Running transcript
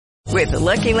With the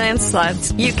Lucky Land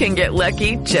Slots, you can get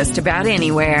lucky just about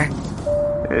anywhere.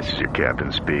 This is your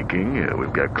captain speaking.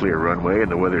 We've got clear runway and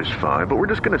the weather's fine, but we're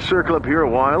just going to circle up here a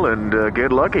while and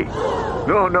get lucky.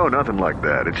 No, nothing like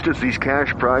that. It's just these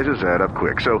cash prizes add up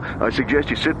quick. So I suggest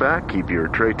you sit back, keep your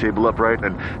tray table upright,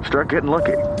 and start getting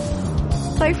lucky.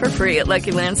 Play for free at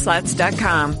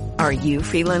LuckyLandSlots.com. Are you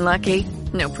feeling lucky?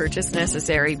 No purchase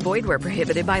necessary. Void where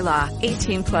prohibited by law.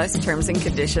 18 plus terms and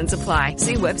conditions apply.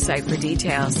 See website for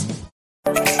details.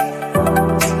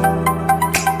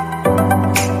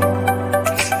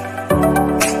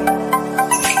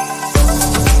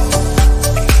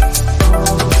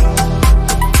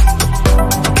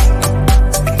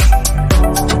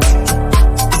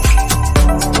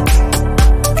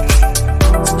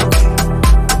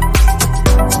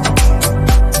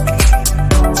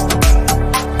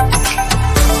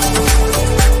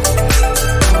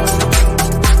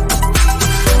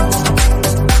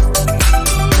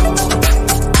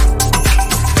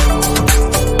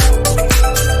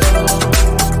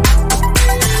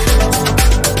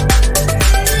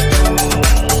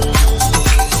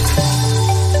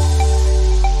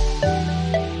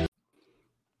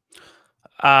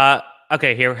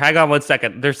 Okay, here, hang on 1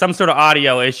 second. There's some sort of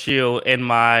audio issue in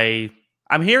my...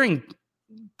 I'm hearing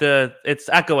it's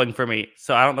echoing for me,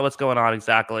 so I don't know what's going on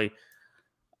exactly.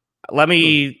 Let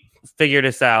me figure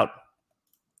this out.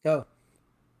 Go.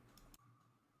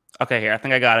 Okay, here, I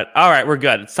think I got it. All right, we're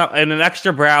good. In an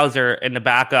extra browser in the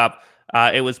backup,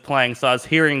 it was playing, so I was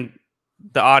hearing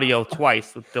the audio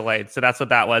twice with delayed, so that's what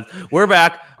that was. We're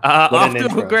back. Off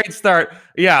to a great start.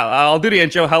 Yeah, I'll do the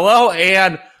intro. Hello,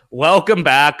 and... welcome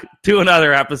back to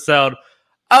another episode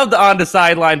of the On the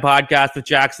Sideline podcast with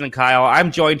Jackson and Kyle.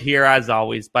 I'm joined here, as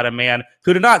always, by a man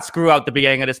who did not screw up the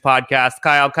beginning of this podcast.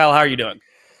 Kyle, how are you doing?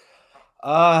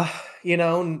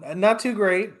 Not too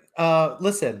great.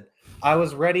 Listen, I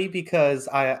was ready because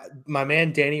my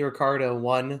man Danny Ricciardo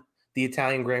won the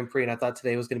Italian Grand Prix, and I thought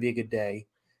today was going to be a good day.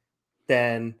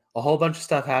 Then a whole bunch of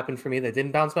stuff happened for me that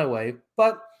didn't bounce my way,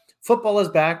 but football is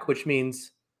back, which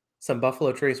means some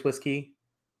Buffalo Trace whiskey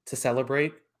to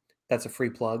celebrate. That's a free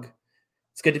plug.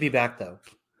 It's good to be back, though.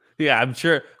 Yeah, I'm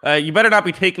sure. You better not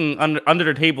be taking under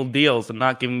the table deals and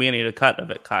not giving me any of the cut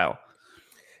of it, Kyle.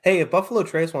 Hey, if Buffalo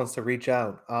Trace wants to reach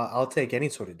out, I'll take any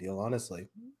sort of deal, honestly.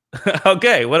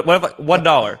 Okay, what if $1?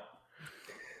 $1,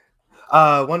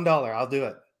 I'll do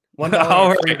it.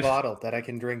 $1 free bottle that I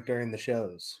can drink during the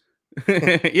shows.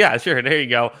 Yeah, sure. There you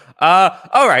go.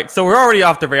 All right. So we're already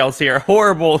off the rails here.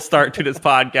 Horrible start to this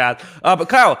podcast. But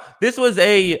Kyle, this was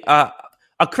a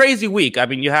crazy week. I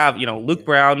mean, you have, Luke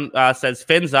Brown says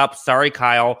fins up. Sorry,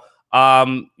 Kyle.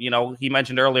 He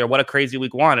mentioned earlier what a crazy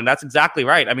week one, and that's exactly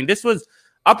right. I mean, this was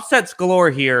upsets galore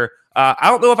here. I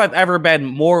don't know if I've ever been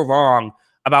more wrong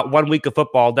about 1 week of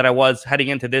football than I was heading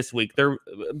into this week. There,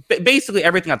 basically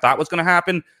everything I thought was going to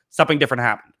happen, something different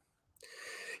happened.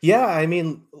 Yeah, I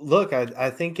mean, look, I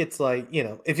think it's like,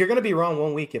 if you're going to be wrong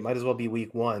 1 week, it might as well be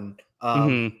week one.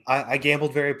 I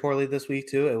gambled very poorly this week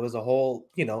too. It was a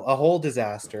whole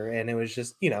disaster, and it was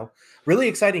just, really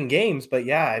exciting games. But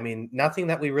yeah, I mean, nothing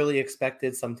that we really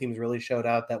expected. Some teams really showed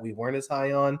out that we weren't as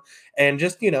high on, and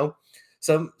just,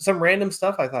 some random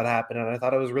stuff I thought happened, and I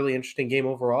thought it was a really interesting game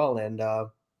overall. And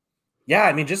yeah,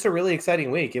 I mean, just a really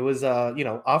exciting week. It was,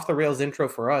 off the rails intro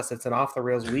for us. It's an off the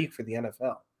rails week for the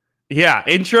NFL. Yeah,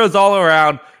 intros all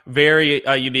around, very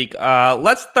unique.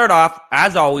 Let's start off,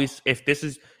 as always,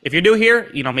 if you're new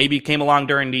here, maybe you came along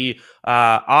during the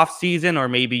off season, or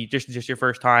maybe just your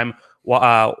first time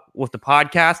with the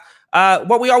podcast.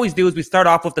 What we always do is we start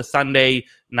off with the Sunday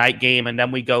night game, and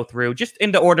then we go through just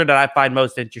in the order that I find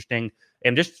most interesting,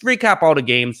 and just recap all the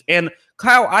games. And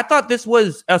Kyle, I thought this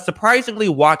was a surprisingly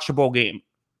watchable game.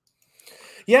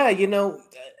 Yeah,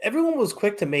 everyone was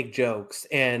quick to make jokes,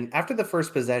 and after the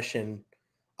first possession,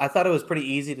 I thought it was pretty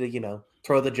easy to,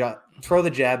 throw the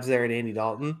jabs there at Andy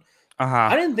Dalton.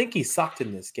 I didn't think he sucked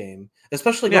in this game,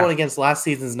 especially going against last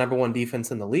season's number one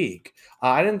defense in the league.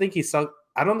 I didn't think he sucked.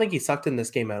 I don't think he sucked in this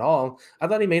game at all. I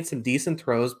thought he made some decent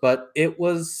throws, but it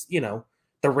was,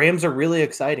 the Rams are really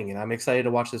exciting, and I'm excited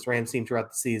to watch this Rams team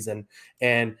throughout the season.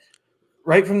 And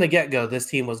right from the get-go, this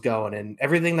team was going, and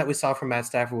everything that we saw from Matt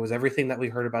Stafford was everything that we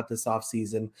heard about this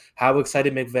offseason, how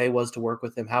excited McVay was to work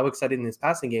with him, how exciting this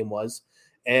passing game was.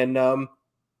 And,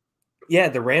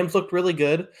 the Rams looked really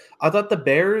good. I thought the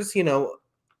Bears,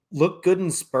 looked good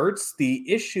in spurts.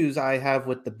 The issues I have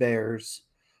with the Bears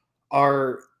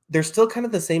they're still kind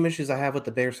of the same issues I have with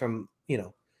the Bears from,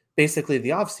 basically the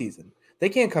offseason. They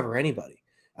can't cover anybody.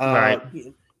 Right.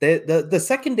 The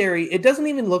secondary, it doesn't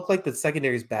even look like the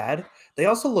secondary is bad. They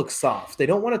also look soft. They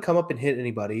don't want to come up and hit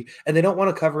anybody, and they don't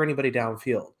want to cover anybody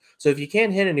downfield. So if you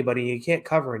can't hit anybody and you can't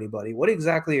cover anybody, what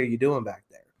exactly are you doing back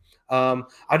there?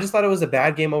 I just thought it was a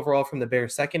bad game overall from the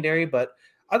Bears secondary, but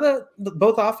I thought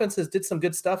both offenses did some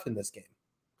good stuff in this game.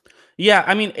 Yeah,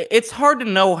 I mean, it's hard to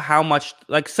know how much,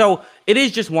 so it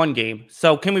is just one game.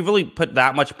 So can we really put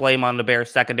that much blame on the Bears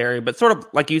secondary? But sort of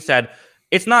like you said,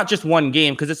 it's not just one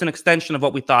game because it's an extension of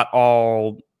what we thought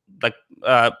all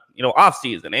off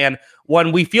season. And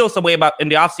when we feel some way about in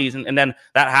the off season, and then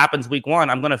that happens week one,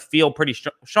 I'm going to feel pretty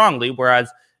strongly. Whereas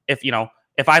if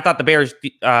I thought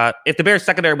if the Bears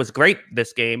secondary was great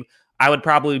this game, I would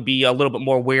probably be a little bit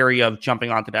more wary of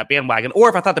jumping onto that bandwagon. Or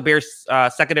if I thought the Bears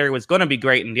secondary was going to be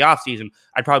great in the offseason,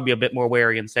 I'd probably be a bit more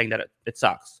wary in saying that it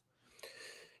sucks.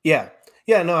 Yeah.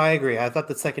 Yeah, no, I agree. I thought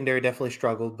the secondary definitely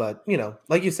struggled, but,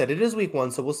 like you said, it is week one,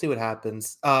 so we'll see what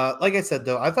happens. Like I said,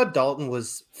 though, I thought Dalton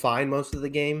was fine most of the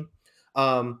game.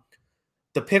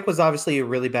 The pick was obviously a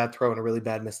really bad throw and a really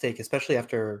bad mistake, especially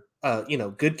after,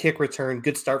 good kick return,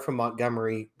 good start from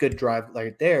Montgomery, good drive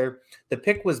right there. The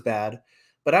pick was bad.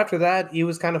 But after that, he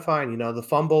was kind of fine. The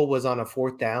fumble was on a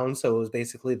 4th down, so it was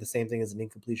basically the same thing as an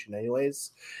incompletion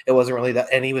anyways. It wasn't really that,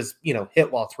 and he was,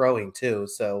 hit while throwing too,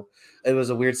 so it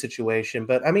was a weird situation.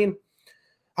 But, I mean,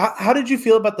 how did you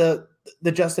feel about the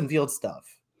Justin Fields stuff?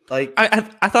 Like,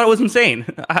 I thought it was insane.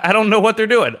 I don't know what they're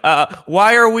doing.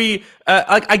 Why are we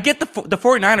I get the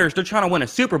 49ers, they're trying to win a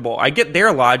Super Bowl. I get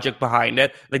their logic behind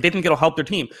it. Like, they think it'll help their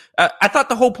team. I thought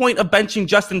the whole point of benching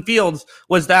Justin Fields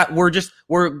was that we're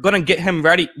going to get him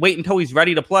ready, wait until he's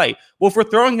ready to play. Well, if we're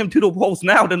throwing him to the wolves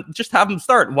now, then just have him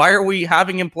start. Why are we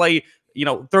having him play,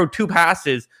 throw 2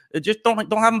 passes? Just don't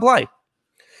have him play.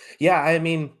 Yeah, I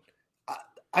mean,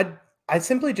 I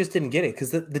simply just didn't get it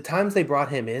because the times they brought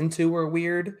him into were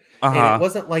weird. And it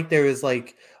wasn't like there was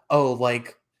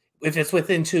if it's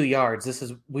within 2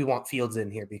 yards, we want Fields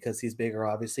in here because he's bigger,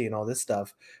 obviously, and all this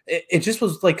stuff. It just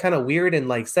was kind of weird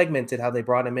and segmented how they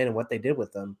brought him in and what they did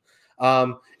with him.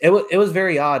 It was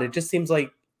very odd. It just seems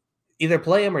like either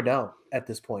play him or don't at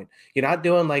this point. You're not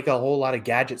doing a whole lot of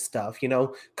gadget stuff. A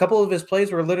couple of his plays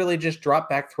were literally just drop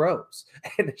back throws.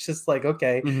 And it's just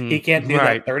okay, he can't do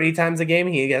that 30 times a game.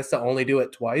 He has to only do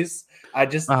it twice.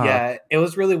 It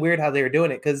was really weird how they were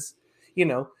doing it because,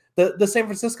 the San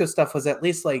Francisco stuff was at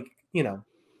least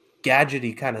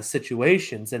gadgety kind of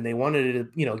situations and they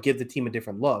wanted to, give the team a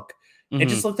different look. It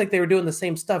just looked like they were doing the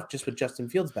same stuff just with Justin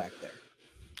Fields back there.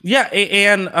 Yeah,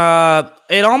 and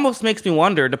it almost makes me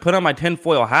wonder, to put on my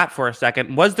tinfoil hat for a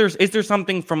second, is there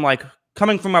something from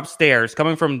coming from upstairs,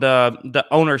 coming from the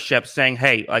ownership saying,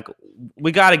 hey,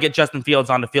 we got to get Justin Fields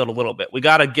on the field a little bit. We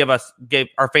got to give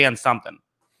our fans something.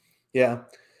 Yeah.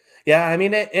 Yeah, I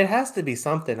mean, it has to be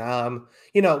something.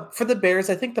 For the Bears,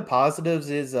 I think the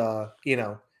positives is,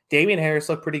 Damian Harris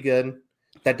looked pretty good.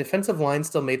 That defensive line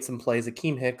still made some plays.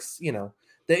 Akeem Hicks, the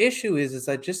issue is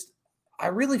I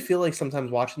really feel like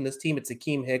sometimes watching this team, it's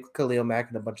Akeem Hicks, Khalil Mack,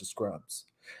 and a bunch of scrubs.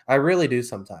 I really do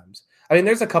sometimes. I mean,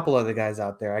 there's a couple other guys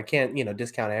out there. I can't,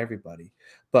 discount everybody.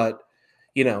 But,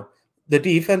 the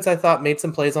defense, I thought, made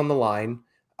some plays on the line.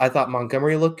 I thought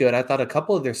Montgomery looked good. I thought a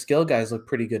couple of their skill guys looked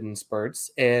pretty good in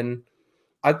spurts. And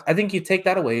I think you take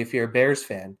that away if you're a Bears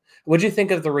fan. What did you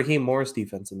think of the Raheem Morris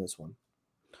defense in this one?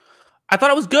 I thought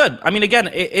it was good. I mean, again,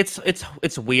 it's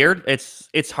weird.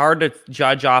 It's hard to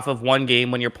judge off of one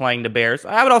game when you're playing the Bears.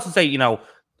 I would also say,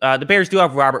 the Bears do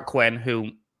have Robert Quinn, who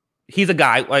he's a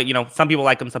guy. Some people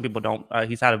like him, some people don't.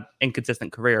 He's had an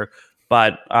inconsistent career,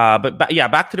 but yeah,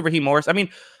 back to the Raheem Morris. I mean,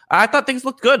 I thought things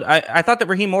looked good. I thought that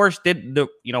Raheem Morris did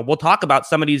we'll talk about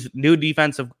some of these new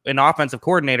defensive and offensive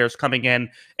coordinators coming in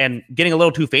and getting a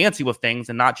little too fancy with things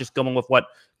and not just going with what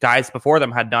guys before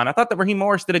them had done. I thought that Raheem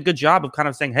Morris did a good job of kind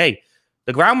of saying, hey,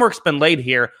 the groundwork's been laid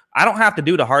here. I don't have to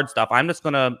do the hard stuff. I'm just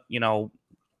going to,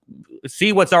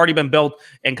 see what's already been built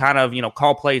and kind of,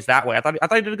 call plays that way. I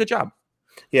thought he did a good job.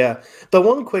 Yeah. The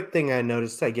one quick thing I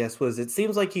noticed, I guess, was it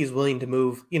seems like he's willing to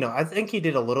move. I think he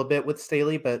did a little bit with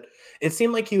Staley, but it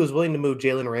seemed like he was willing to move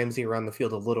Jalen Ramsey around the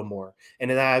field a little more.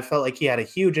 And then I felt like he had a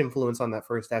huge influence on that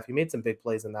first half. He made some big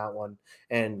plays in that one,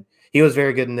 and he was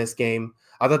very good in this game.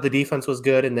 I thought the defense was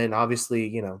good. And then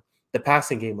obviously, the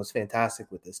passing game was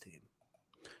fantastic with this team.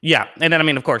 Yeah, and then, I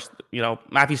mean, of course,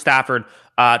 Matthew Stafford,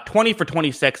 20 for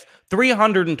 26,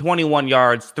 321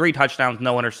 yards, 3 touchdowns,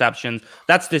 no interceptions.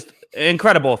 That's just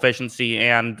incredible efficiency,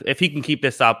 and if he can keep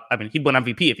this up, I mean, he'd win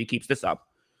MVP if he keeps this up.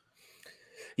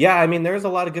 Yeah, I mean, there's a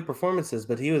lot of good performances,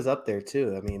 but he was up there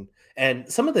too. I mean,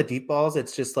 and some of the deep balls,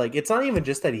 it's just it's not even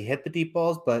just that he hit the deep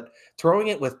balls, but throwing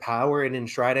it with power and in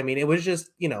stride. I mean, it was just,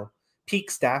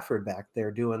 peak Stafford back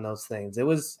there doing those things. It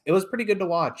was pretty good to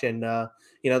watch, and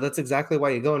that's exactly why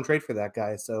you go and trade for that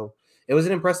guy. So it was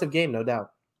an impressive game, no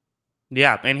doubt.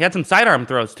 Yeah, and he had some sidearm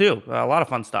throws too. A lot of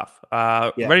fun stuff.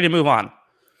 Ready to move on?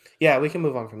 Yeah, we can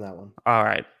move on from that one. All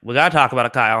right, we gotta talk about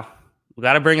it, Kyle. We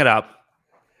gotta bring it up.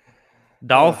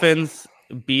 Dolphins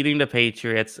beating the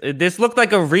Patriots. This looked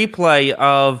like a replay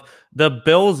of the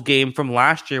Bills game from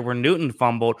last year where Newton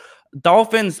fumbled.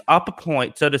 Dolphins up a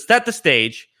point. So to set the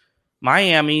stage,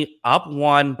 Miami up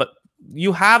 1, but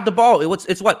you have the ball.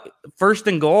 It's what, first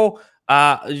and goal?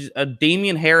 A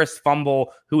Damian Harris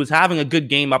fumble, who was having a good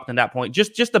game up to that point.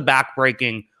 Just a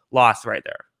back-breaking loss right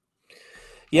there.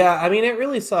 Yeah, I mean, it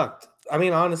really sucked. I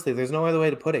mean, honestly, there's no other way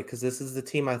to put it, because this is the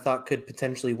team I thought could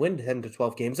potentially win 10 to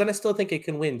 12 games, and I still think it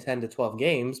can win 10 to 12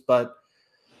 games, but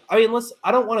I mean,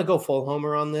 I don't want to go full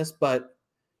homer on this, but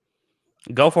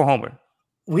go for homer.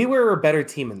 We were a better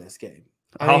team in this game.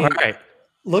 All right.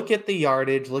 Look at the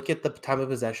yardage, look at the time of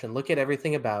possession, look at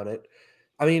everything about it.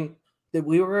 I mean,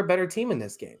 we were a better team in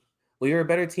this game. We were a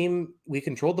better team. We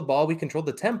controlled the ball, we controlled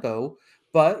the tempo,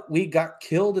 but we got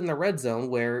killed in the red zone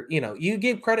where, you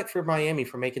gave credit for Miami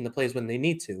for making the plays when they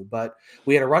need to, but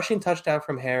we had a rushing touchdown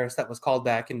from Harris that was called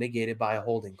back and negated by a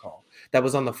holding call. That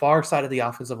was on the far side of the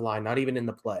offensive line, not even in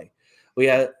the play. We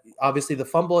had, obviously, the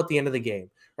fumble at the end of the game.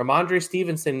 Ramondre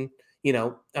Stevenson,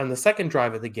 on the second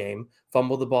drive of the game,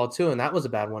 fumbled the ball too, and that was a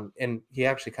bad one. And he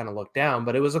actually kind of looked down,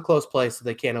 but it was a close play, so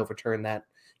they can't overturn that.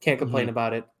 Can't complain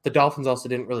about it. The Dolphins also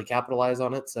didn't really capitalize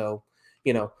on it, so,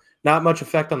 not much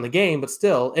effect on the game, but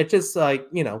still, it just I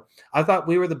thought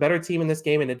we were the better team in this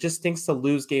game, and it just stinks to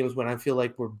lose games when I feel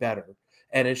like we're better.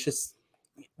 And it's just,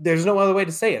 there's no other way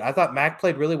to say it. I thought Mac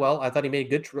played really well. I thought he made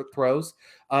good throws.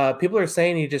 People are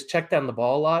saying he just checked down the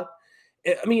ball a lot.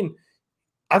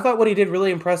 I thought what he did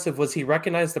really impressive was he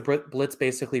recognized the blitz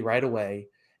basically right away,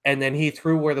 and then he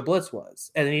threw where the blitz was.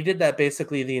 And then he did that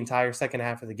basically the entire second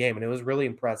half of the game, and it was really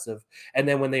impressive. And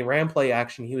then when they ran play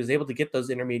action, he was able to get those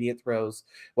intermediate throws,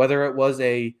 whether it was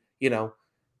a,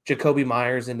 Jacoby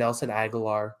Myers and Nelson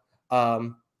Aguilar. I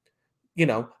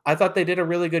thought they did a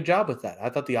really good job with that. I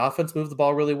thought the offense moved the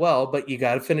ball really well, but you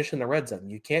got to finish in the red zone.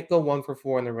 You can't go 1 for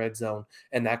 4 in the red zone,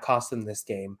 and that cost them this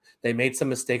game. They made some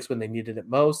mistakes when they needed it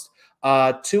most.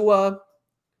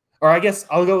 Or I guess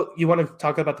I'll go. You want to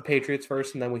talk about the Patriots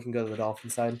first, and then we can go to the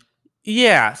Dolphins side?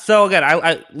 Yeah. So again,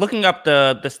 I looking up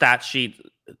the stat sheet,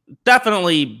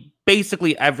 definitely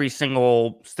basically every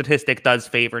single statistic does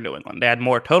favor New England. They had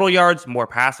more total yards, more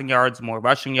passing yards, more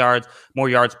rushing yards, more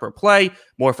yards per play,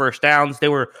 more first downs. They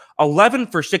were 11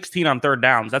 for 16 on third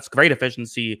downs. That's great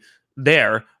efficiency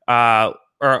there. Third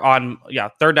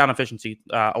down efficiency,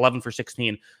 11 for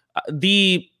 16.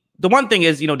 The one thing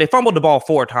is, they fumbled the ball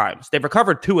 4 times. They've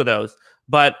recovered 2 of those,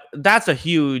 but that's a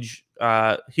huge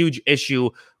issue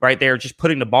right there, just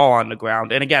putting the ball on the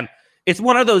ground. And again, it's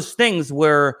one of those things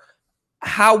where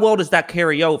how well does that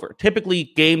carry over?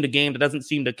 Typically, game to game, that doesn't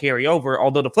seem to carry over,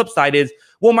 although the flip side is,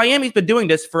 well, Miami's been doing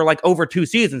this for like over 2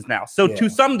 seasons now. So to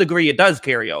some degree, it does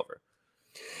carry over.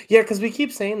 Yeah, because we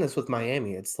keep saying this with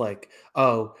Miami. It's like,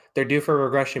 oh, they're due for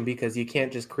regression because you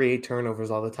can't just create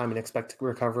turnovers all the time and expect to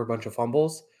recover a bunch of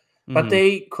fumbles. But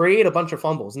they create a bunch of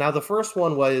fumbles. Now, the first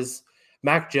one was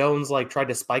Mac Jones tried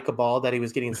to spike a ball that he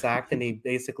was getting sacked, and he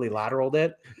basically lateraled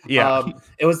it. Yeah,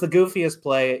 it was the goofiest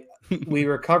play. We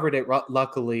recovered it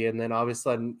luckily, and then all of a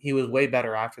sudden he was way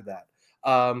better after that.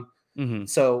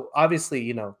 So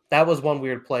obviously, that was one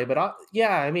weird play. But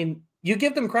you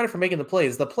give them credit for making the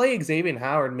plays. The play Xavier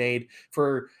Howard made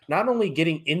for not only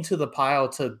getting into the pile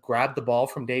to grab the ball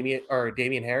from Damian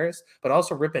Harris, but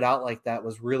also rip it out like that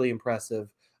was really impressive.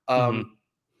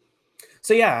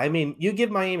 So yeah, you give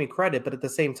Miami credit, but at the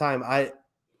same time,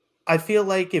 I feel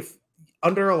like if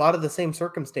under a lot of the same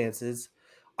circumstances,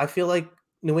 I feel like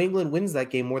New England wins that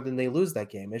game more than they lose that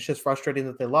game. It's just frustrating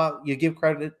that they lost. You give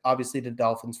credit, obviously, to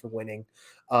Dolphins for winning.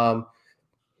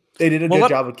 They did a good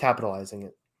job of capitalizing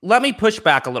it. Let me push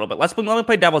back a little bit. Let me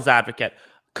play devil's advocate.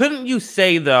 Couldn't you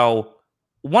say, though,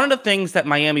 one of the things that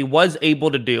Miami was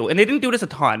able to do, and they didn't do this a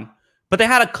ton, but they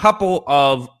had a couple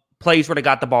of plays where they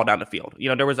got the ball down the field.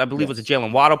 There was, I believe, it was a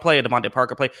Jalen Waddle play, a Devontae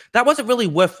Parker play. That wasn't really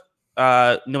with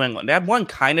New England. They had one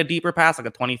kind of deeper pass, like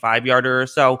a 25-yarder or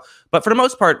so. But for the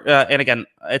most part, and again,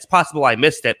 it's possible I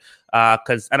missed it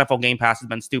because NFL Game Pass has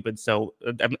been stupid. So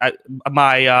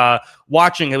my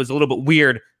watching, it was a little bit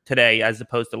weird today as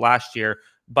opposed to last year.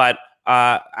 But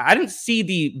I didn't see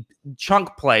the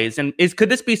chunk plays. And could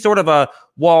this be sort of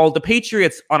the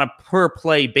Patriots on a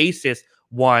per-play basis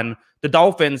won, the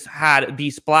Dolphins had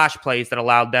these splash plays that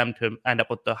allowed them to end up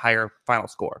with the higher final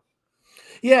score?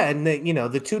 Yeah, and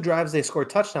the two drives they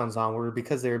scored touchdowns on were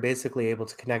because they were basically able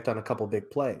to connect on a couple big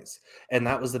plays, and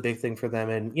that was the big thing for them.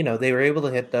 And they were able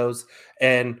to hit those,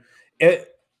 and it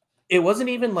wasn't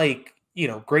even like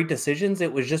great decisions.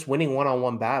 It was just winning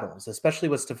one-on-one battles, especially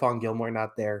with Stephon Gilmore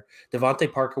not there.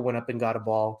 Devontae Parker went up and got a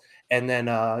ball, and then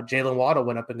Jalen Waddle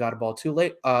went up and got a ball too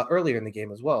late earlier in the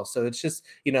game as well. So it's just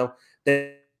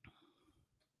the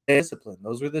discipline.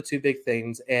 Those were the two big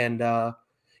things, and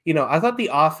I thought the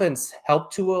offense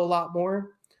helped Tua a lot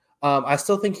more. I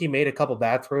still think he made a couple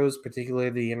bad throws, particularly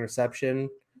the interception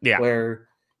where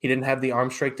he didn't have the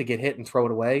arm strength to get hit and throw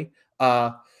it away.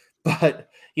 But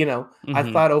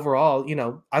I thought overall,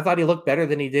 I thought he looked better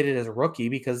than he did it as a rookie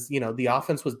because, the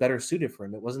offense was better suited for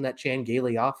him. It wasn't that Chan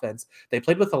Gailey offense. They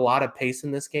played with a lot of pace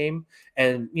in this game.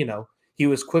 And, he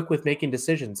was quick with making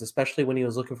decisions, especially when he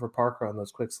was looking for Parker on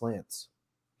those quick slants.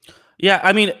 Yeah,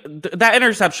 I mean, that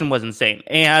interception was insane.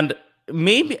 And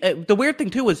maybe the weird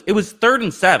thing, too, was it was 3rd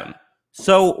and 7.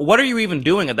 So what are you even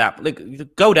doing at that?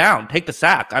 Like, go down, take the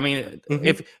sack. I mean,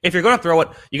 if you're going to throw it,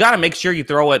 you got to make sure you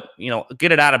throw it,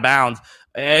 get it out of bounds.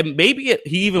 And maybe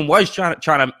he even was trying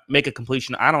to make a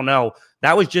completion. I don't know.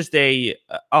 That was just a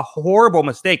horrible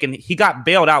mistake. And he got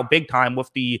bailed out big time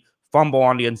with the fumble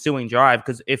on the ensuing drive.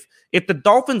 Because if the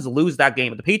Dolphins lose that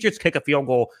game, if the Patriots kick a field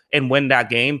goal and win that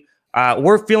game,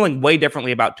 we're feeling way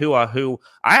differently about Tua, who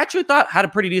I actually thought had a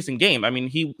pretty decent game. I mean,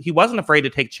 he wasn't afraid to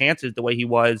take chances the way he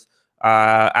was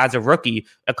as a rookie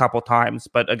a couple times.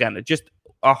 But again, just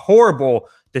a horrible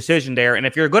decision there. And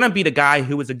if you're going to be the guy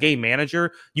who is a game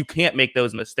manager, you can't make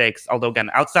those mistakes. Although, again,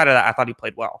 outside of that, I thought he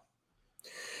played well.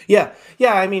 Yeah.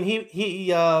 I mean,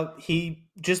 he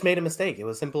just made a mistake. It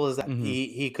was simple as that.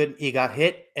 He got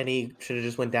hit and he should have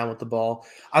just went down with the ball.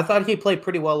 I thought he played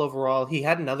pretty well overall. He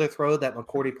had another throw that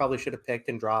McCourty probably should have picked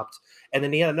and dropped. And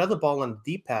then he had another ball on a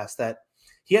deep pass that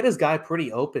he had his guy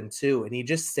pretty open too. And he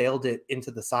just sailed it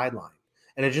into the sideline.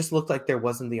 And it just looked like there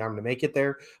wasn't the arm to make it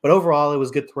there. But overall, it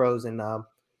was good throws. And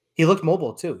he looked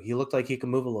mobile too. He looked like he could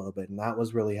move a little bit. And that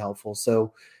was really helpful.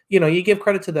 So, you give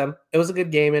credit to them. It was a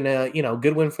good game and a,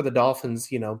 good win for the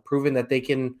Dolphins, proving that they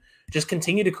can just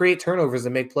continue to create turnovers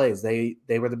and make plays. They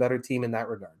were the better team in that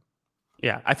regard.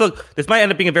 Yeah, I feel like this might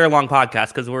end up being a very long podcast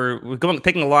because we're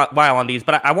taking a while on these,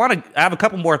 but I have a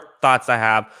couple more thoughts I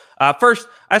have. First,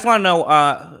 I just want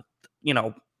to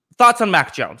know, thoughts on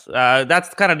Mac Jones.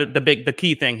 That's kind of the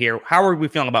key thing here. How are we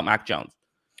feeling about Mac Jones?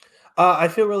 I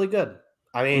feel really good.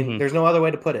 I mean, there's no other way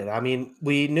to put it. I mean,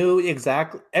 we knew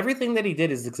exactly everything that he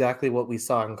did is exactly what we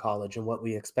saw in college and what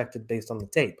we expected based on the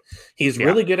tape. He's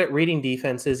really good at reading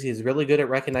defenses. He's really good at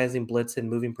recognizing blitz and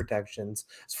moving protections.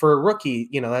 For a rookie,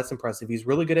 that's impressive. He's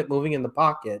really good at moving in the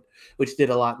pocket, which did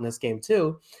a lot in this game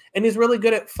too. And he's really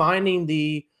good at finding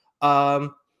the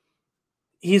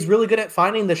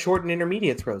short and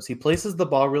intermediate throws. He places the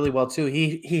ball really well too.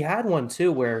 He had one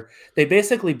too where they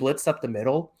basically blitzed up the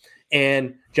middle.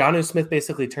 And Jonnu Smith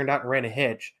basically turned out and ran a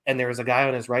hitch, and there was a guy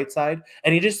on his right side,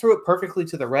 and he just threw it perfectly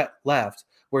to the left,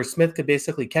 where Smith could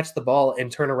basically catch the ball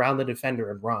and turn around the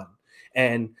defender and run.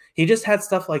 And he just had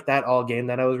stuff like that all game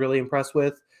that I was really impressed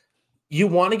with. You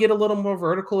want to get a little more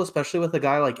vertical, especially with a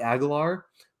guy like Aguilar,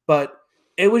 but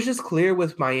it was just clear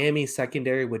with Miami's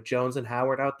secondary with Jones and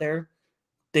Howard out there,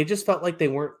 they just felt like they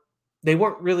weren't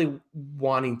really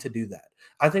wanting to do that.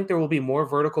 I think there will be more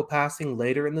vertical passing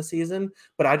later in the season,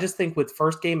 but I just think with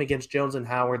first game against Jones and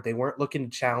Howard, they weren't looking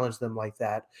to challenge them like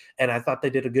that. And I thought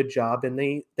they did a good job and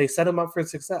they set them up for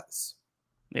success.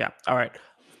 Yeah. All right.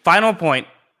 Final point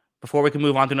before we can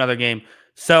move on to another game.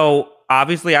 So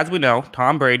obviously, as we know,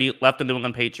 Tom Brady left the New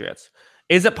England Patriots.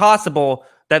 Is it possible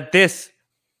that this,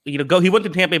 he went to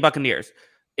Tampa Bay Buccaneers?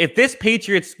 If this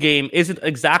Patriots game isn't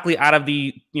exactly out of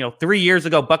the 3 years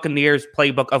ago Buccaneers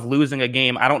playbook of losing a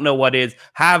game, I don't know what is.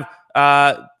 Has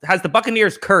the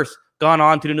Buccaneers curse gone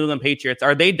on to the New England Patriots?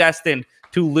 Are they destined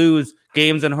to lose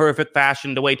games in horrific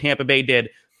fashion the way Tampa Bay did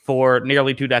for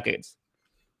nearly 2 decades?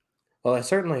 Well, I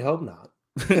certainly hope not.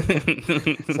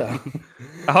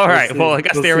 All right. Well, I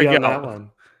guess there we go.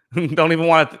 Don't even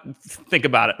want to think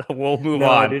about it. We'll move on. No,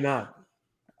 I do not.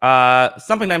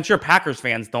 Something that I'm sure Packers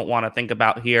fans don't want to think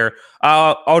about here.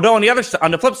 Although on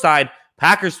the flip side,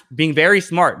 Packers being very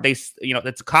smart. It's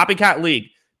a copycat league.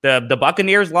 The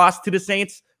Buccaneers lost to the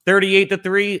Saints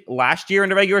 38-3 last year in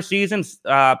the regular season.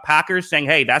 Packers saying,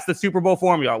 "Hey, that's the Super Bowl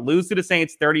formula: lose to the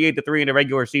Saints 38-3 in the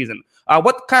regular season."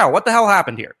 Kyle? What the hell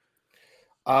happened here?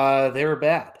 They were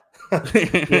bad.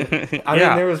 I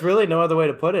mean, there was really no other way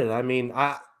to put it. I mean,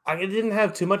 I didn't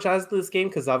have too much eyes to this game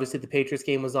because obviously the Patriots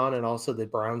game was on and also the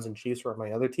Browns and Chiefs were on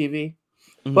my other TV.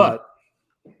 But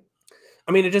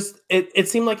I mean, it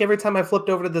seemed like every time I flipped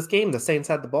over to this game, the Saints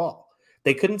had the ball.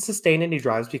 They couldn't sustain any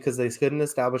drives because they couldn't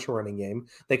establish a running game.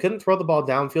 They couldn't throw the ball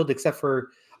downfield except for,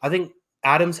 I think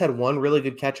Adams had one really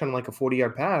good catch on like a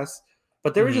 40-yard pass,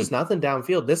 but there was just nothing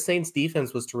downfield. This Saints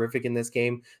defense was terrific in this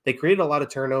game. They created a lot of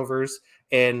turnovers.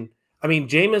 And I mean,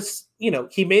 Jameis,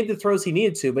 he made the throws he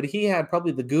needed to, but he had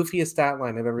probably the goofiest stat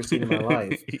line I've ever seen in my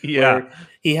life. Yeah.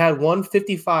 He had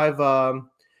 155,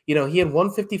 he had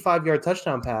 155-yard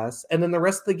touchdown pass, and then the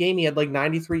rest of the game he had like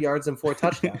 93 yards and 4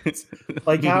 touchdowns.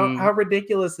 Like how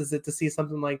ridiculous is it to see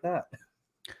something like that?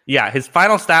 Yeah, his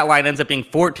final stat line ends up being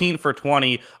 14 for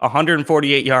 20,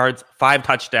 148 yards, 5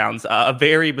 touchdowns. A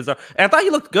very bizarre. And I thought he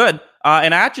looked good.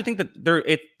 And I actually think that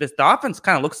the offense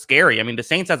kind of looks scary. I mean, the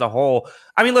Saints as a whole.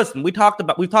 I mean, listen, we've talked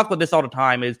about this all the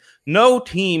time. Is no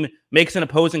team makes an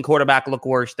opposing quarterback look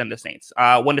worse than the Saints.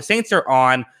 When the Saints are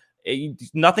on,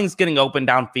 nothing's getting open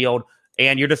downfield,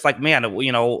 and you're just like, man,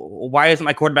 why isn't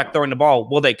my quarterback throwing the ball?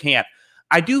 Well, they can't.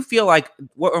 I do feel like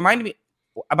what reminded me.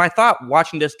 My thought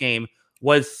watching this game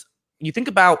was, you think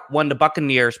about when the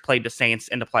Buccaneers played the Saints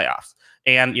in the playoffs,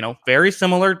 and very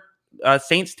similar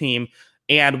Saints team.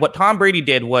 And what Tom Brady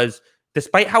did was,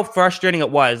 despite how frustrating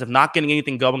it was of not getting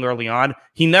anything going early on,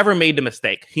 he never made the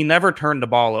mistake. He never turned the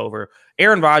ball over.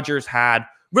 Aaron Rodgers had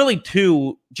really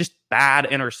 2 just bad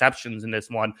interceptions in this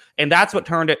one, and that's what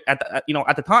turned it at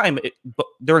the time.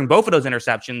 During both of those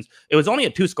interceptions, it was only a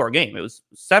 2-score game. It was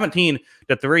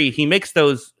 17-3. He makes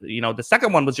those. The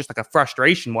second one was just like a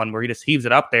frustration one where he just heaves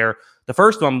it up there. The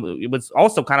first one, it was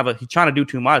also kind of he's trying to do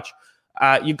too much.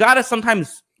 You got to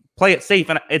sometimes play it safe,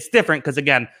 and it's different because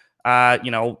again,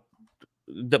 in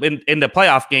the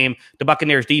playoff game, the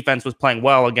Buccaneers defense was playing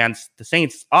well against the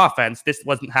Saints offense. This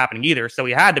wasn't happening either. So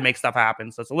he had to make stuff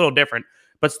happen. So it's a little different,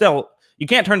 but still, you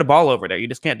can't turn the ball over there. You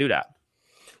just can't do that.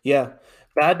 Yeah.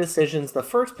 Bad decisions. The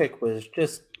first pick was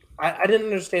just, I didn't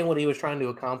understand what he was trying to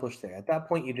accomplish there. At that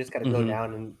point, you just got to go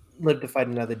down and live to fight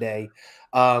another day.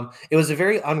 It was a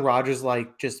very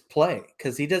un-Rodgers-like just play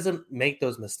because he doesn't make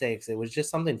those mistakes. It was just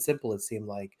something simple, it seemed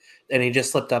like, and he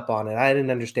just slipped up on it. I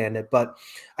didn't understand it. But,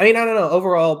 I mean, I don't know.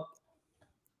 Overall,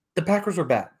 the Packers were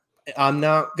bad. I'm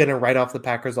not going to write off the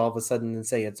Packers all of a sudden and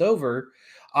say it's over.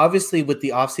 Obviously, with the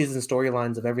offseason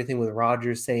storylines of everything with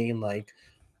Rodgers saying, like,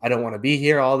 I don't want to be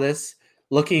here, all this,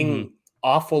 looking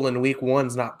awful in week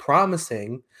 1's not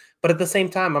promising. But at the same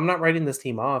time, I'm not writing this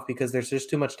team off because there's just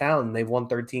too much talent. They've won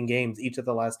 13 games each of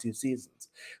the last 2 seasons.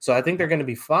 So I think they're going to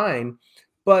be fine.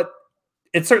 But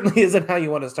it certainly isn't how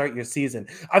you want to start your season.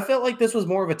 I felt like this was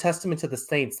more of a testament to the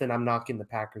Saints than I'm knocking the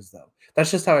Packers, though.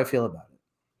 That's just how I feel about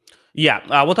it.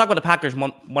 Yeah, we'll talk about the Packers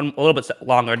one a little bit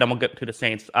longer, then we'll get to the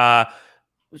Saints.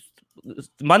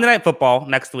 Monday Night Football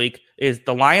next week is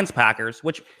the Lions-Packers,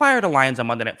 which, why are the Lions on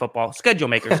Monday Night Football? Schedule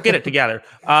makers, get it together.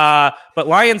 But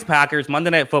Lions-Packers,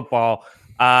 Monday Night Football,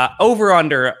 over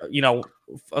under,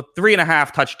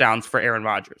 3.5 touchdowns for Aaron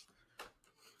Rodgers.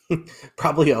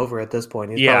 Probably over at this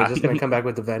point. He's probably just going to come back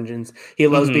with the vengeance. He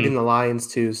loves beating the Lions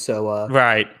too. So,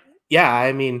 right. Yeah,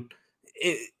 I mean,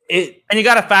 and you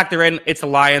got to factor in it's the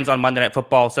Lions on Monday Night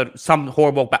Football. So some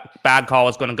horrible bad call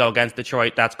is going to go against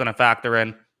Detroit. That's going to factor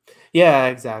in. Yeah,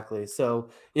 exactly.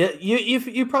 So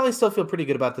you probably still feel pretty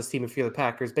good about this team if you're the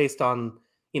Packers, based on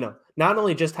not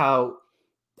only just how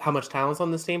much talent's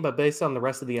on this team, but based on the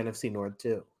rest of the NFC North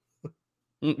too.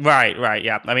 Right,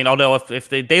 yeah. I mean, although if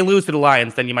they lose to the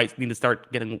Lions, then you might need to start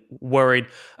getting worried.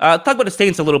 Talk about the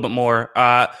Saints a little bit more.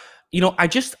 I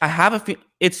have a feel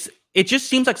it just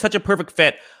seems like such a perfect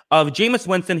fit of Jameis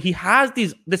Winston. He has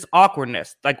this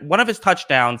awkwardness. Like one of his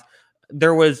touchdowns,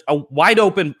 there was a wide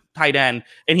open tight end,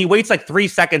 and he waits like 3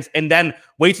 seconds and then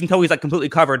waits until he's like completely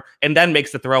covered and then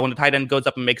makes the throw, and the tight end goes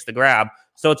up and makes the grab.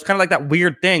 So it's kind of like that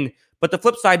weird thing. But the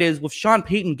flip side is with Sean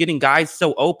Payton getting guys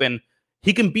so open,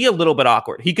 he can be a little bit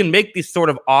awkward. He can make these sort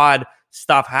of odd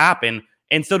stuff happen.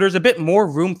 And so there's a bit more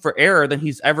room for error than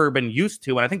he's ever been used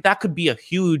to. And I think that could be a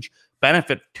huge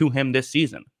benefit to him this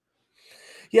season.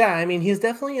 Yeah, I mean, he's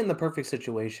definitely in the perfect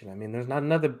situation. I mean, there's not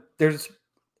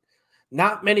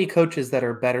many coaches that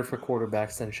are better for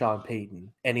quarterbacks than Sean Payton,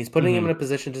 and he's putting him in a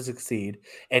position to succeed.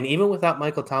 And even without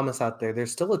Michael Thomas out there,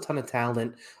 there's still a ton of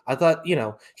talent. I thought,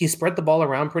 he spread the ball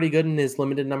around pretty good in his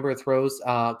limited number of throws.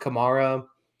 Kamara,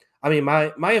 I mean,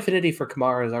 my affinity for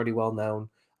Kamara is already well known.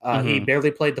 He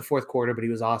barely played the fourth quarter, but he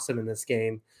was awesome in this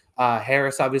game.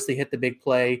 Harris obviously hit the big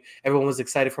play. Everyone was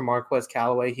excited for Marquez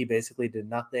Callaway. He basically did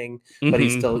nothing, but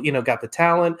he still, got the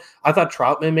talent. I thought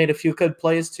Troutman made a few good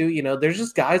plays too. There's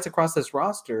just guys across this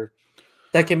roster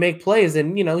that can make plays,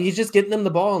 and he's just getting them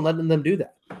the ball and letting them do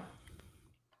that.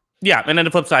 Yeah, and then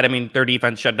the flip side, I mean, their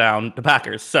defense shut down the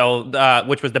Packers, so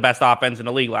which was the best offense in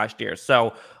the league last year.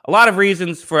 So a lot of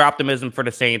reasons for optimism for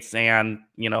the Saints. And,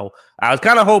 I was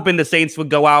kind of hoping the Saints would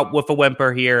go out with a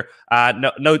whimper here.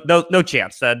 No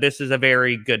chance. This is a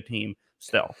very good team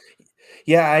still.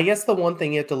 Yeah, I guess the one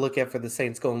thing you have to look at for the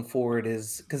Saints going forward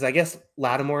is because I guess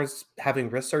Lattimore's having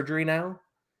wrist surgery now.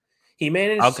 He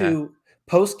managed to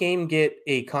post-game get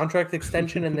a contract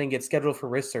extension and then get scheduled for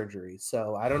wrist surgery.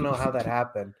 So I don't know how that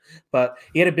happened, but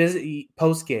he had a busy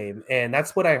post-game, and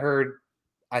that's what I heard.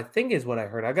 I think is what I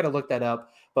heard. I got to look that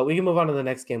up, but we can move on to the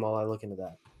next game while I look into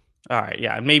that. All right,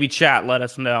 yeah, maybe chat, let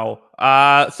us know.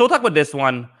 So we'll talk about this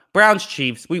one. Browns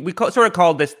Chiefs. We sort of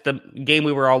called this the game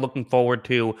we were all looking forward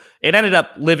to. It ended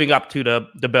up living up to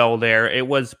the bill there. It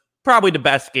was probably the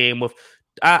best game with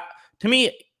to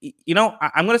me,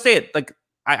 I'm going to say it like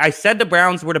I said the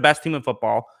Browns were the best team in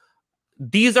football.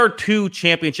 These are two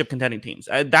championship contending teams.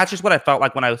 That's just what I felt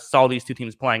like when I saw these two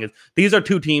teams playing. Is these are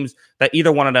two teams that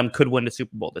either one of them could win the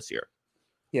Super Bowl this year.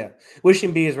 Yeah.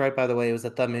 Wishing B is right, by the way. It was a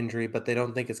thumb injury, but they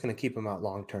don't think it's going to keep him out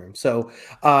long term. So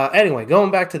anyway, going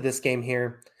back to this game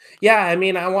here. Yeah, I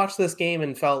mean, I watched this game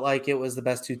and felt like it was the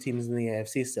best two teams in the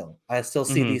AFC still. I still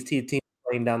see these two teams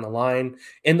playing down the line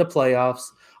in the playoffs.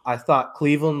 I thought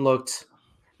Cleveland looked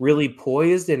really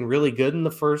poised and really good in the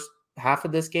first half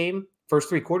of this game, first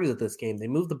three quarters of this game. They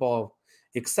moved the ball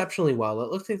exceptionally well.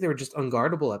 It looked like they were just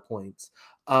unguardable at points.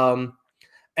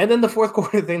 And then the fourth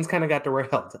quarter, things kind of got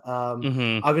derailed.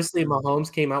 Obviously,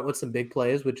 Mahomes came out with some big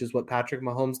plays, which is what Patrick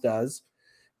Mahomes does.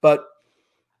 But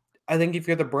I think if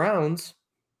you're the Browns,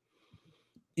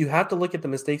 you have to look at the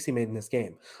mistakes he made in this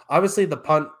game. Obviously, the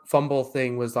punt fumble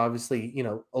thing was obviously,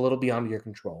 a little beyond your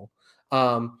control.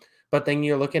 But then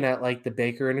you're looking at like the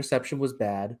Baker interception was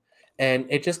bad. And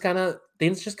it just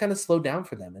things just kind of slowed down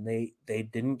for them. And they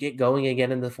didn't get going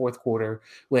again in the fourth quarter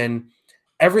when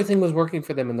everything was working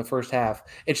for them in the first half.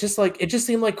 It just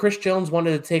seemed like Chris Jones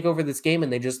wanted to take over this game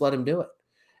and they just let him do it.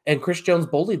 And Chris Jones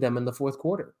bullied them in the fourth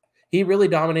quarter. He really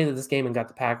dominated this game and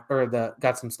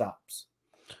got some stops.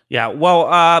 Yeah.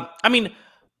 Well,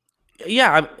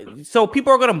 so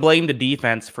people are going to blame the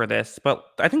defense for this, but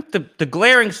I think the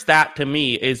glaring stat to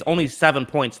me is only 7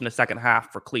 points in the second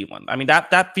half for Cleveland. I mean,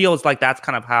 that feels like that's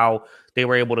kind of how they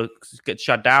were able to get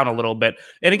shut down a little bit.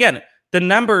 And again, the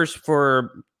numbers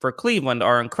for Cleveland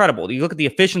are incredible. You look at the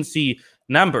efficiency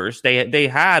numbers, they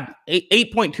had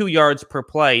 8.2 yards per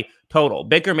play total.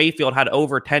 Baker Mayfield had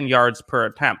over 10 yards per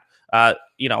attempt.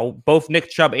 Both Nick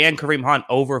Chubb and Kareem Hunt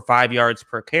over 5 yards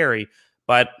per carry.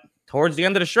 But towards the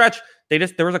end of the stretch,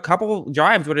 there was a couple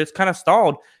drives where it's kind of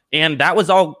stalled, and that was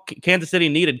all Kansas City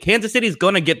needed. Kansas City's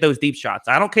going to get those deep shots.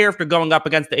 I don't care if they're going up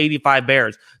against the 85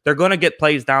 Bears. They're going to get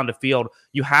plays down the field.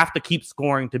 You have to keep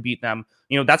scoring to beat them.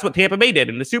 That's what Tampa Bay did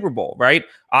in the Super Bowl, right?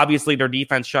 Obviously, their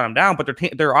defense shut them down, but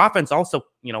their offense also,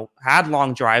 had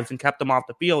long drives and kept them off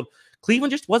the field.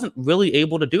 Cleveland just wasn't really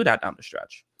able to do that down the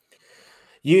stretch.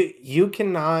 You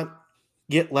cannot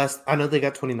get less. I know they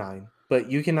got 29. But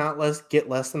you cannot get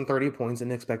less than 30 points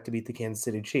and expect to beat the Kansas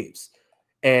City Chiefs.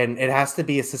 And it has to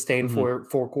be a sustained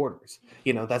four quarters.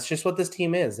 That's just what this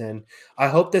team is. And I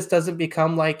hope this doesn't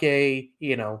become like a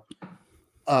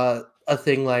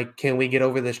thing like, can we get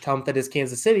over this hump that is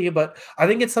Kansas City? But I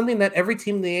think it's something that every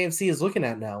team in the AFC is looking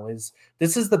at now is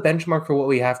this is the benchmark for what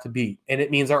we have to beat. And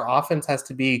it means our offense has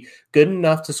to be good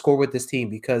enough to score with this team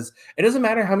because it doesn't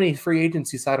matter how many free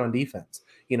agents you sign on defense.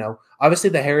 Obviously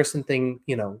the Harrison thing,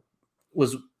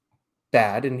 was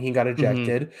bad and he got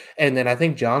ejected. And then I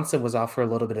think Johnson was off for a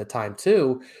little bit of time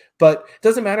too. But it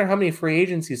doesn't matter how many free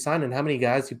agents you sign and how many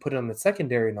guys you put on the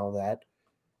secondary and all that.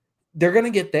 They're going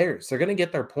to get theirs. They're going to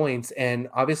get their points. And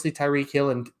obviously Tyreek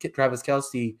Hill and Travis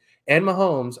Kelce and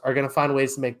Mahomes are going to find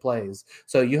ways to make plays.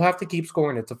 So you have to keep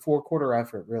scoring. It's a 4-quarter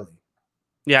effort, really.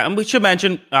 Yeah, and we should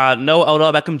mention no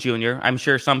Odell Beckham Jr. I'm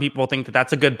sure some people think that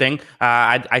that's a good thing.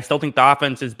 I still think the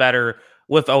offense is better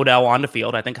with Odell on the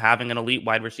field. I think having an elite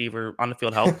wide receiver on the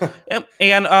field helps.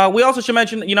 and we also should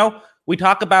mention, we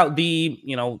talk about the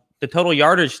total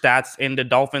yardage stats in the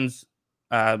Dolphins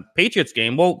Patriots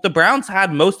game. Well, the Browns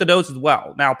had most of those as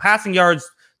well. Now, passing yards,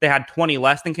 they had 20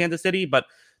 less than Kansas City, but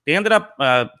they ended up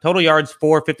total yards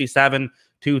 457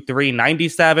 to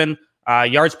 397.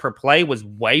 Yards per play was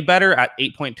way better at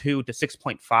 8.2 to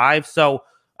 6.5. So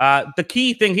the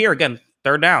key thing here, again,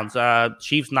 third downs.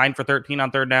 Chiefs 9 for 13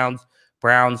 on third downs.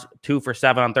 Browns 2 for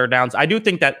 7 on third downs. I do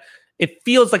think that it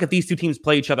feels like if these two teams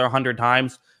play each other 100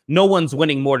 times, no one's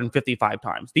winning more than 55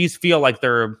 times. These feel like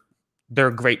they're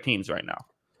great teams right now.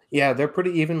 Yeah, they're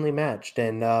pretty evenly matched.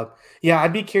 And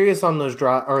I'd be curious on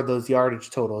those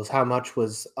yardage totals, how much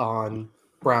was on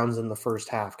Browns in the first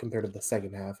half compared to the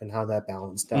second half and how that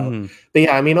balanced out. But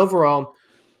yeah, I mean, overall,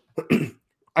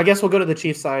 I guess we'll go to the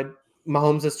Chiefs side.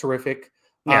 Mahomes is terrific.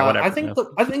 Yeah, whatever.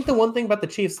 I think the one thing about the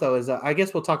Chiefs though is I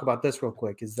guess we'll talk about this real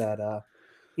quick is that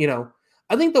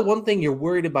I think the one thing you're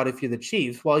worried about if you're the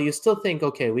Chiefs, while you still think,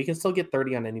 okay, we can still get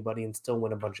 30 on anybody and still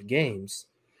win a bunch of games,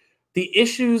 the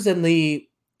issues and the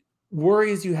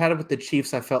worries you had with the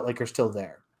Chiefs, I felt like are still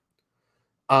there.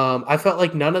 I felt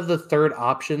like none of the third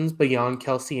options beyond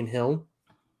Kelce and Hill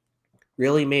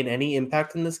really made any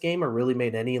impact in this game or really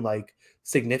made any like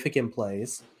significant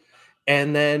plays.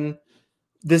 And then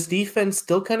this defense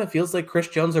still kind of feels like Chris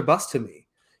Jones or bust to me.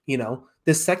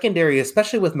 This secondary,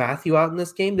 especially with Matthew out in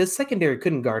this game, this secondary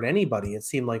couldn't guard anybody, it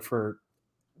seemed like, for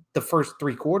the first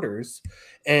 3 quarters.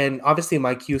 And obviously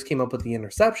Mike Hughes came up with the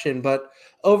interception, but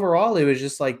overall it was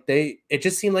just like it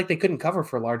just seemed like they couldn't cover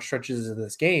for large stretches of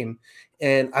this game.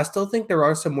 And I still think there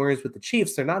are some worries with the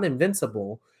Chiefs. They're not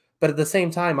invincible, but at the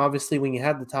same time, obviously when you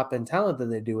have the top end talent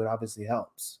that they do, it obviously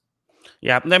helps.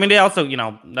 Yeah, I mean, they also,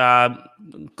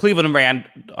 Cleveland ran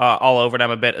all over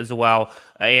them a bit as well.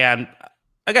 And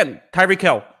again, Tyreek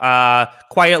Hill,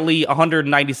 quietly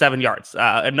 197 yards.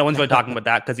 And no one's really talking about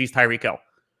that because he's Tyreek Hill.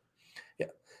 Yeah,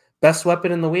 best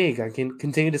weapon in the league. I can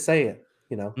continue to say it,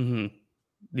 Mm-hmm.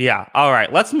 Yeah, all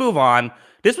right, let's move on.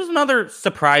 This was another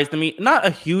surprise to me. Not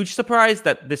a huge surprise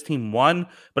that this team won,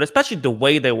 but especially the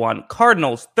way they won.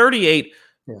 Cardinals 38,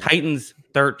 Titans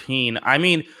 13. I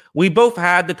mean, we both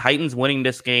had the Titans winning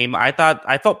this game. I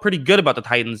felt pretty good about the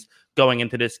Titans going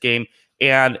into this game,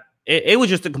 and it was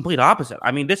just a complete opposite.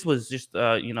 I mean, this was just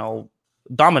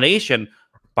domination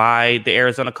by the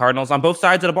Arizona Cardinals on both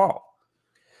sides of the ball.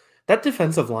 That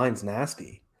defensive line's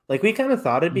nasty. Like, we kind of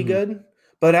thought it'd be good,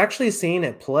 but actually seeing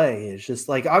it play is just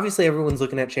like, obviously everyone's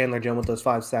looking at Chandler Jones with those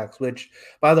 5 sacks, which,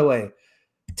 by the way,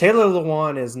 Taylor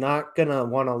Lewan is not going to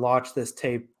want to watch this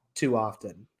tape too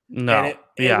often. No. And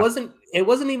it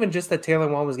wasn't even just that Taylor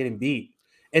Lewan was getting beat.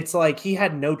 It's like he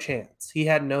had no chance. He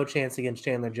had no chance against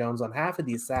Chandler Jones on half of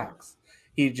these sacks.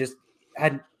 He just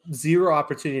had zero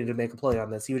opportunity to make a play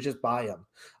on this. He was just by him.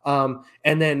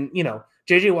 And then,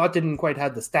 J.J. Watt didn't quite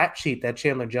have the stat sheet that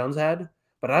Chandler Jones had,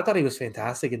 but I thought he was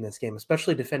fantastic in this game,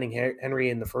 especially defending Henry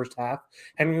in the first half.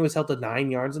 Henry was held to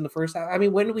 9 yards in the first half. I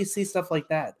mean, when do we see stuff like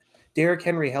that? Derrick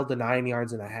Henry held to 9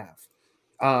 yards and a half.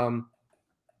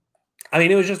 I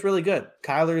mean, it was just really good.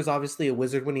 Kyler is obviously a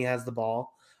wizard when he has the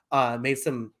ball. Made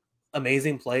some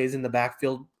amazing plays in the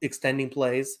backfield, extending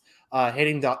plays,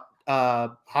 hitting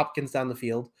Hopkins down the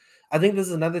field. I think this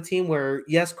is another team where,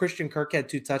 yes, Christian Kirk had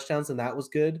 2 touchdowns, and that was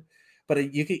good.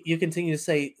 But you continue to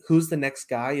say, who's the next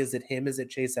guy? Is it him? Is it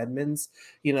Chase Edmonds?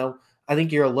 I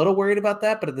think you're a little worried about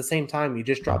that, but at the same time, you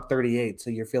just dropped 38, so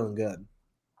you're feeling good.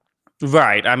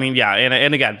 Right. I mean, yeah.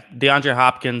 And again, DeAndre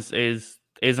Hopkins is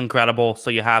incredible. So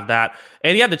you have that.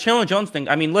 And yeah, the Chandler Jones thing.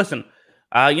 I mean, listen,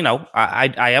 I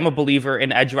am a believer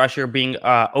in edge rusher being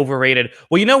overrated.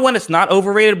 Well, you know when it's not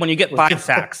overrated? When you get 5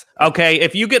 sacks. Okay,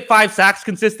 if you get 5 sacks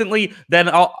consistently, then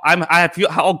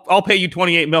I'll pay you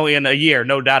 $28 million a year,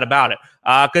 no doubt about it.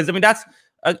 Because I mean, that's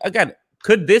again,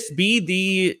 could this be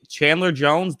the Chandler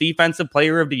Jones Defensive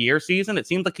Player of the Year season? It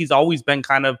seems like he's always been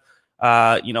kind of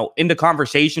in the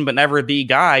conversation, but never the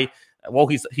guy. Well,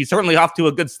 he's certainly off to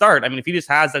a good start. I mean, if he just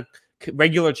has a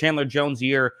regular Chandler Jones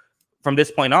year from this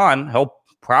point on, he'll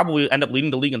probably end up leading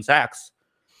the league in sacks.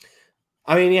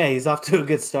 I mean, yeah, he's off to a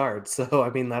good start. So, I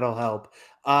mean, that'll help.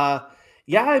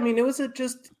 Yeah, I mean, it was a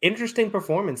just interesting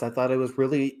performance. I thought it was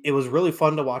really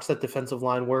fun to watch that defensive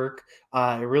line work.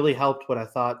 It really helped what I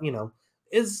thought,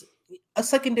 is a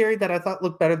secondary that I thought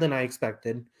looked better than I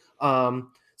expected.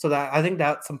 So that I think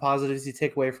that's some positives you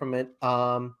take away from it.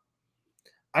 I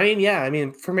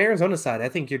mean, from Arizona's side, I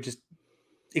think you're just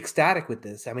ecstatic with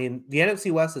this. I mean, the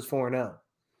NFC West is 4-0.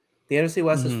 The NFC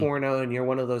West is 4-0, and you're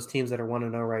one of those teams that are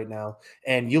 1-0 right now.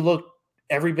 And you look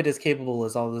every bit as capable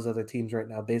as all those other teams right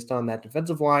now based on that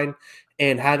defensive line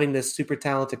and having this super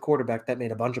talented quarterback that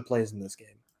made a bunch of plays in this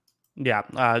game. Yeah.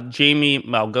 Jamie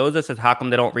Malgoza says, how come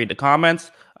they don't read the comments?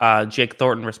 Jake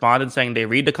Thornton responded saying they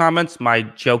read the comments. My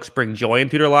jokes bring joy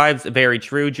into their lives. Very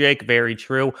true, Jake. Very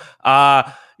true.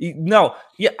 No.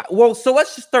 Yeah. Well, so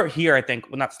let's just start here, I think.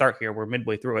 Well, not start here. We're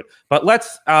midway through it. But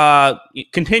let's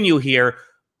continue here.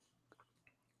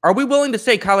 Are we willing to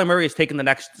say Kyler Murray has taken the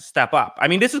next step up? I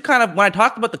mean, this is kind of, when I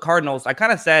talked about the Cardinals, I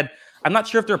kind of said, I'm not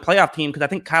sure if they're a playoff team because I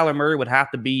think Kyler Murray would have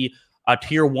to be a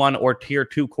tier 1 or tier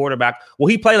 2 quarterback. Well,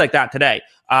 he played like that today.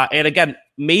 And again,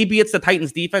 maybe it's the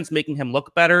Titans defense making him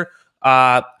look better.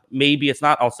 Maybe it's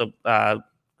not. Also,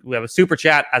 we have a super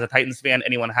chat as a Titans fan.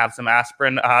 Anyone have some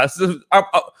aspirin?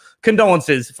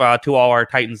 Condolences to all our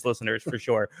Titans listeners for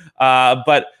sure.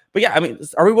 But yeah, I mean,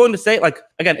 are we willing to say, like,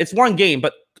 again, it's one game,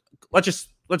 but let's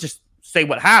just say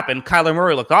what happened. Kyler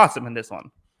Murray looked awesome in this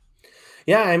one.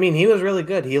 Yeah, I mean, he was really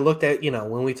good. He looked at,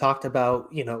 when we talked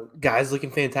about, guys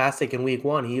looking fantastic in week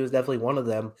one, he was definitely one of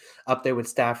them, up there with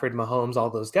Stafford, Mahomes, all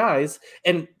those guys,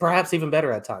 and perhaps even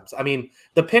better at times. I mean,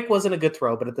 the pick wasn't a good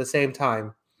throw, but at the same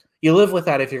time, you live with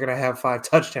that if you're going to have 5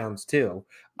 touchdowns too.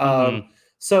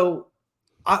 So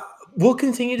we'll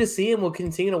continue to see, and we'll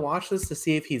continue to watch this to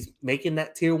see if he's making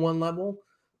that tier 1 level.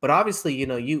 But obviously,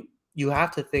 you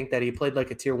have to think that he played like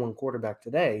a tier 1 quarterback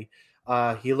today.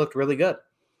 He looked really good.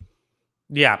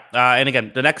 Yeah, and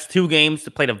again, the next 2 games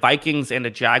to play the Vikings and the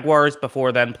Jaguars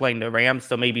before then playing the Rams,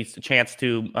 so maybe it's a chance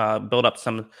to build up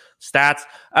some stats.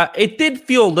 It did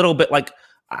feel a little bit like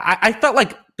I felt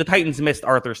like the Titans missed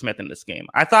Arthur Smith in this game.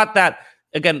 I thought that,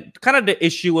 again, kind of the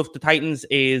issue with the Titans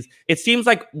is it seems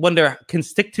like when they can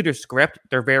stick to their script,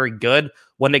 they're very good.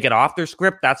 When they get off their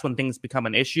script, that's when things become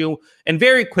an issue. And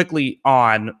very quickly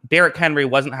on, Derrick Henry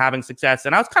wasn't having success.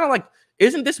 And I was kind of like,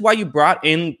 isn't this why you brought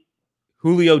in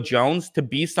Julio Jones, to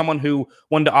be someone who,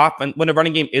 when the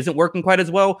running game isn't working quite as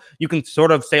well, you can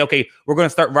sort of say, okay, we're going to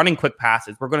start running quick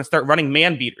passes. We're going to start running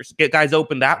man beaters, get guys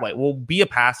open that way. We'll be a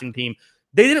passing team.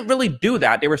 They didn't really do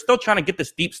that. They were still trying to get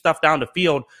this deep stuff down the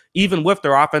field, even with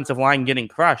their offensive line getting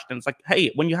crushed. And it's like,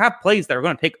 hey, when you have plays that are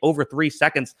going to take over 3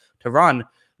 seconds to run,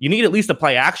 you need at least a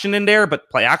play action in there, but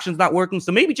play action's not working.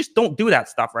 So maybe just don't do that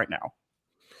stuff right now.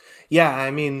 Yeah,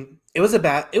 I mean, it was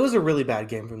a really bad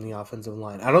game from the offensive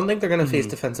line. I don't think they're going to face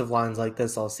defensive lines like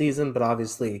this all season, but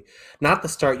obviously not the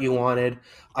start you wanted.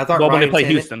 I thought when they play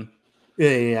Houston.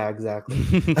 Yeah, exactly.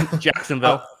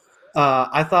 Jacksonville.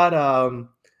 I thought,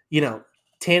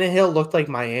 Tannehill looked like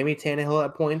Miami Tannehill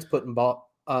at points, putting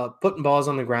balls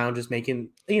on the ground, just making,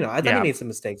 I thought he made some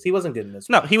mistakes. He wasn't good in this.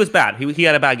 No, he was bad. He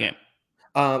had a bad game.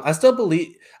 I still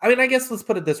believe. I mean, I guess let's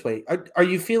put it this way: Are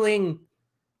you feeling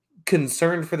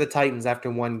concerned for the Titans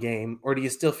after one game, or do you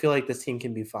still feel like this team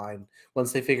can be fine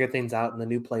once they figure things out and the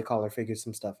new play caller figures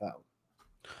some stuff out?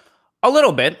 A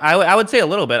little bit. I would say a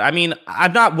little bit. I mean,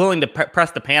 I'm not willing to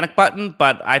press the panic button,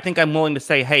 but I think I'm willing to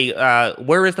say, hey,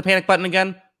 where is the panic button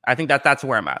again? I think that's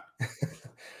where I'm at.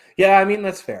 Yeah, I mean,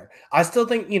 that's fair. I still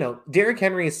think, Derrick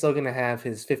Henry is still going to have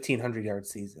his 1,500-yard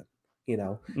season. He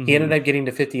ended up getting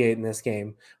to 58 in this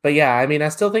game. But yeah, I mean, I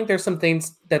still think there's some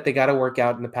things that they got to work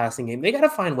out in the passing game. They got to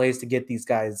find ways to get these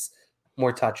guys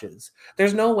more touches.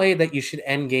 There's no way that you should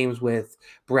end games with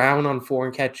Brown on 4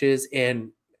 catches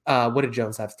and what did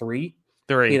Jones have? 3?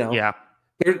 3, yeah.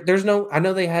 There's no, I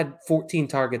know they had 14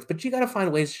 targets, but you got to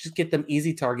find ways to just get them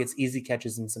easy targets, easy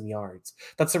catches, and some yards.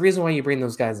 That's the reason why you bring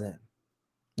those guys in.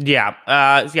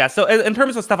 Yeah. So in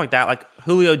terms of stuff like that, like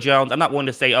Julio Jones, I'm not willing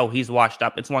to say, oh, he's washed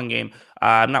up. It's one game.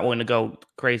 I'm not willing to go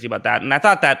crazy about that. And I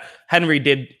thought that Henry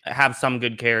did have some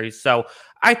good carries. So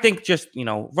I think just,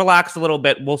 relax a little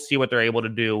bit. We'll see what they're able to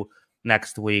do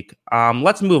next week.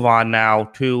 Let's move on now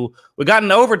to, we got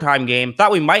an overtime game.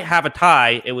 Thought we might have a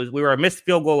tie. We were a missed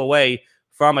field goal away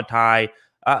from a tie.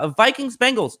 Vikings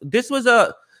Bengals. This was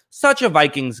such a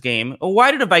Vikings game.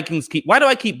 Why do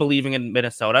I keep believing in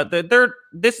Minnesota?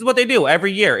 This is what they do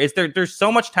every year. There's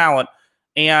so much talent,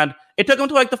 and it took them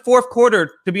to like the 4th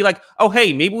quarter to be like, oh,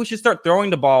 hey, maybe we should start throwing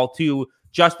the ball to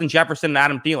Justin Jefferson and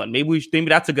Adam Thielen. Maybe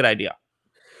that's a good idea.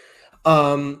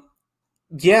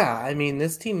 Yeah, I mean,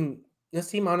 this team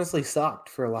honestly sucked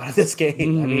for a lot of this game.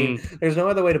 Mm-hmm. I mean, there's no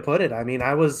other way to put it. I mean,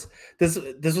 this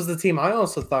was the team I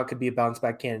also thought could be a bounce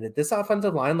back candidate. This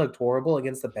offensive line looked horrible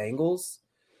against the Bengals.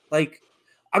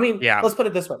 Let's put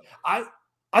it this way.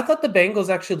 I thought the Bengals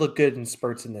actually looked good in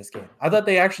spurts in this game. I thought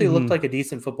they actually looked like a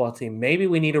decent football team. Maybe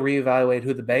we need to reevaluate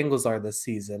who the Bengals are this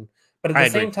season. But at the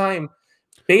same time,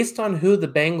 based on who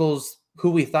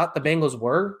we thought the Bengals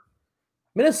were,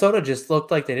 Minnesota just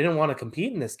looked like they didn't want to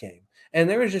compete in this game. And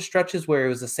there was just stretches where it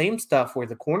was the same stuff where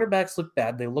the cornerbacks looked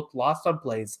bad. They looked lost on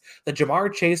plays. The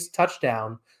Jamar Chase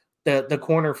touchdown, the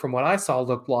corner from what I saw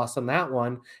looked lost on that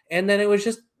one. And then it was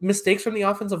just mistakes from the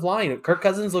offensive line. Kirk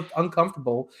Cousins looked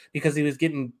uncomfortable because he was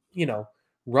getting,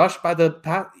 rushed by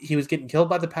he was getting killed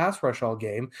by the pass rush all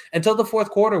game until the 4th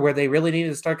quarter where they really needed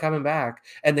to start coming back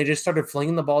and they just started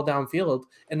flinging the ball downfield.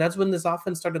 And that's when this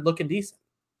offense started looking decent.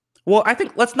 Well, I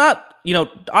think the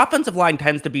offensive line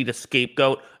tends to be the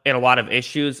scapegoat in a lot of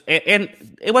issues. And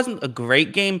it wasn't a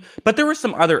great game, but there were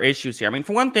some other issues here. I mean,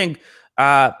 for one thing,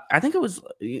 I think it was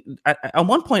at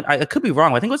one point, I could be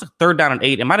wrong. I think it was a 3rd down and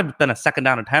 8. It might have been a 2nd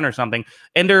down and 10 or something.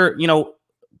 And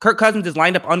Kirk Cousins is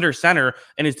lined up under center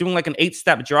and is doing like an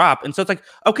 8-step drop. And so it's like,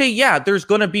 okay, yeah, there's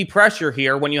going to be pressure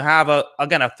here when you have a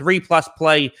 3+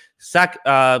 play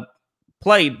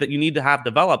play that you need to have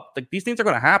developed. Like, these things are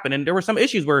going to happen. And there were some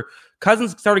issues where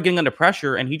Cousins started getting under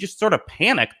pressure and he just sort of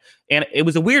panicked. And it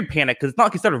was a weird panic because it's not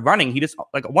like he started running. He just,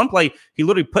 like, one play, he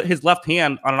literally put his left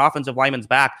hand on an offensive lineman's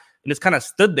back, and just kind of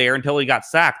stood there until he got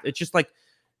sacked. It's just like,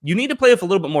 you need to play with a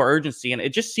little bit more urgency. And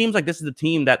it just seems like this is a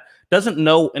team that doesn't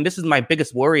know. And this is my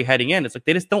biggest worry heading in. It's like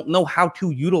they just don't know how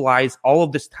to utilize all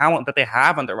of this talent that they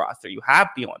have on their roster. You have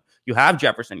Thielen, you have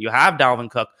Jefferson, you have Dalvin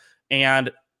Cook,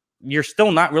 and you're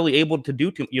still not really able to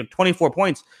do 24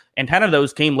 points. And 10 of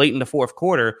those came late in the fourth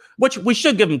quarter, which we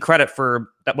should give them credit for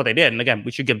what they did. And again,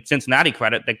 we should give Cincinnati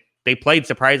credit. They played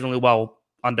surprisingly well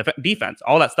on defense.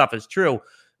 All that stuff is true.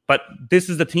 But this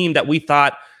is the team that we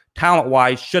thought,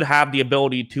 talent-wise, should have the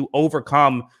ability to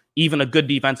overcome even a good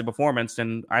defensive performance,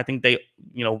 and I think they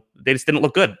just didn't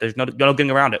look good. There's no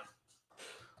getting around it.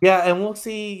 Yeah, and we'll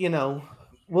see.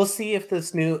 We'll see if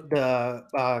this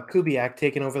Kubiak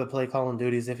taking over the play calling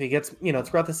duties, if he gets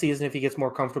throughout the season, if he gets more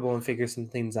comfortable and figures some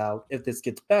things out, if this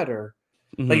gets better.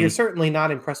 Mm-hmm. But you're certainly not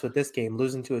impressed with this game,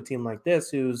 losing to a team like this,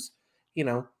 who's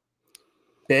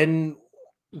been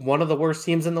one of the worst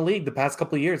teams in the league the past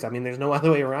couple of years. I mean, there's no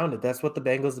other way around it. That's what the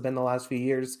Bengals have been the last few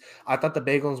years. I thought the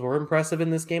Bengals were impressive in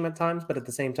this game at times, but at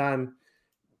the same time,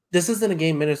 this isn't a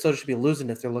game Minnesota should be losing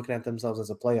if they're looking at themselves as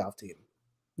a playoff team.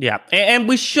 Yeah, and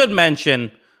we should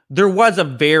mention there was a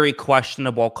very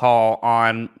questionable call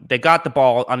on, they got the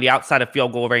ball on the outside of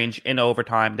field goal range in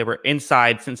overtime. They were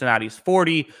inside Cincinnati's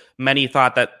 40. Many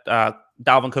thought that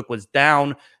Dalvin Cook was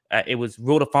down. It was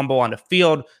ruled a fumble on the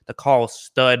field. The call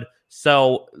stood.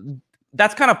 So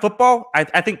that's kind of football.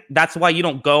 I think that's why you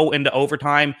don't go into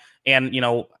overtime and,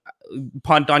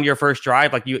 punt on your first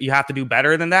drive. Like you have to do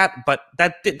better than that. But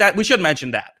that we should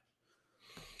mention that.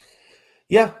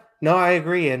 Yeah, no, I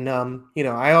agree. And,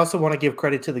 I also want to give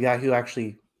credit to the guy who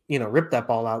actually, ripped that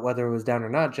ball out, whether it was down or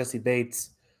not. Jesse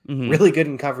Bates, really good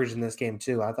in coverage in this game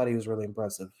too. I thought he was really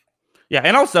impressive. Yeah.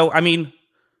 And also,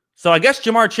 so I guess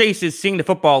Jamar Chase is seeing the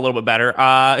football a little bit better.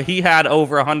 He had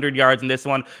over 100 yards in this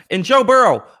one. And Joe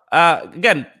Burrow,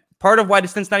 again, part of why the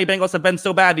Cincinnati Bengals have been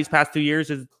so bad these past 2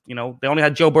 years is, they only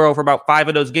had Joe Burrow for about 5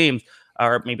 of those games,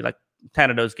 or maybe like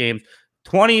 10 of those games.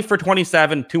 20 for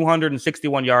 27,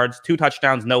 261 yards, 2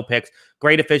 touchdowns, no picks,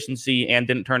 great efficiency, and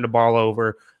didn't turn the ball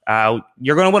over.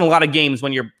 You're going to win a lot of games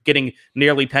when you're getting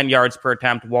nearly 10 yards per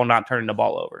attempt while not turning the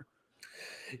ball over.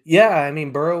 Yeah,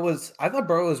 I thought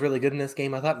Burrow was really good in this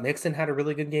game. I thought Mixon had a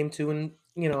really good game too, and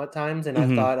at times. And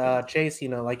I thought Chase,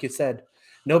 like you said,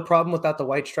 no problem without the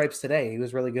white stripes today. He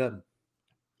was really good.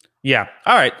 Yeah.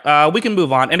 All right. We can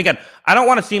move on. And again, I don't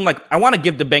want to seem like I want to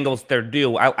give the Bengals their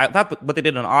due. I thought what they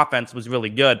did on offense was really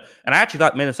good, and I actually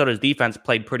thought Minnesota's defense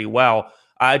played pretty well.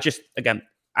 I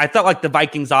felt like the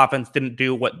Vikings offense didn't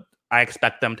do what I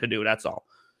expect them to do. That's all.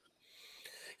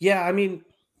 Yeah,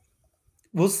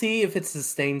 we'll see if it's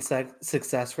sustained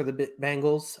success for the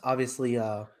Bengals. Obviously,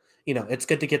 it's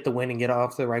good to get the win and get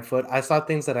off the right foot. I saw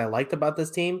things that I liked about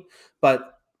this team,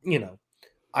 but,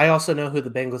 I also know who the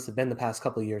Bengals have been the past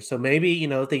couple of years. So maybe,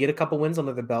 if they get a couple wins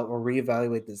under their belt, we'll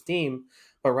reevaluate this team.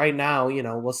 But right now,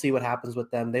 we'll see what happens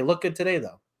with them. They look good today,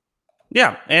 though.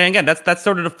 Yeah, and again, that's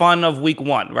sort of the fun of week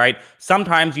one, right?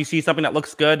 Sometimes you see something that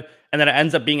looks good, and then it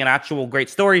ends up being an actual great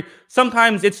story.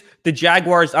 Sometimes it's the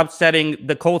Jaguars upsetting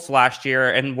the Colts last year,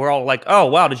 and we're all like, oh,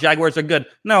 wow, the Jaguars are good.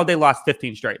 No, they lost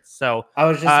 15 straight. So I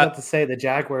was just about to say the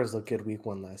Jaguars looked good week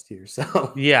one last year.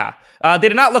 So yeah, they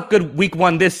did not look good week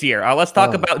one this year. Let's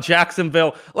talk about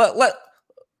Jacksonville. Let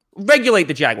regulate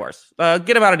the Jaguars. Get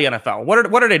them out of the NFL.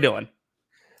 What are they doing?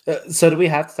 So do we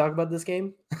have to talk about this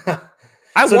game?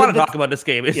 I want to talk about this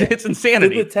game. It's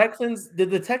insanity. Did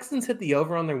the Texans hit the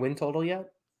over on their win total yet?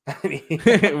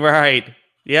 Right.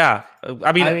 Yeah.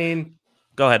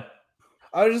 Go ahead.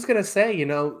 I was just going to say,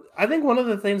 I think one of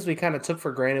the things we kind of took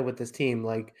for granted with this team,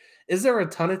 like, is there a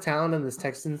ton of talent in this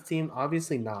Texans team?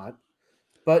 Obviously not.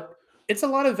 But it's a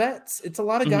lot of vets. It's a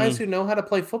lot of guys who know how to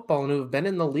play football and who have been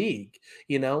in the league.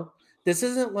 This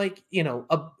isn't like,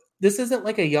 this isn't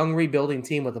like a young rebuilding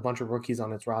team with a bunch of rookies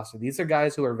on its roster. These are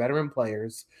guys who are veteran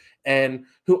players and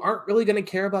who aren't really going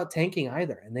to care about tanking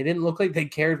either. And they didn't look like they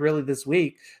cared really this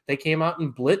week. They came out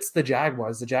and blitzed the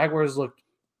Jaguars. The Jaguars looked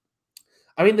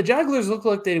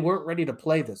like they weren't ready to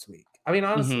play this week.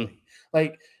 Honestly,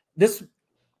 like, this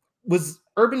was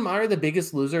Urban Meyer the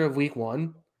biggest loser of week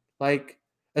one, like,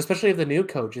 especially of the new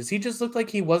coaches. He just looked like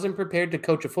he wasn't prepared to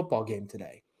coach a football game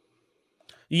today.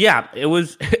 Yeah, it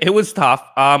was tough.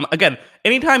 Again,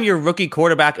 anytime your rookie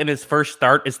quarterback in his first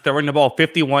start is throwing the ball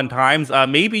 51 times,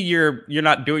 maybe you're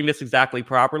not doing this exactly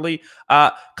properly.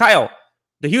 Kyle,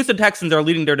 the Houston Texans are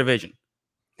leading their division.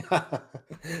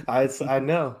 I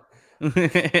know.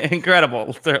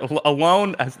 Incredible. They're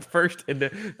alone as first in the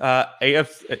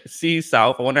AFC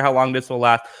South. I wonder how long this will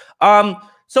last.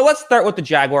 So let's start with the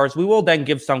Jaguars. We will then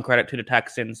give some credit to the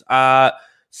Texans.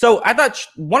 So I thought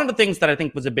one of the things that I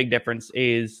think was a big difference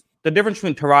is the difference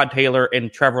between Tyrod Taylor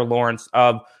and Trevor Lawrence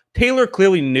of Taylor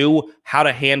clearly knew how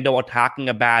to handle attacking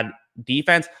a bad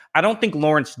defense. I don't think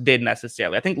Lawrence did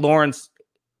necessarily. I think Lawrence,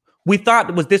 we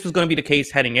thought this was going to be the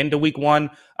case heading into week one.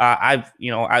 I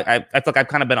feel like I've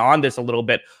kind of been on this a little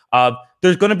bit.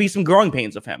 There's going to be some growing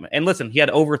pains of him. And listen, he had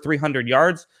over 300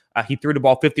 yards. He threw the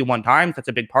ball 51 times. That's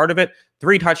a big part of it.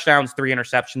 3 touchdowns, 3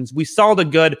 interceptions. We saw the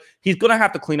good. He's going to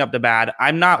have to clean up the bad.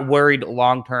 I'm not worried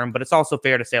long term, but it's also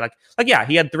fair to say, yeah,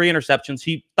 he had 3 interceptions.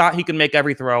 He thought he could make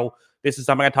every throw. This is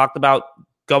something I talked about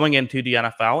going into the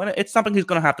NFL, and it's something he's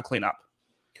going to have to clean up.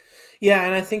 Yeah,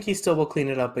 and I think he still will clean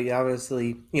it up, but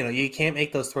obviously, you can't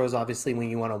make those throws, obviously, when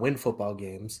you want to win football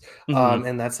games. Mm-hmm.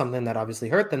 And that's something that obviously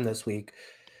hurt them this week.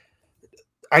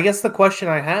 I guess the question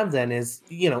I have then is,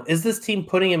 is this team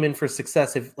putting him in for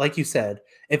success? If, like you said,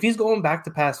 if he's going back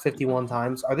to pass 51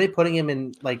 times, are they putting him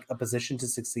in a position to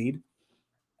succeed?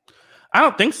 I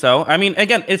don't think so. I mean,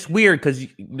 again, it's weird because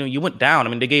you went down. I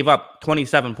mean, they gave up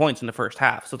 27 points in the first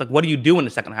half. So it's what do you do in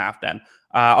the second half then?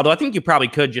 Although I think you probably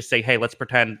could just say, hey, let's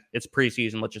pretend it's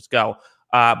preseason. Let's just go.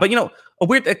 But a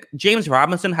weird James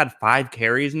Robinson had 5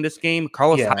 carries in this game.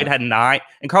 Carlos Hyde had 9,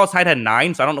 and Carlos Hyde had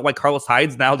 9. So I don't know why Carlos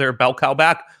Hyde's now their bell cow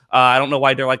back. I don't know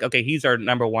why they're okay, he's our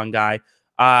number 1 guy.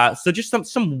 So just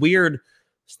some weird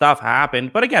stuff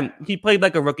happened. But again, he played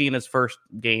like a rookie in his first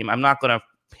game. I'm not going to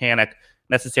panic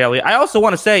necessarily. I also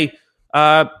want to say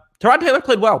Tyrod Taylor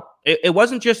played well. It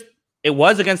wasn't just, it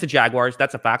was against the Jaguars.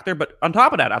 That's a factor. But on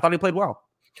top of that, I thought he played well.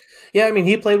 Yeah, I mean,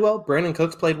 he played well. Brandon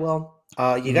Cooks played well.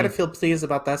 You got to feel pleased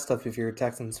about that stuff if you're a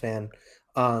Texans fan.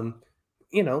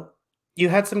 You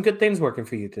had some good things working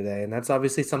for you today, and that's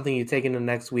obviously something you take into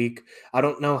next week. I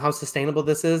don't know how sustainable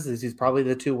this is. This is probably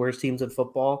the 2 worst teams in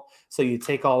football, so you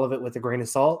take all of it with a grain of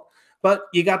salt. But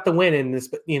you got the win in this.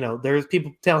 There's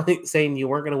people saying you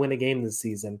weren't going to win a game this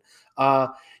season. I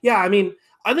mean,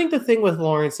 I think the thing with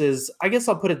Lawrence is, I guess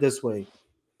I'll put it this way.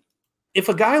 If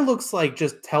a guy looks like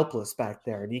just helpless back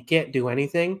there and he can't do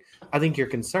anything, I think you're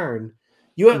concerned.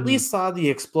 You at least saw the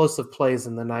explosive plays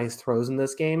and the nice throws in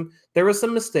this game. There were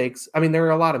some mistakes. I mean, there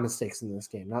were a lot of mistakes in this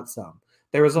game, not some.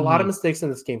 There was a lot of mistakes in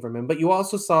this game from him, but you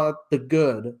also saw the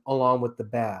good along with the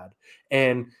bad.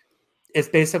 And it's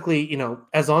basically,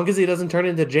 as long as he doesn't turn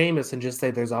into Jameis and just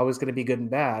say there's always going to be good and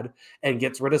bad and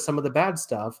gets rid of some of the bad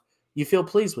stuff, you feel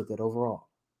pleased with it overall.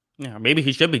 Yeah, maybe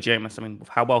he should be Jameis. I mean,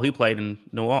 how well he played in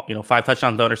 5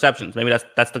 touchdowns, no interceptions. Maybe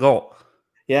that's the goal.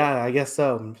 Yeah, I guess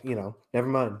so. Never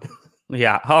mind.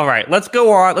 Yeah. All right. Let's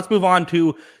go on. Let's move on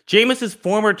to Jameis's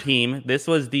former team. This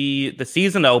was the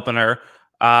season opener.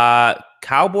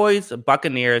 Cowboys,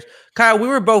 Buccaneers. Kyle, we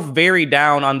were both very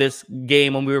down on this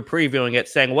game when we were previewing it,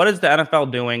 saying, what is the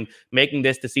NFL doing making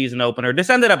this the season opener? This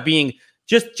ended up being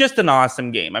just an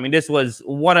awesome game. I mean, this was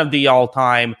one of the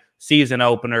all-time season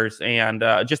openers and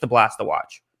just a blast to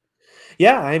watch.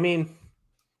 Yeah, I mean,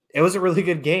 it was a really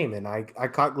good game, and I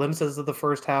caught glimpses of the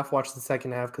first half, watched the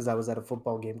second half because I was at a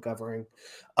football game covering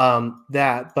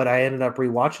that, but I ended up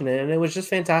rewatching it, and it was just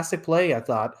fantastic play, I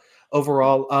thought,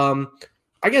 overall.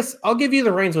 I guess I'll give you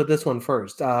the reins with this one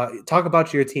first. Talk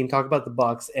about your team, talk about the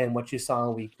Bucs and what you saw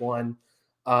in week 1.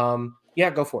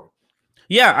 Go for it.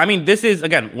 Yeah, I mean, this is,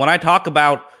 again, when I talk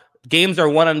about games are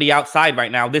won on the outside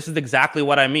right now, this is exactly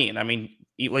what I mean. I mean,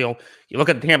 you look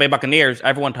at the Tampa Bay Buccaneers,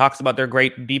 everyone talks about their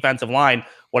great defensive line.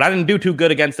 Well, I didn't do too good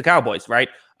against the Cowboys, right?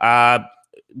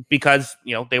 Because,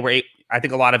 they were, I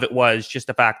think a lot of it was just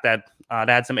the fact that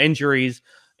they had some injuries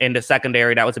in the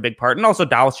secondary. That was a big part. And also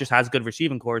Dallas just has good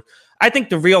receiving cores. I think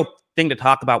the real thing to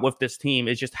talk about with this team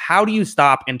is just how do you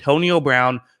stop Antonio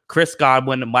Brown, Chris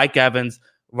Godwin, Mike Evans,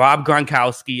 Rob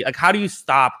Gronkowski? How do you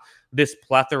stop this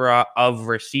plethora of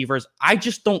receivers? I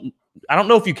don't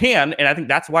know if you can. And I think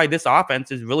that's why this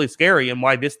offense is really scary and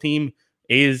why this team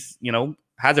is,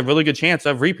 has a really good chance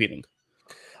of repeating.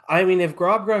 I mean, if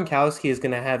Rob Gronkowski is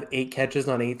going to have 8 catches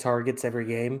on 8 targets every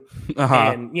game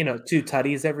and, 2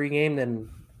 tutties every game, then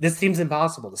this team's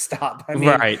impossible to stop. I mean,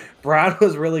 right. Brown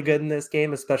was really good in this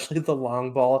game, especially the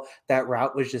long ball. That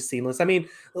route was just seamless. I mean,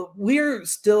 we're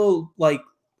still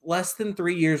less than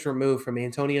 3 years removed from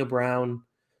Antonio Brown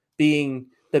being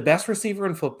the best receiver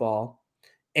in football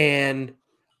and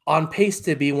on pace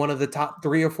to be one of the top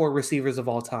 3 or 4 receivers of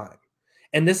all time.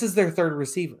 And this is their 3rd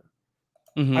receiver.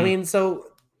 Mm-hmm. I mean, so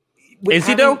is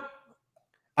he though?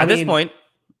 At this point,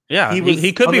 yeah,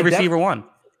 he could be receiver 1.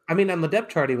 I mean, on the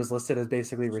depth chart, he was listed as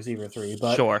basically receiver 3.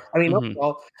 But sure. I mean,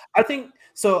 overall, I think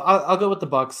so. I'll go with the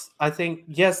Bucs. I think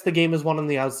yes, the game is won on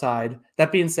the outside.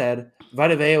 That being said,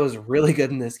 Vita Vea was really good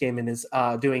in this game and is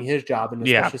doing his job and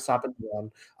especially stopping the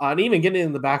run and even getting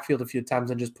in the backfield a few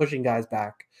times and just pushing guys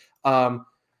back.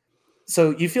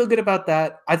 So you feel good about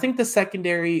that. I think the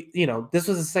secondary, this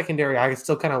was a secondary I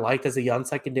still kind of liked as a young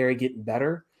secondary getting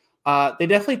better. They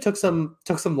definitely took some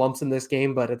lumps in this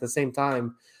game, but at the same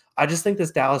time, I just think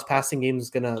this Dallas passing game is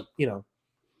gonna,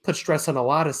 put stress on a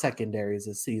lot of secondaries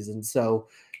this season. So,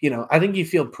 I think you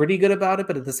feel pretty good about it,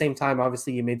 but at the same time,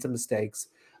 obviously you made some mistakes.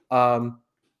 Yeah,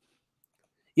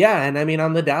 and I mean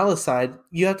on the Dallas side,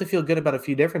 you have to feel good about a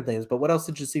few different things. But what else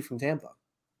did you see from Tampa?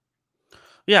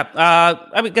 Yeah,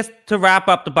 I guess to wrap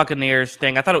up the Buccaneers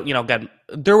thing, I thought, again,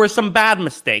 there were some bad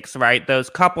mistakes, right?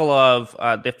 Those couple of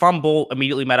the fumble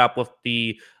immediately met up with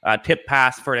the tip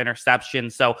pass for an interception.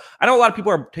 So I know a lot of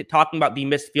people are talking about the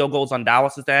missed field goals on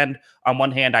Dallas's end. On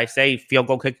one hand, I say field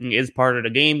goal kicking is part of the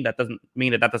game. That doesn't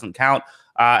mean that doesn't count.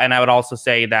 And I would also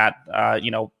say that,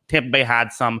 Tampa Bay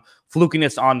had some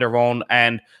flukiness on their own.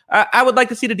 And I would like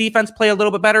to see the defense play a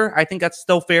little bit better. I think that's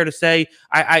still fair to say.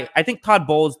 I think Todd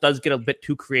Bowles does get a bit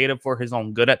too creative for his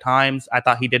own good at times. I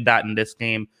thought he did that in this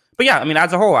game. But yeah, I mean,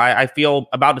 as a whole, I feel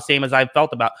about the same as I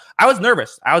felt about. I was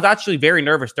nervous. I was actually very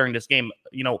nervous during this game.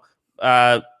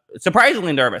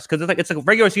 Surprisingly nervous because it's a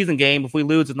regular season game. If we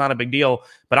lose, it's not a big deal.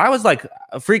 But I was like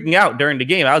freaking out during the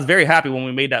game. I was very happy when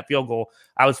we made that field goal.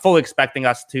 I was fully expecting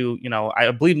us to,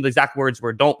 I believe the exact words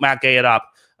were "Don't Matt Gay it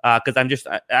up," because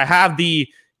I have the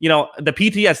the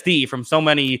PTSD from so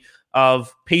many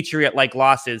of Patriot-like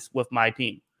losses with my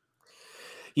team.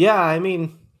 Yeah, I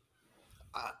think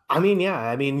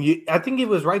it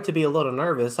was right to be a little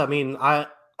nervous. I mean,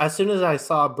 as soon as I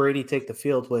saw Brady take the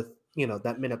field with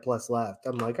that minute plus left,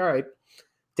 I'm like, all right,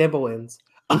 Tampa wins.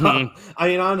 Mm-hmm. I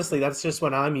mean, honestly, that's just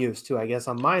what I'm used to, I guess,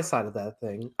 on my side of that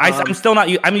thing. I'm still not.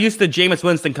 I'm used to Jameis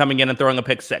Winston coming in and throwing a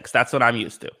pick six. That's what I'm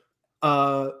used to.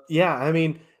 Yeah, I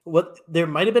mean, there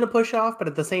might have been a push off, but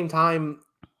at the same time,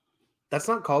 that's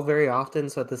not called very often.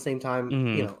 So at the same time,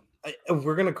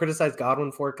 we're going to criticize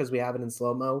Godwin for it because we have it in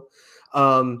slow mo.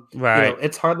 Right.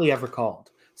 It's hardly ever called.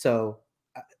 So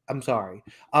I'm sorry.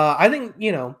 I think,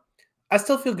 I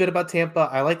still feel good about Tampa.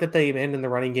 I like that they end in the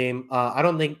running game. I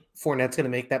don't think Fournette's going to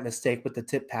make that mistake with the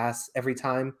tip pass every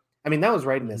time. I mean, that was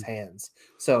right in his hands.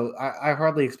 So I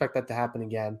hardly expect that to happen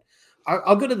again.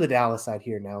 I'll go to the Dallas side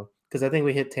here now because I think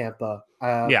we hit Tampa.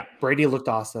 Brady looked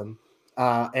awesome,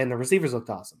 and the receivers looked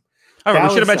awesome. All right, we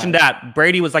should have mentioned that.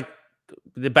 Brady was like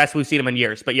the best we've seen him in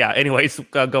years. But yeah, anyways,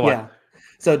 go on.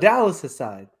 So Dallas'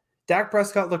 side, Dak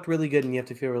Prescott looked really good, and you have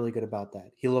to feel really good about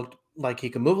that. He looked like he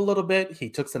could move a little bit. He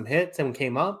took some hits and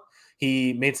came up.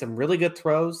 He made some really good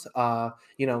throws.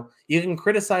 You can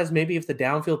criticize maybe if the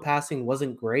downfield passing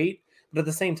wasn't great, but at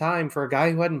the same time, for a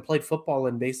guy who hadn't played football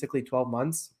in basically 12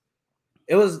 months,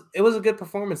 it was a good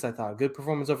performance, I thought. Good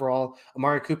performance overall.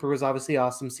 Amari Cooper was obviously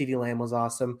awesome. CeeDee Lamb was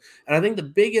awesome. And I think the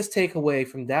biggest takeaway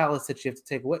from Dallas that you have to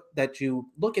take away, that you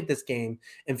look at this game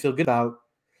and feel good about,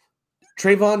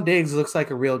 Trayvon Diggs looks like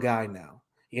a real guy now.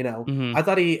 I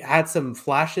thought he had some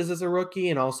flashes as a rookie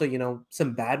and also,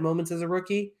 some bad moments as a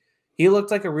rookie. He looked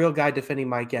like a real guy defending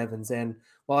Mike Evans. And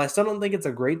while I still don't think it's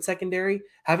a great secondary,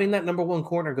 having that number one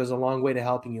corner goes a long way to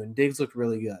helping you. And Diggs looked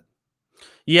really good.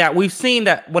 Yeah, we've seen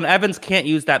that when Evans can't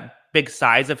use that big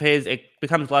size of his, it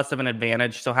becomes less of an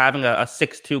advantage. So having a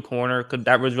 6'2 corner,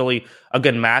 that was really a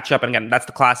good matchup. And again, that's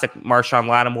the classic Marshawn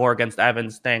Lattimore against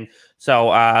Evans thing.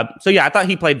 So yeah, I thought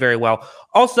he played very well.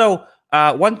 Also,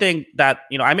 one thing that,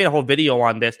 I made a whole video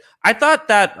on this. I thought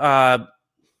that, I'm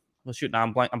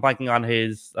blanking on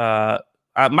his,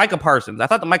 Micah Parsons. I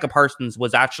thought that Micah Parsons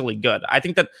was actually good. I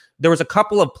think that there was a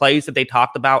couple of plays that they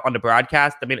talked about on the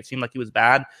broadcast that made it seem like he was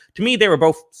bad. To me, they were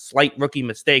both slight rookie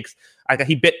mistakes.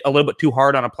 He bit a little bit too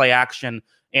hard on a play action,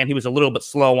 and he was a little bit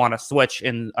slow on a switch.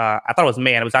 And I thought it was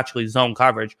man. It was actually zone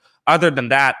coverage. Other than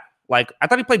that, I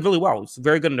thought he played really well. He was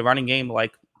very good in the running game. I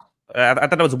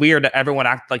thought it was weird that everyone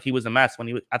acted like he was a mess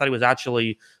when I thought he was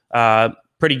actually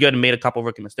pretty good and made a couple of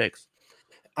rookie mistakes.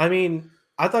 I mean,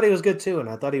 I thought he was good too, and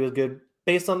I thought he was good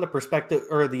based on the perspective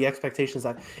or the expectations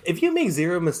that if you make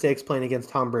zero mistakes playing against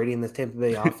Tom Brady in this Tampa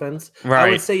Bay offense, right. I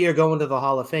would say you're going to the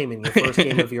Hall of Fame in your first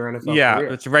game of your NFL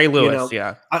career. It's Ray Lewis.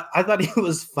 I thought he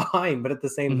was fine, but at the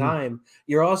same time,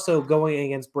 you're also going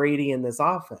against Brady in this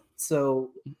offense. So,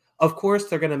 of course,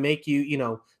 they're going to make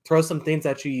you, throw some things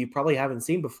at you probably haven't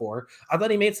seen before. I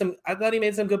thought he made some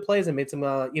good plays and made some,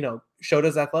 showed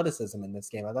his athleticism in this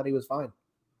game. I thought he was fine.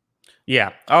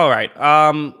 Yeah. All right.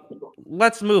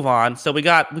 Let's move on. So we've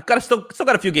got still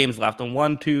got a few games left. And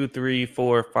 1, 2, 3,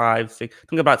 4, 5, 6. I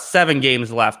think about 7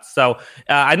 games left. So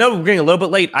I know we're getting a little bit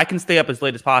late. I can stay up as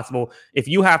late as possible. If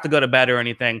you have to go to bed or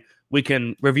anything, we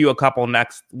can review a couple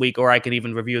next week, or I can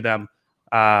even review them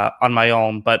on my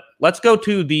own. But let's go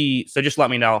to so just let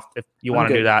me know if you want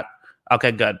to do that.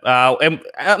 Okay, good. And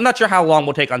I'm not sure how long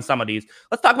we'll take on some of these.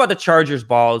 Let's talk about the Chargers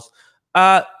balls.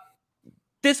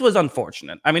 This was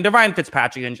unfortunate. I mean, the Ryan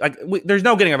Fitzpatrick, there's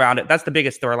no getting around it. That's the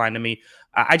biggest storyline to me.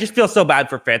 I just feel so bad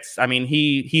for Fitz. I mean,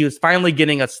 he was finally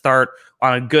getting a start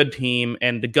on a good team,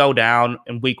 and to go down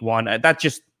in week 1, that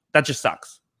just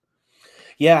sucks.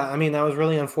 Yeah, I mean, that was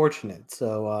really unfortunate.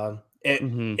 So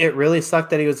it really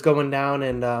sucked that he was going down,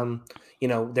 and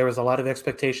there was a lot of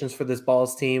expectations for this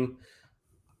Balls team.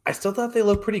 I still thought they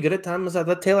looked pretty good at times. I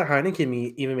thought Taylor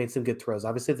Heineke even made some good throws.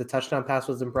 Obviously, the touchdown pass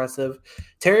was impressive.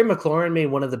 Terry McLaurin made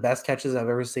one of the best catches I've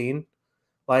ever seen.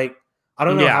 Like, I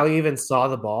don't know how he even saw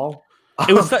the ball.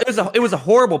 It was a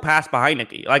horrible pass by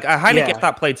Heineke. Like, Heineke I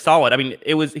thought played solid. I mean,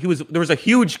 there was a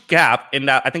huge gap in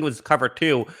that. I think it was cover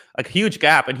 2, like a huge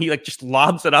gap, and he just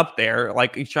lobs it up there,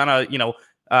 like he's trying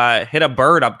to hit a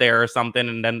bird up there or something,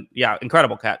 and then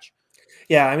incredible catch.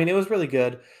 Yeah, I mean, it was really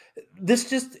good.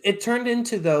 It turned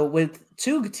into, though, with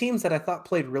two teams that I thought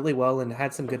played really well and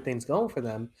had some good things going for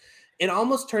them, it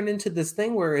almost turned into this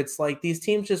thing where it's like these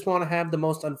teams just want to have the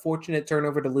most unfortunate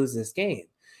turnover to lose this game.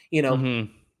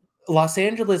 Los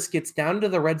Angeles gets down to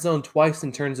the red zone twice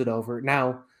and turns it over.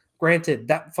 Now, granted,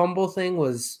 that fumble thing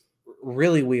was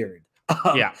really weird.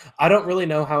 I don't really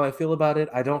know how I feel about it.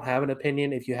 I don't have an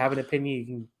opinion. If you have an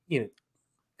opinion, you can,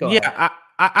 go ahead.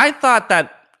 I thought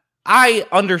that I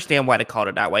understand why they called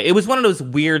it that way. It was one of those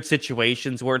weird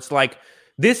situations where it's like,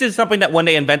 this is something that when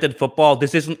they invented football,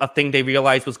 this isn't a thing they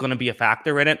realized was going to be a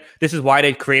factor in it. This is why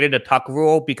they created a tuck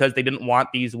rule, because they didn't want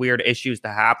these weird issues to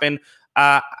happen.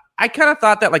 I kind of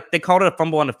thought that they called it a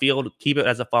fumble on the field, keep it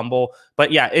as a fumble.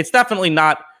 But yeah, it's definitely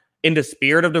not in the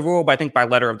spirit of the rule, but I think by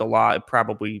letter of the law, it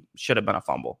probably should have been a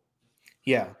fumble.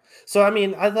 Yeah. So, I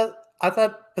mean, I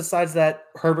thought besides that,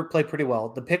 Herbert played pretty well.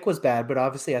 The pick was bad, but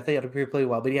obviously I think he had to play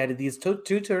well. But he had these two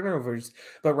turnovers.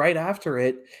 But right after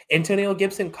it, Antonio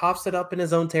Gibson coughs it up in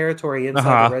his own territory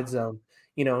inside the red zone.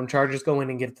 And Chargers go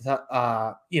in and get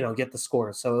the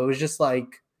score. So it was just like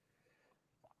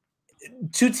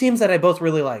two teams that I both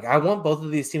really like. I want both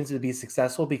of these teams to be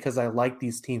successful because I like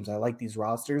these teams. I like these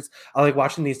rosters. I like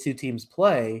watching these two teams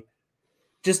play.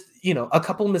 Just, a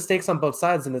couple mistakes on both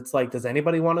sides, and it's like, does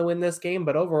anybody want to win this game?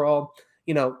 But overall,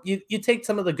 you take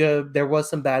some of the good. There was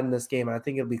some bad in this game, and I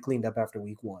think it'll be cleaned up after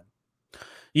week 1.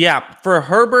 Yeah, for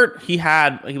Herbert, he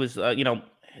was,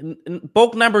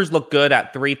 both numbers look good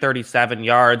at 337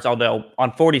 yards, although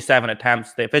on 47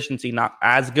 attempts, the efficiency not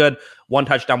as good. 1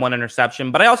 touchdown, 1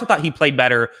 interception. But I also thought he played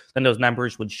better than those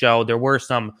numbers would show. There were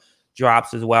some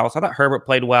drops as well. So I thought Herbert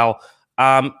played well.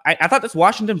 I thought this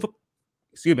Washington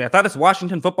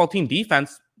football team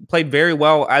defense played very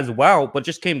well as well. What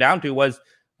just came down to was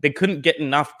they couldn't get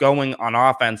enough going on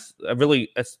offense, really,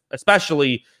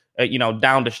 especially,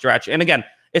 down the stretch. And again,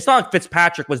 it's not like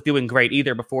Fitzpatrick was doing great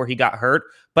either before he got hurt,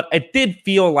 but it did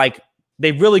feel like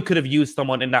they really could have used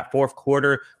someone in that fourth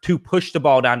quarter to push the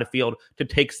ball down the field to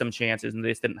take some chances, and they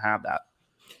just didn't have that.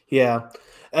 Yeah.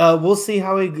 We'll see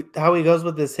how he goes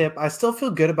with this hip. I still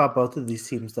feel good about both of these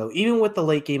teams, though. Even with the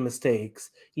late game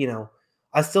mistakes,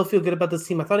 I still feel good about this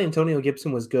team. I thought Antonio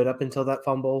Gibson was good up until that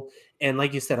fumble. And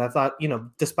like you said, I thought,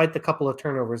 despite the couple of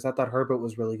turnovers, I thought Herbert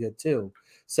was really good too.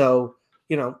 So,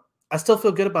 I still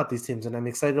feel good about these teams, and I'm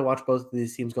excited to watch both of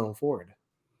these teams going forward.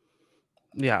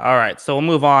 Yeah, all right. So we'll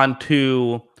move on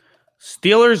to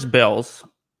Steelers-Bills.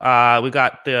 We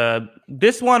got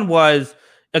this one was,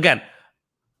 again,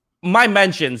 my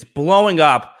mentions blowing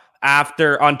up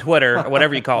on Twitter, or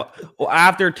whatever you call it,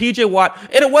 after TJ Watt,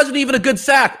 and it wasn't even a good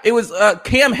sack. It was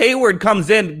Cam Hayward comes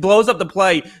in, blows up the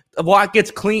play. Watt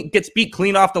gets beat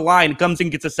clean off the line, comes in,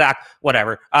 gets a sack,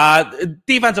 whatever.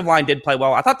 Defensive line did play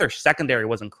well. I thought their secondary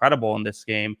was incredible in this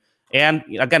game. And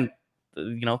again,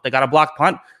 they got a blocked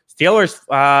punt. Steelers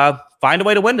find a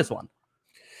way to win this one.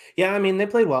 Yeah, I mean, they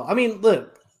played well. I mean,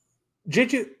 look,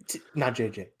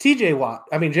 TJ Watt.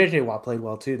 I mean, JJ Watt played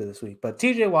well too this week, but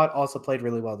TJ Watt also played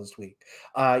really well this week.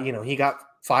 He got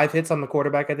 5 hits on the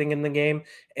quarterback, I think, in the game,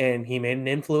 and he made an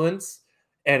influence,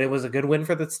 and it was a good win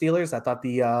for the Steelers. I thought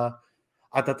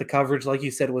the coverage, like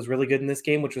you said, was really good in this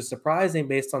game, which was surprising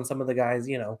based on some of the guys,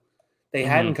 they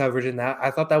had in coverage in that.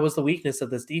 I thought that was the weakness of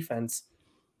this defense.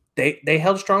 They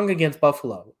held strong against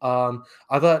Buffalo.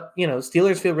 I thought,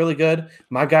 Steelers feel really good.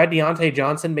 My guy Deontay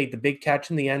Johnson made the big catch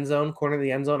in the end zone, corner of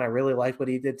the end zone. I really liked what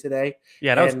he did today.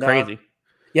 Yeah, that was crazy.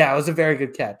 Yeah, it was a very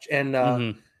good catch. And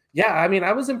yeah, I mean,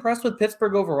 I was impressed with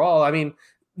Pittsburgh overall. I mean,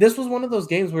 this was one of those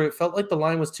games where it felt like the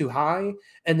line was too high,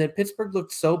 and then Pittsburgh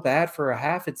looked so bad for a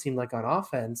half, it seemed like, on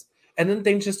offense. And then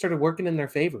things just started working in their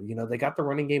favor. They got the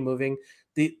running game moving.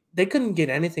 They couldn't get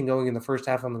anything going in the first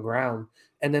half on the ground.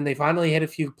 And then they finally hit a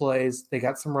few plays. They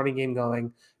got some running game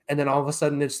going. and then all of a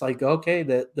sudden it's like, okay,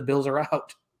 the Bills are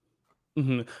out.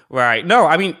 Mm-hmm. Right. No,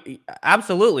 I mean,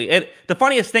 absolutely. The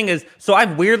funniest thing is, so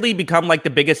I've weirdly become like the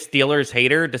biggest Steelers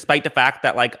hater, despite the fact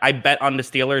that like I bet on the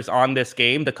Steelers on this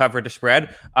game to cover the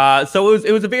spread. So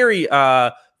it was a very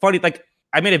funny, like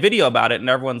I made a video about it and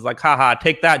everyone's like, haha,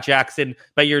 take that, Jackson,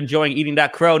 but you're enjoying eating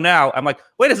that crow now. I'm like,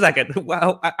 wait a second.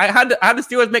 Well, I had the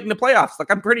Steelers making the playoffs.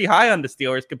 Like I'm pretty high on the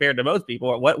Steelers compared to most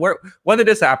people. When did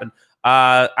this happen?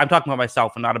 I'm talking about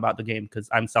myself and not about the game because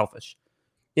I'm selfish.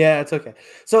 Yeah, it's okay.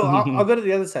 So I'll go to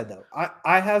the other side, though.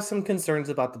 I have some concerns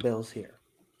about the Bills here.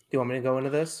 Do you want me to go into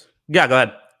this? Yeah, go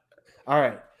ahead. All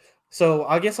right. So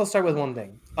I guess I'll start with one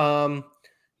thing.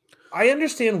 I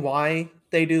understand why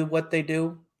they do what they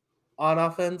do on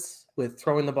offense with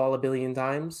throwing the ball a billion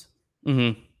times.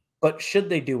 Mm-hmm. But should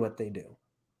they do what they do?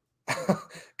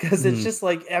 Because it's just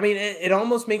like, I mean, it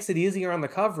almost makes it easier on the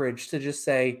coverage to just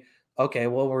say, okay,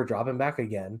 well, we're dropping back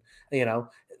again.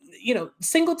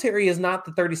 Singletary is not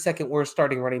the 32nd worst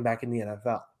starting running back in the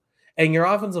NFL. And your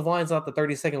offensive line is not the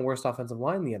 32nd worst offensive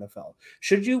line in the NFL.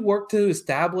 Should you work to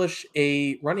establish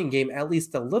a running game at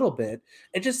least a little bit?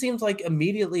 It just seems like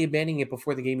immediately abandoning it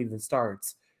before the game even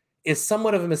starts is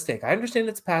somewhat of a mistake. I understand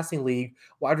it's a passing league.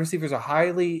 Wide receivers are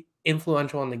highly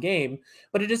influential on the game,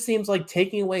 but it just seems like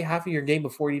taking away half of your game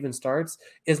before it even starts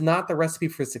is not the recipe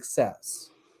for success.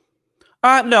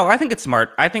 No, I think it's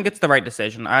smart. I think it's the right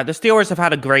decision. The Steelers have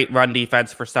had a great run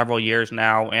defense for several years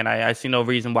now, and I see no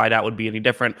reason why that would be any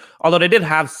different. Although they did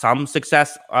have some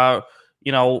success,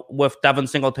 with Devin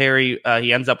Singletary.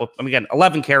 He ends up with, again,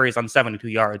 11 carries on 72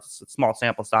 yards. It's a small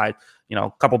sample size.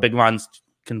 A couple big runs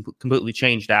can completely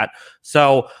change that.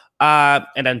 So,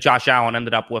 and then Josh Allen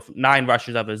ended up with 9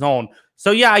 rushes of his own.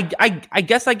 So, yeah, I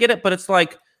guess I get it, but it's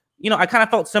like, I kind of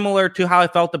felt similar to how I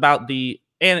felt about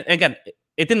and again,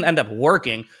 it didn't end up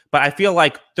working, but I feel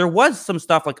like there was some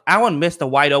stuff like Allen missed a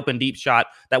wide open deep shot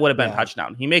that would have been a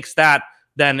touchdown. He makes that,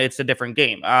 then it's a different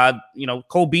game.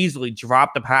 Cole Beasley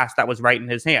dropped a pass that was right in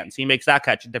his hands. He makes that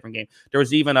catch a different game. There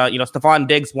was even Stephon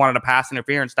Diggs wanted a pass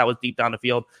interference that was deep down the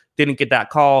field, didn't get that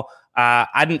call.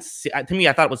 I didn't see. To me,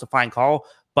 I thought it was a fine call,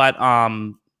 but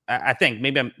I think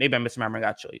maybe I'm misremembering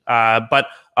actually. But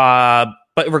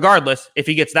regardless, if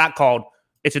he gets that called,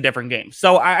 it's a different game.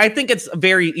 So I think it's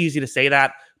very easy to say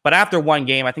that. But after one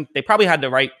game, I think they probably had the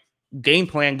right game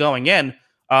plan going in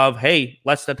of, hey,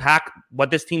 let's attack what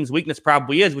this team's weakness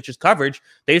probably is, which is coverage.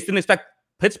 They just didn't expect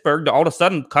Pittsburgh to all of a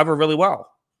sudden cover really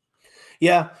well.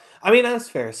 Yeah, I mean, that's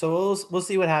fair. So we'll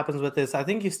see what happens with this. I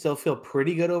think you still feel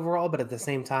pretty good overall, but at the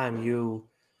same time,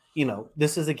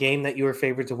 this is a game that you were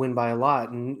favored to win by a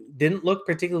lot and didn't look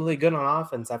particularly good on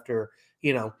offense after,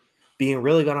 being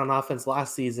really good on offense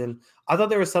last season. I thought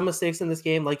there were some mistakes in this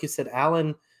game. Like you said,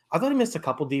 Allen, I thought he missed a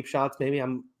couple deep shots. Maybe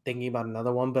I'm thinking about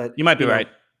another one, but you might be right.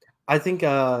 I think,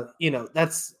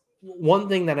 that's one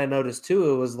thing that I noticed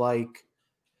too. It was like,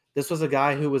 this was a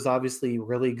guy who was obviously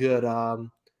really good.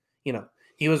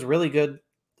 He was really good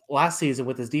last season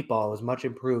with his deep ball. It was much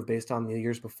improved based on the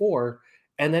years before.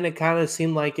 And then it kind of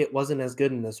seemed like it wasn't as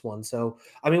good in this one. So,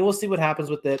 I mean, we'll see what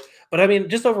happens with it. But I mean,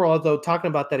 just overall though, talking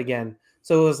about that again.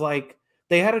 So it was like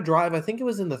they had a drive. I think it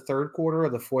was in the third quarter or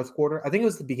the fourth quarter. I think it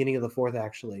was the beginning of the fourth,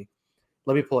 actually.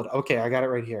 Let me pull it. Okay, I got it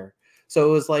right here. So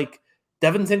it was like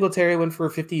Devin Singletary went for a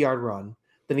 50-yard run.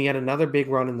 Then he had another big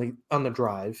run on the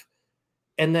drive.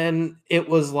 And then it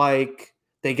was like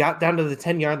they got down to the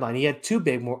 10-yard line. He had two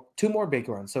more big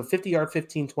runs. So 50-yard,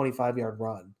 15, 25-yard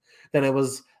run. Then it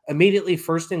was immediately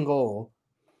first and goal.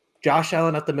 Josh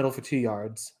Allen up the middle for 2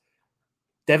 yards.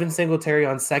 Devin Singletary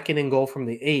on second and goal from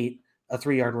the 8. A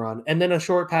 3-yard run, and then a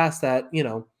short pass that,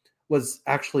 was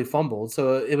actually fumbled.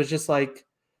 So it was just like,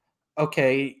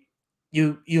 okay,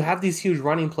 you have these huge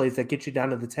running plays that get you down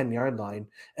to the 10-yard line,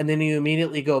 and then you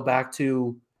immediately go back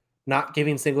to not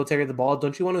giving Singletary the ball.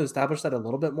 Don't you want to establish that a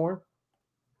little bit more?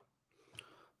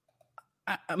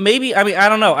 Maybe. I mean, I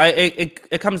don't know.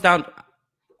 It comes down.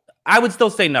 I would still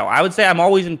say no. I would say I'm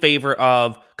always in favor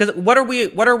of, because what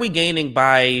are we gaining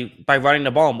by running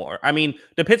the ball more? I mean,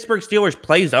 the Pittsburgh Steelers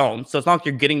play zone, so it's not like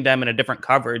you're getting them in a different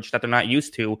coverage that they're not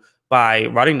used to by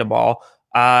running the ball.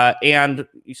 And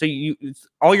so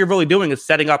all you're really doing is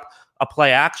setting up a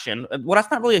play action. Well,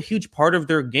 that's not really a huge part of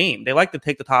their game. They like to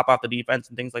take the top off the defense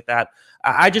and things like that.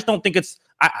 I just don't think it's.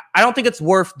 I don't think it's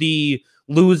worth the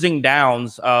losing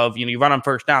downs of, you run on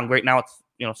first down. Great, now it's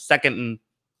second and.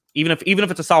 Even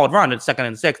if it's a solid run, it's 2nd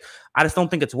and 6. I just don't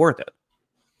think it's worth it.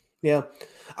 Yeah.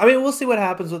 I mean, we'll see what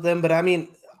happens with them. But I mean,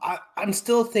 I'm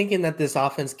still thinking that this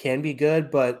offense can be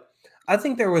good. But I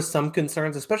think there was some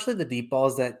concerns, especially the deep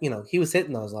balls that, he was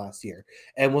hitting those last year.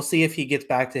 And we'll see if he gets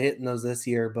back to hitting those this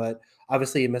year. But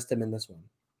obviously, you missed him in this one.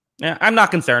 Yeah, I'm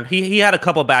not concerned. He had a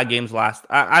couple bad games last.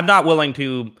 I'm not willing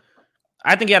to.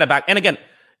 I think he had a back. And again,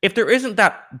 if there isn't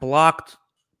that blocked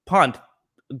punt,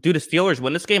 do the Steelers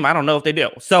win this game? I don't know if they do.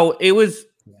 So it was,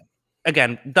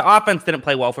 again, the offense didn't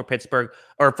play well for Pittsburgh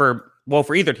or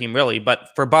for either team really, but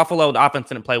for Buffalo, the offense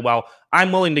didn't play well.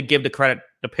 I'm willing to give the credit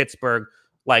to Pittsburgh,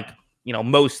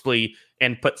 mostly,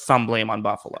 and put some blame on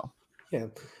Buffalo. Yeah.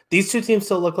 These two teams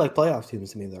still look like playoff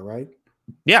teams to me though, right?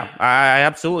 Yeah, I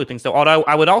absolutely think so. Although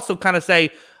I would also kind of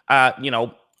say,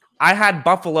 I had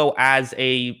Buffalo as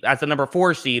the number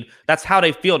 4 seed. That's how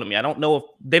they feel to me. I don't know if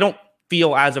they don't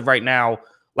feel as of right now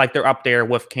like they're up there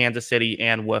with Kansas City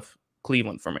and with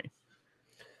Cleveland for me.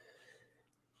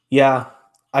 Yeah,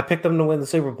 I picked them to win the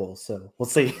Super Bowl, so we'll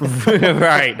see.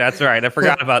 Right, that's right. I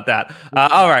forgot about that.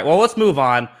 All right, well, let's move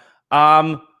on.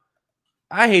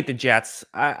 I hate the Jets.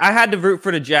 I had to root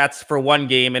for the Jets for one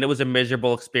game, and it was a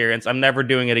miserable experience. I'm never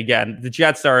doing it again. The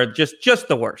Jets are just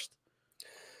the worst.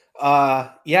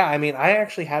 Yeah, I mean, I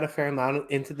actually had a fair amount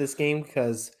into this game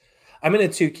because I'm in a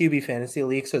 2 QB fantasy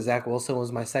league, so Zach Wilson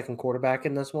was my second quarterback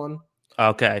in this one.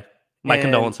 Okay. My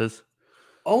condolences.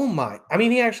 Oh my. I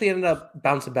mean, he actually ended up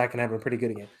bouncing back and having pretty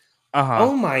good again. Uh-huh.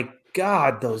 Oh my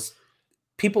God, those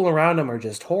people around him are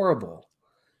just horrible.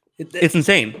 It's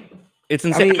insane. It's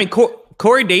insane. I mean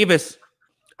Corey Davis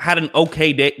had an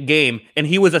okay game, and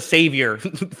he was a savior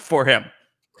for him.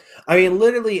 I mean,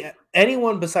 literally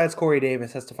anyone besides Corey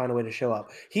Davis has to find a way to show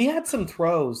up. He had some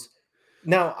throws.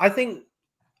 Now, I think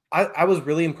I was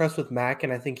really impressed with Mack,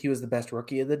 and I think he was the best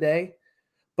rookie of the day.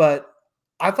 But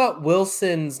I thought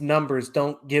Wilson's numbers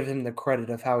don't give him the credit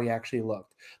of how he actually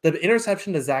looked. The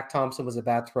interception to Zach Thompson was a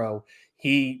bad throw.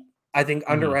 He, I think,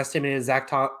 underestimated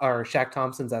Shaq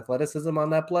Thompson's athleticism on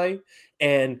that play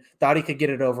and thought he could get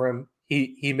it over him.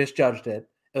 He misjudged it.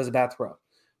 It was a bad throw.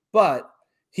 But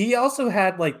he also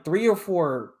had like 3 or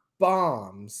 4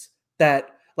 bombs that,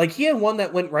 like, he had one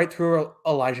that went right through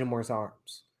Elijah Moore's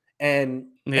arms. And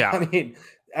yeah, I mean,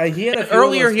 he had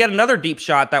earlier. He had another deep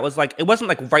shot that was like, it wasn't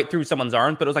like right through someone's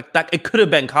arms, but it was like that. It could have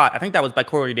been caught. I think that was by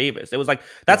Corey Davis. It was like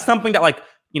that's something that, like,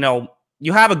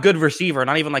 you have a good receiver,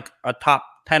 not even like a top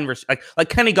 10 like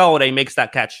Kenny Golladay makes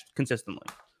that catch consistently.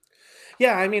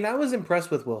 Yeah, I mean, I was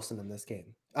impressed with Wilson in this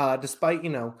game. Despite,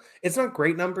 it's not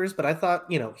great numbers, but I thought,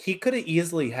 he could have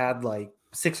easily had like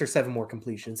 6 or 7 more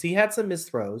completions. He had some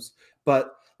missed throws,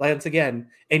 but once again,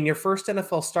 in your first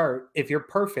NFL start, if you're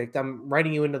perfect, I'm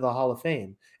writing you into the Hall of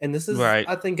Fame. And this is, right,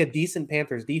 I think, a decent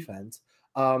Panthers defense.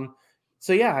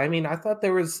 So yeah, I mean, I thought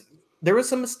there was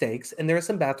some mistakes and there were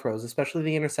some bad throws, especially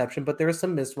the interception, but there were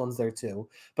some missed ones there too.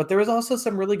 But there was also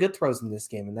some really good throws in this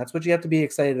game, and that's what you have to be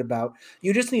excited about.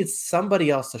 You just need somebody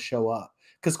else to show up,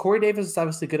 because Corey Davis is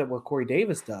obviously good at what Corey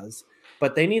Davis does,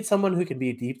 but they need someone who can be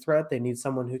a deep threat. They need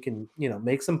someone who can,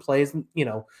 make some plays,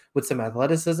 with some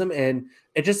athleticism, and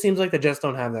it just seems like the Jets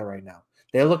don't have that right now.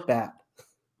 They look bad.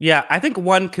 Yeah, I think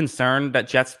one concern that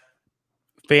Jets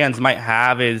fans might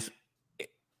have is,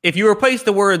 if you replace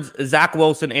the words Zach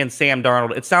Wilson and Sam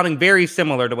Darnold, it's sounding very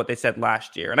similar to what they said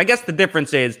last year. And I guess the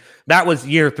difference is that was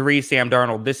year 3 Sam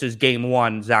Darnold. This is game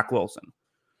 1 Zach Wilson.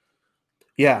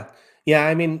 Yeah. Yeah,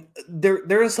 I mean,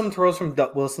 there are some throws from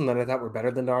Wilson that I thought were better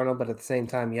than Darnold, but at the same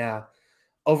time, yeah,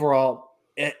 overall,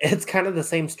 it's kind of the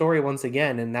same story once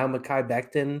again. And now Mekhi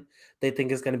Becton, they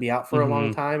think is going to be out for a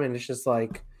long time, and it's just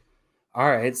like, all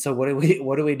right, so what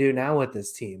do we do now with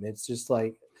this team? It's just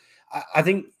like, I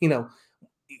think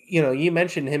you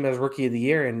mentioned him as rookie of the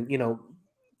year, and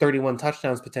 31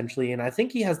 touchdowns potentially, and I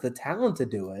think he has the talent to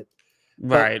do it.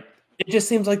 Right. It just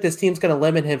seems like this team's going to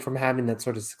limit him from having that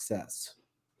sort of success.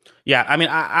 Yeah, I mean,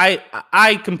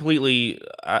 I completely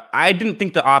I didn't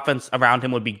think the offense around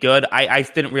him would be good. I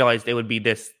didn't realize they would be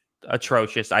this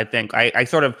atrocious. I think I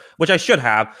sort of, which I should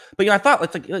have, but I thought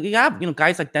it's like you have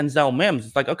guys like Denzel Mims.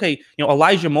 It's like, okay,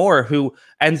 Elijah Moore, who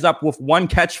ends up with 1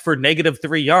 catch for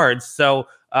 -3 yards. So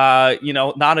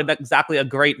not exactly a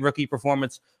great rookie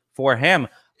performance for him.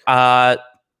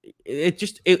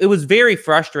 It was very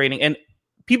frustrating, and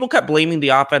people kept blaming the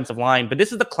offensive line, but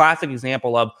this is the classic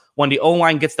example of when the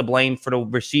O-line gets the blame for the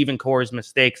receiving core's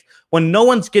mistakes. When no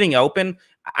one's getting open,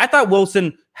 I thought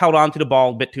Wilson held on to the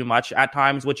ball a bit too much at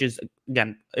times, which is,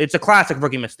 again, it's a classic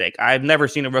rookie mistake. I've never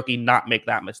seen a rookie not make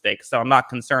that mistake, so I'm not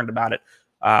concerned about it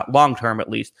long-term at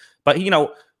least. But,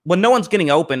 when no one's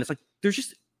getting open, it's like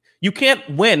you can't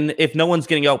win if no one's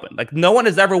getting open. Like, no one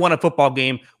has ever won a football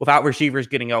game without receivers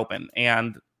getting open,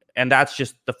 and that's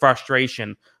just the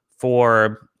frustration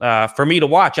for me to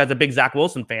watch as a big Zach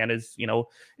Wilson fan. Is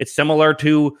it's similar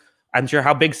to, I'm sure,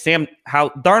 how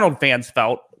Darnold fans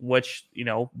felt, which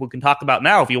we can talk about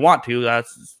now if you want to.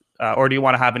 Or do you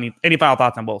want to have any final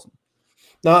thoughts on Wilson?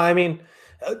 No, I mean,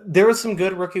 There was some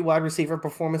good rookie wide receiver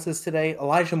performances today.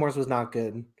 Elijah Moore's was not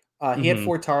good. He had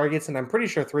 4 targets, and I'm pretty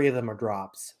sure 3 of them are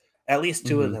drops. At least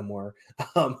 2 of them were.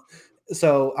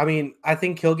 So, I mean, I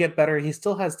think he'll get better. He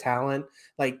still has talent.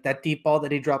 Like that deep ball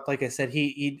that he dropped, like I said,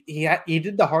 he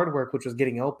did the hard work, which was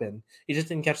getting open. He just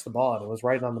didn't catch the ball, and it was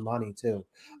right on the money, too.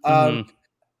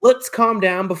 Let's calm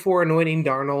down before anointing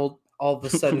Darnold all of a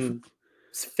sudden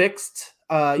fixed.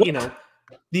 The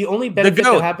only benefit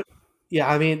that happened. Yeah,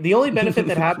 I mean, the only benefit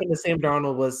that happened to Sam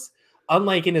Darnold was,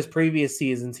 unlike in his previous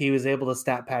seasons, he was able to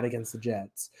stat pad against the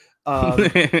Jets.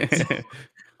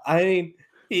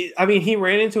 He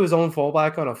ran into his own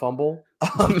fullback on a fumble.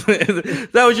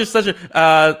 That was just such a,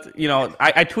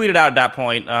 I tweeted out at that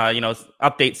point,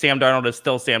 update Sam Darnold is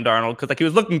still Sam Darnold, because like he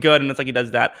was looking good, and it's like he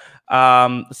does that.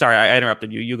 Sorry, I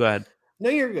interrupted you. You go ahead. No,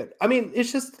 you're good. I mean,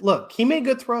 it's just, look, he made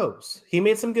good throws. He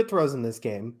made some good throws in this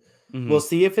game. We'll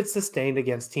see if it's sustained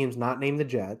against teams not named the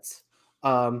Jets.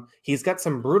 He's got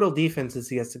some brutal defenses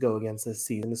he has to go against this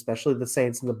season, especially the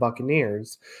Saints and the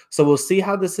Buccaneers. So we'll see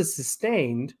how this is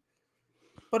sustained.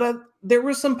 But there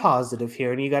was some positive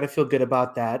here, and you got to feel good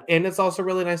about that. And it's also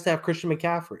really nice to have Christian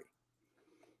McCaffrey.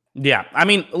 Yeah, I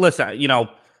mean, listen,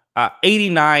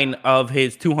 89 of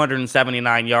his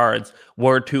 279 yards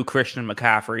were to Christian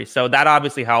McCaffrey. So that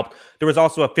obviously helped. There was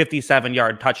also a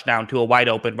 57-yard touchdown to a wide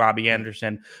open Robbie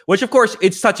Anderson, which, of course,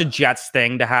 it's such a Jets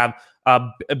thing to have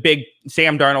a big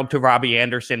Sam Darnold to Robbie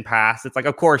Anderson pass. It's like,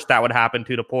 of course, that would happen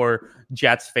to the poor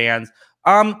Jets fans.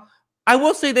 I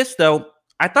will say this, though.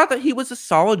 I thought that he was a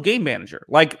solid game manager.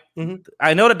 Like,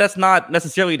 I know that that's not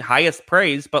necessarily the highest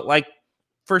praise, but like,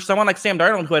 for someone like Sam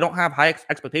Darnold, who I don't have high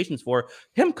expectations for,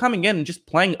 him coming in and just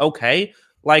playing okay,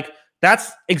 like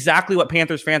that's exactly what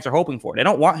Panthers fans are hoping for. They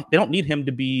don't need him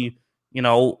to be,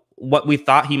 what we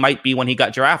thought he might be when he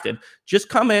got drafted. Just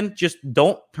come in, just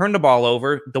don't turn the ball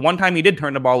over. The one time he did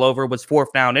turn the ball over was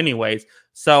 4th down anyways.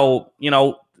 So,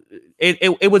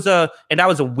 it was and that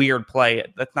was a weird play.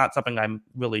 That's not something I'm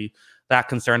really that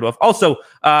concerned with. Also,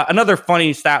 another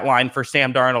funny stat line for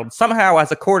Sam Darnold. Somehow,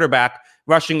 as a quarterback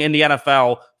rushing in the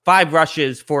NFL, 5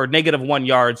 rushes for -1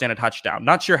 yards and a touchdown.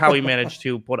 Not sure how he managed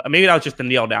to put. Maybe that was just the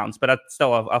kneel downs, but that's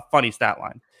still a funny stat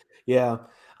line. Yeah,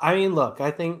 I mean, look,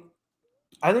 I think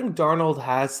Darnold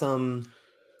has some.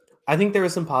 I think there are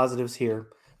some positives here,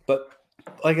 but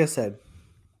like I said,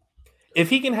 if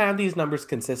he can have these numbers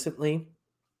consistently,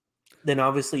 then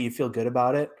obviously you feel good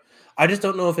about it. I just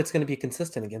don't know if it's going to be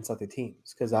consistent against other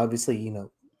teams, because obviously,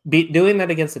 doing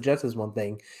that against the Jets is one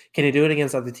thing. Can he do it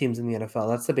against other teams in the NFL?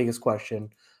 That's the biggest question.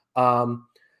 I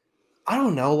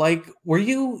don't know. Like, were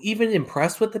you even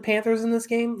impressed with the Panthers in this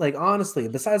game? Like, honestly,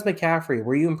 besides McCaffrey,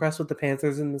 were you impressed with the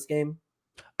Panthers in this game?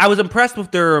 I was impressed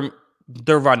with their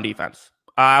run defense.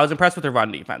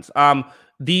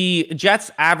 The Jets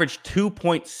averaged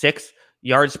 2.6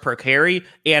 yards per carry,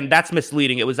 and that's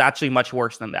misleading. It was actually much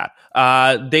worse than that.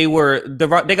 They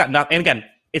got nothing. And again,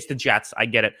 it's the Jets. I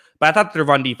get it, but I thought their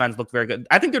run defense looked very good.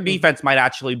 I think their defense might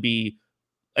actually be.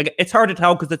 It's hard to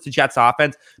tell because it's the Jets'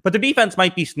 offense, but their defense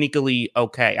might be sneakily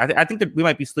okay. I think that we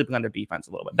might be sleeping on their defense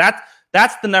a little bit.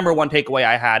 That's the number one takeaway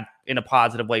I had in a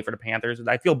positive way for the Panthers.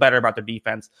 I feel better about their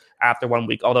defense after 1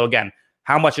 week. Although again,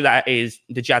 how much of that is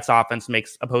the Jets' offense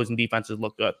makes opposing defenses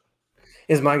look good?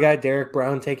 Is my guy Derek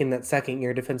Brown taking that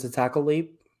second-year defensive tackle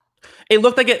leap? It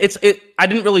looked like it. I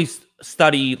didn't really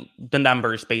study the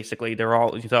numbers. Basically, they're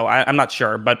all. So I'm not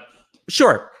sure, but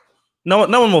sure. No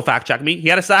one will fact check me. He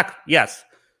had a sack. Yes.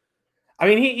 I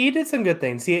mean, he did some good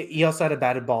things. He also had a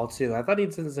batted ball too. I thought he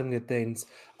did some good things.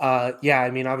 Yeah.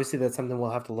 I mean, obviously that's something we'll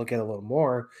have to look at a little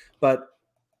more. But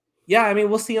yeah, I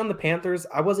mean, we'll see on the Panthers.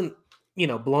 I wasn't,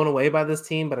 blown away by this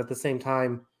team, but at the same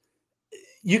time,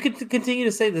 you could continue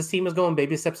to say this team is going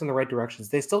baby steps in the right directions.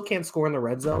 They still can't score in the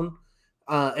red zone.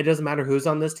 It doesn't matter who's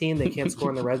on this team; they can't score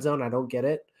in the red zone. I don't get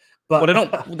it. But they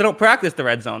don't practice the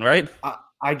red zone, right?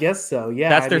 I guess so. Yeah,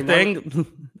 that's their thing.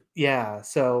 Yeah.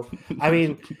 So I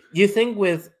mean, you think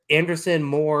with Anderson,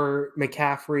 Moore,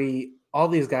 McCaffrey, all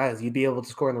these guys, you'd be able to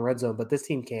score in the red zone, but this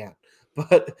team can't.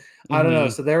 But I don't know.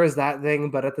 So there is that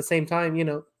thing. But at the same time,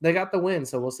 they got the win.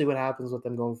 So we'll see what happens with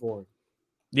them going forward.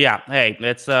 Yeah. Hey,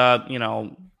 it's the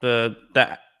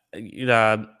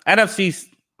NFC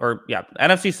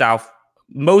NFC South,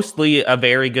 mostly a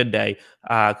very good day.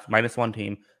 -1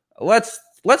 team. Let's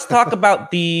talk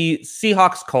about the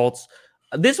Seahawks Colts.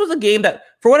 This was a game that,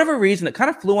 for whatever reason, it kind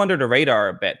of flew under the radar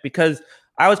a bit, because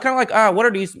I was kind of like, what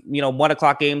are these, 1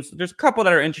 o'clock games? There's a couple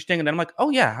that are interesting. And then I'm like, oh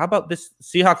yeah, how about this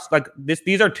Seahawks? Like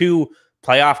these are 2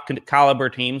 playoff caliber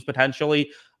teams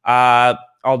potentially.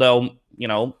 Although,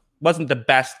 wasn't the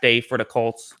best day for the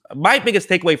Colts. My biggest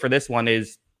takeaway for this one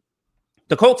is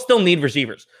the Colts still need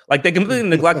receivers. Like they completely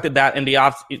neglected that in the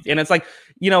off. And it's like,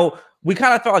 we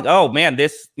kind of felt like, oh man,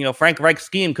 this, Frank Reich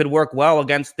scheme could work well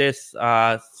against this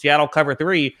Seattle cover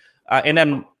 3. And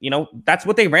then, that's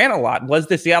what they ran a lot was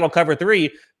the Seattle cover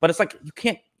 3, but it's like,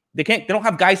 they don't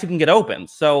have guys who can get open.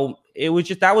 So it was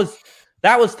just, that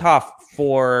was tough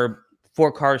for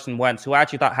Carson Wentz, who I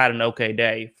actually thought had an okay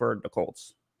day for the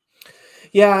Colts.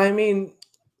 Yeah. I mean,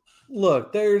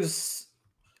 look,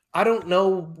 I don't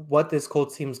know what this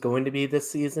Colts team is going to be this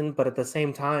season, but at the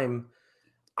same time,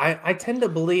 I tend to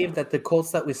believe that the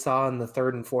Colts that we saw in the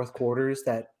third and fourth quarters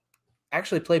that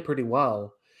actually play pretty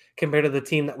well compared to the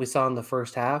team that we saw in the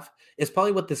first half is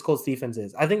probably what this Colts defense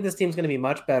is. I think this team's going to be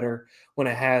much better when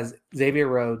it has Xavier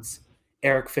Rhodes,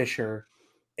 Eric Fisher,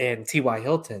 and T.Y.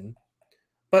 Hilton.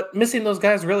 But missing those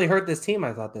guys really hurt this team,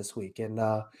 I thought, this week. And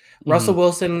Russell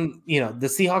Wilson, the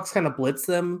Seahawks kind of blitzed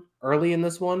them early in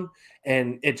this one,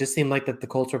 and it just seemed like that the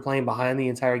Colts were playing behind the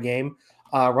entire game.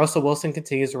 Russell Wilson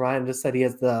continues to run and just said he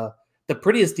has the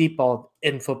prettiest deep ball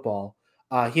in football.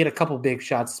 He had a couple big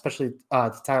shots, especially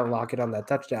to Tyler Lockett on that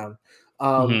touchdown.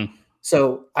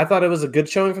 So I thought it was a good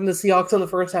showing from the Seahawks in the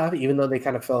first half, even though they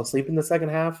kind of fell asleep in the second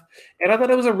half. And I thought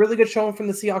it was a really good showing from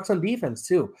the Seahawks on defense,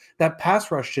 too. That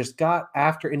pass rush just got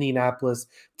after Indianapolis,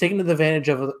 taking advantage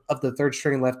of the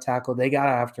third-string left tackle. They got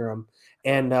after him.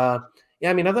 And, I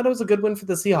thought it was a good win for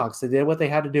the Seahawks. They did what they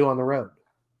had to do on the road.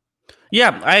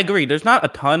 Yeah, I agree. There's not a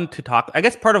ton to talk. I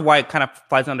guess part of why it kind of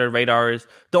flies under the radar is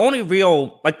the only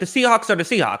real, the Seahawks are the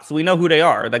Seahawks. We know who they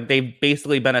are. Like they've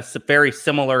basically been a very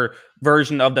similar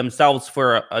version of themselves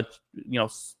for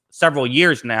several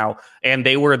years now, and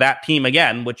they were that team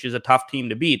again, which is a tough team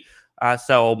to beat.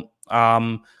 Kyle,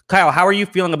 how are you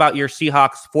feeling about your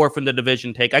Seahawks fourth in the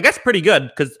division take? I guess pretty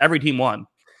good because every team won.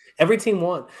 Every team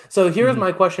won. So here's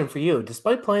my question for you: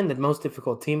 despite playing the most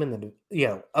difficult team in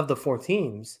the of the 4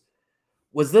 teams,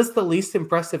 was this the least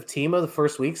impressive team of the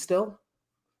first week still?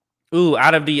 Ooh,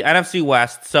 out of the NFC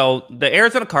West. So the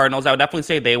Arizona Cardinals, I would definitely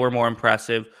say they were more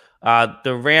impressive. It's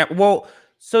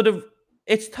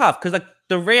tough because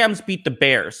the Rams beat the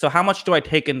Bears. So how much do I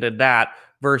take into that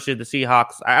versus the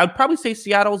Seahawks? I would probably say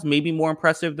Seattle's maybe more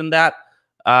impressive than that.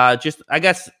 I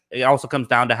guess it also comes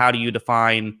down to how do you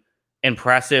define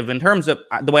impressive in terms of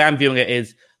the way I'm viewing it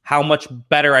is how much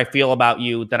better I feel about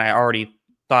you than I already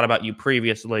thought about you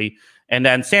previously. And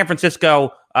then San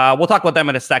Francisco, we'll talk about them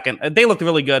in a second. They looked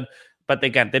really good, but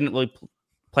again, they didn't really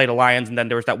play the Lions. And then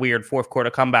there was that weird fourth quarter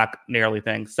comeback nearly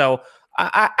thing. So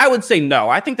I would say no.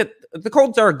 I think that the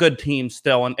Colts are a good team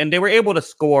still, and they were able to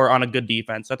score on a good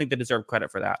defense. So I think they deserve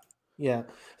credit for that. Yeah.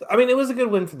 It was a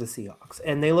good win for the Seahawks,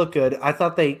 and they look good. I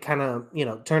thought they kind of,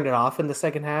 turned it off in the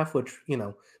second half, which,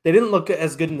 they didn't look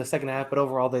as good in the second half, but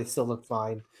overall they still look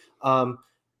fine.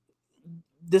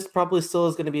 This probably still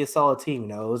is going to be a solid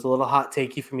team. It was a little hot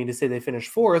takey for me to say they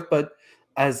finished fourth, but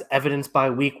as evidenced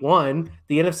by week 1,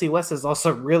 the NFC West is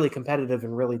also really competitive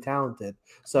and really talented.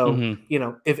 So,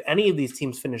 if any of these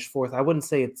teams finish fourth, I wouldn't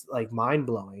say it's like mind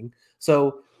blowing.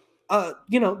 So,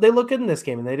 they look good in this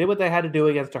game, and they did what they had to do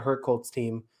against a hurt Colts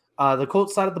team. The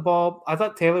Colts side of the ball, I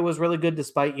thought Taylor was really good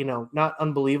despite, not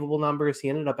unbelievable numbers. He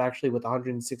ended up actually with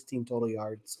 116 total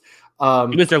yards.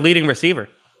 He was their leading receiver.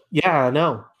 Yeah, I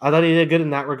know. I thought he did good in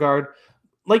that regard.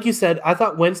 Like you said, I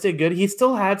thought Wentz did good. He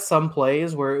still had some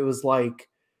plays where it was like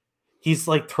he's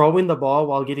like throwing the ball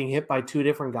while getting hit by 2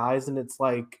 different guys, and it's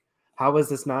like, how is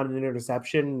this not an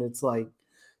interception? And it's like,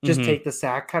 just take the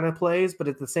sack kind of plays. But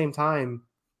at the same time,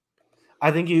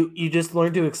 I think you just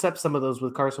learn to accept some of those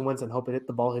with Carson Wentz and hope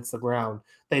the ball hits the ground.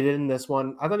 They did in this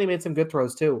one. I thought he made some good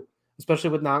throws too,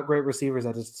 especially with not great receivers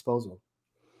at his disposal.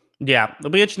 Yeah, it'll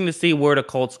be interesting to see where the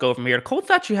Colts go from here. The Colts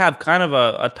actually have kind of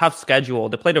a tough schedule.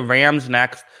 They play the Rams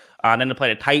next, then they play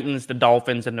the Titans, the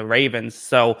Dolphins, and the Ravens.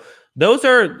 So those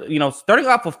are, starting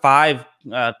off with 5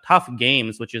 tough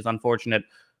games, which is unfortunate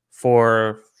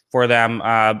for them.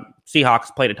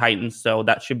 Seahawks play the Titans, so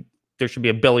there should be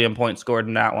a billion points scored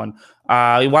in that one.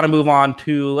 We want to move on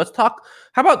to, let's talk.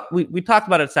 How about we talked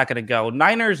about it a second ago?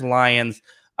 Niners, Lions.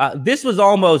 This was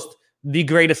almost the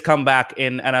greatest comeback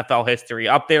in NFL history,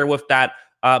 up there with that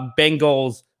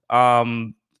Bengals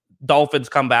Dolphins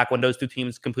comeback when those 2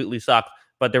 teams completely sucked.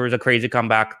 But there was a crazy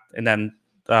comeback, and then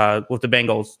with the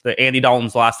Bengals, the Andy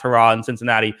Dalton's last hurrah in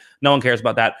Cincinnati. No one cares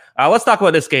about that. Let's talk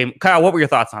about this game. Kyle, what were your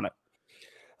thoughts on it?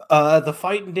 The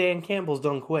fighting Dan Campbell's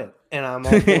don't quit, and I'm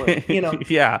all for it.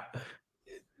 Yeah.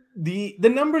 The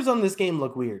numbers on this game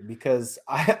look weird because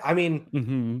I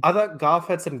thought Goff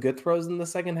had some good throws in the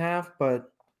second half, but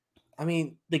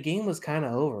the game was kind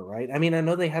of over, right? I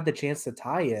know they had the chance to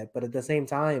tie it, but at the same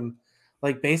time,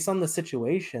 based on the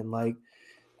situation,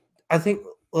 I think,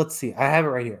 let's see, I have it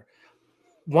right here.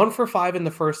 1 for 5 in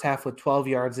the first half with 12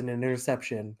 yards and an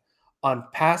interception on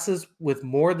passes with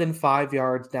more than 5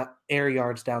 yards air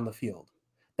yards down the field.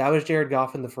 That was Jared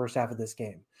Goff in the first half of this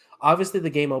game. Obviously, the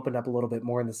game opened up a little bit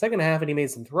more in the second half, and he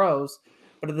made some throws.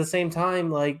 But at the same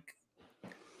time, like,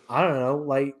 I don't know,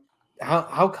 like,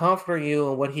 how confident are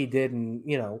you in what he did? And,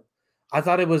 I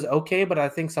thought it was okay, but I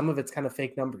think some of it's kind of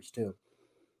fake numbers too.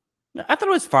 I thought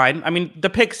it was fine. I mean, the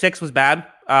pick six was bad.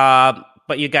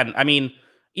 But again, I mean,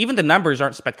 even the numbers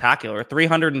aren't spectacular.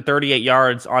 338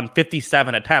 yards on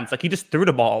 57 attempts. Like, he just threw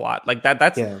the ball a lot. Like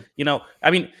that's,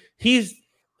 I mean, he's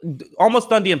almost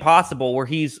done the impossible where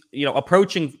he's,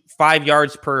 approaching 5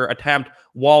 yards per attempt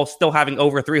while still having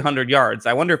over 300 yards.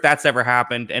 I wonder if that's ever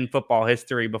happened in football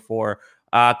history before.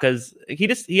 Because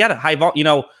he had a high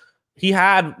volume, he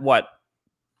had what?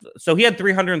 So he had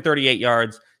 338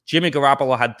 yards. Jimmy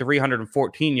Garoppolo had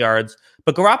 314 yards,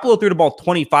 but Garoppolo threw the ball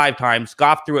 25 times.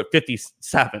 Goff threw it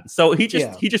 57. So he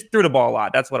just threw the ball a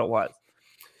lot. That's what it was.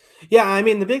 Yeah, I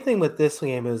mean, the big thing with this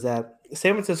game is that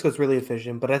San Francisco is really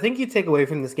efficient, but I think you take away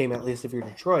from this game, at least if you're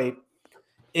Detroit,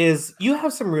 is you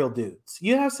have some real dudes.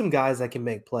 You have some guys that can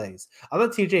make plays. I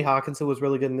thought TJ Hawkinson was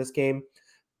really good in this game.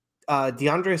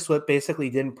 DeAndre Swift basically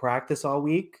didn't practice all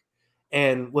week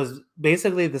and was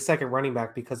basically the second running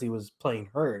back because he was playing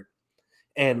hurt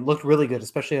and looked really good,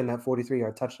 especially on that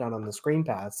 43-yard touchdown on the screen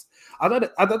pass. I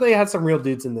thought they had some real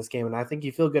dudes in this game, and I think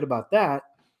you feel good about that.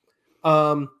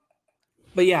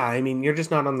 But yeah, I mean, you're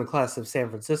just not on the class of San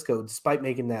Francisco, despite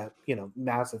making that,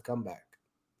 massive comeback.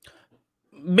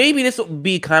 Maybe this will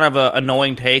be kind of an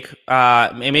annoying take.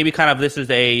 Maybe kind of this is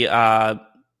a, I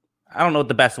don't know what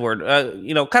the best word,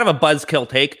 kind of a buzzkill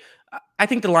take. I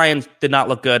think the Lions did not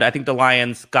look good. I think the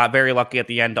Lions got very lucky at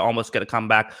the end to almost get a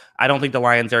comeback. I don't think the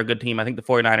Lions are a good team. I think the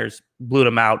 49ers blew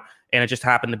them out, and it just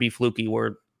happened to be fluky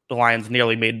where the Lions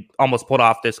nearly almost pulled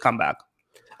off this comeback.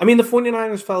 I mean, the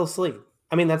 49ers fell asleep.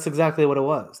 I mean, that's exactly what it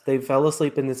was. They fell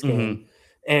asleep in this game,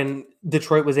 and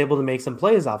Detroit was able to make some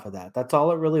plays off of that. That's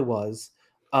all it really was.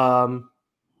 I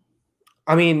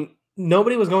mean,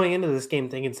 nobody was going into this game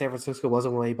thinking San Francisco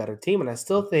wasn't a way better team, and I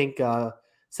still think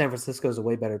San Francisco is a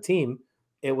way better team.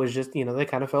 It was just, they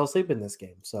kind of fell asleep in this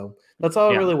game. So that's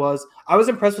all it really was. I was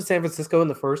impressed with San Francisco in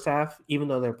the first half, even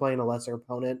though they're playing a lesser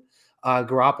opponent.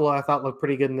 Garoppolo, I thought, looked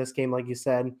pretty good in this game, like you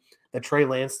said. The Trey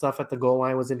Lance stuff at the goal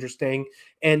line was interesting.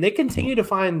 And they continue to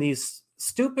find these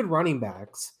stupid running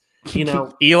backs.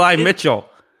 Eli Mitchell.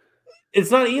 It's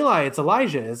not Eli, it's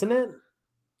Elijah, isn't it?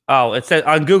 Oh, it says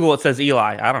on Google, it says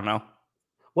Eli. I don't know.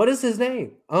 What is his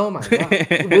name? Oh my God.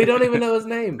 We don't even know his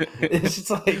name. It's just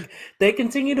like they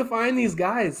continue to find these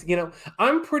guys.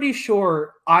 I'm pretty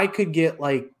sure I could get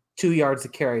like 2 yards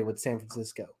of carry with San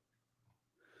Francisco.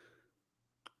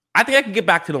 I think I could get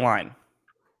back to the line.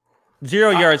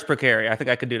 0 yards per carry. I think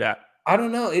I could do that. I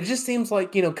don't know. It just seems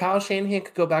like, Kyle Shanahan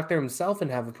could go back there himself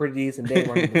and have a pretty decent day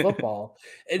running the football.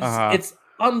 It's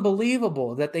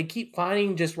unbelievable that they keep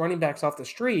finding just running backs off the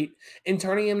street and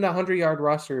turning them to 100-yard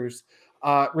rushers.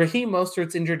 Raheem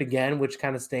Mostert's injured again, which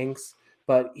kind of stinks,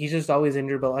 but he's just always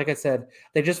injured. But like I said,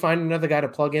 they just find another guy to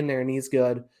plug in there, and he's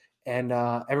good. And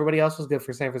everybody else was good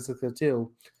for San Francisco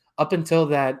too, up until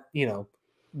that,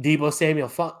 Deebo Samuel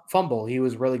fumble. He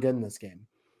was really good in this game.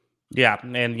 Yeah,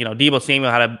 and Deebo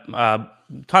Samuel had a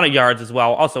ton of yards as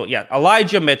well. Also,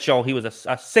 Elijah Mitchell. He was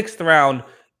a sixth round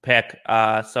pick.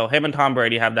 So him and Tom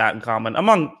Brady have that in common,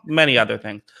 among many other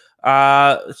things.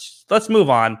 Let's move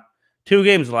on. 2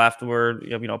 games left. We're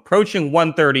approaching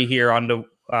 1:30 here on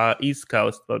the East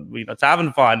Coast, but it's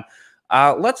having fun.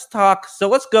 Let's talk. So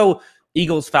let's go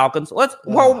Eagles Falcons. Let's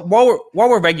while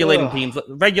we're regulating teams,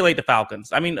 regulate the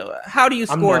Falcons. I mean, how do you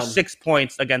score 6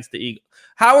 points against the Eagles?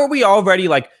 How are we already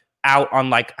out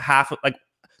on half?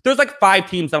 There's 5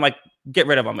 teams that I'm get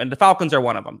rid of them, and the Falcons are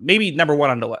one of them. Maybe number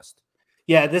 1 on the list.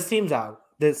 Yeah, this team's out.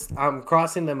 I'm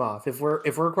crossing them off. If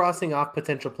we're crossing off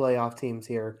potential playoff teams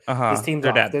here, this team's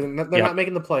off. Dead. They're not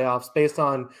making the playoffs based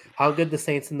on how good the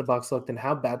Saints and the Bucs looked and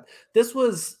how bad this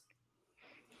was.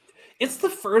 It's the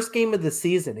first game of the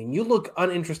season, and you look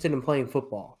uninterested in playing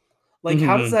football.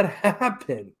 How does that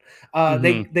happen?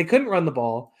 They couldn't run the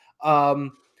ball.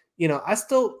 I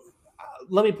still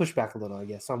let me push back a little, I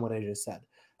guess, on what I just said.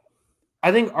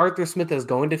 I think Arthur Smith is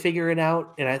going to figure it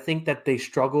out, and I think that they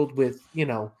struggled with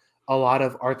a lot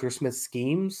of Arthur Smith's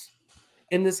schemes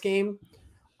in this game.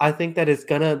 I think that it's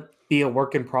going to be a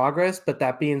work in progress, but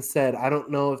that being said, I don't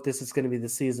know if this is going to be the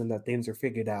season that things are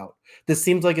figured out. This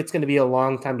seems like it's going to be a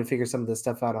long time to figure some of this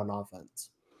stuff out on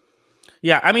offense.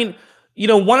 Yeah, I mean,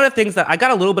 one of the things that I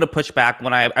got a little bit of pushback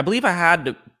when I believe I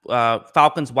had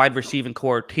Falcons wide receiving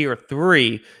core tier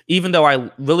 3, even though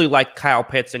I really like Kyle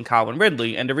Pitts and Calvin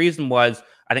Ridley. And the reason was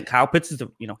I think Kyle Pitts is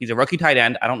he's a rookie tight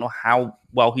end. I don't know how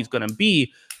well he's going to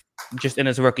be just in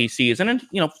his rookie season. And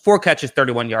 4 catches,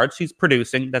 31 yards. He's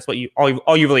producing. That's what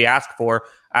all you really ask for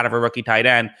out of a rookie tight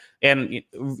end. And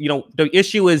the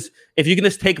issue is if you can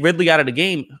just take Ridley out of the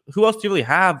game, who else do you really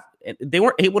have? They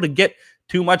weren't able to get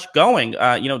too much going.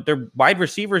 Their wide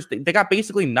receivers, they got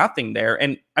basically nothing there.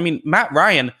 And I mean, Matt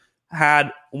Ryan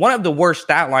had one of the worst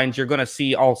stat lines you're going to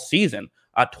see all season.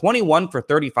 21 for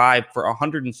 35 for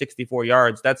 164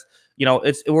 yards. That's,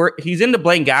 he's in the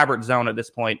Blaine Gabbert zone at this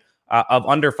point of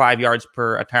under 5 yards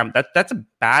per attempt. That's a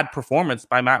bad performance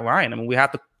by Matt Ryan. I mean, we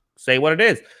have to say what it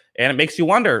is. And it makes you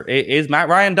wonder, is Matt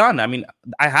Ryan done? I mean,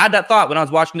 I had that thought when I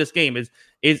was watching this game is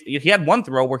he had one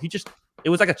throw where it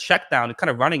was like a check down, kind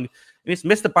of running, and he just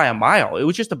missed it by a mile. It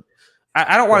was just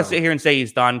I don't want to sit here and say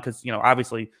he's done because,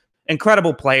 obviously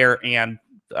incredible player and,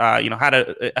 had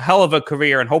a hell of a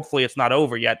career, and hopefully it's not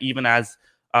over yet, even as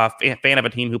a fan of a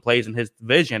team who plays in his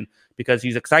division, because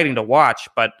he's exciting to watch.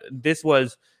 But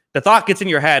the thought gets in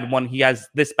your head when he has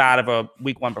this bad of a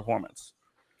week 1 performance.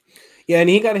 Yeah, and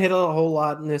he got hit a whole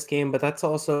lot in this game, but that's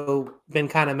also been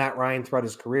kind of Matt Ryan throughout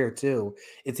his career too.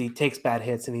 He takes bad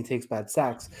hits and he takes bad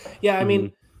sacks. Yeah, I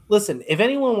mean, listen, if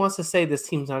anyone wants to say this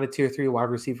team's not a tier 3 wide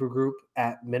receiver group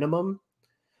at minimum,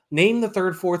 name the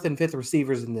 3rd, 4th, and 5th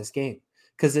receivers in this game.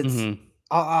 Because it's,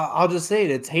 I'll just say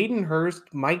it, it's Hayden Hurst,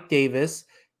 Mike Davis,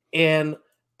 and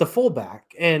the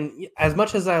fullback. And as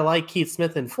much as I like Keith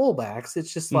Smith and fullbacks,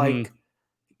 it's just like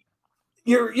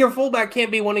your fullback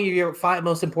can't be one of your 5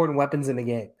 most important weapons in the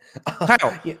game.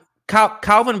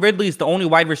 Calvin Ridley is the only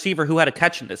wide receiver who had a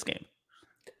catch in this game.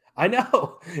 I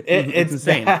know. It's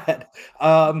insane. Bad.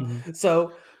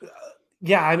 So,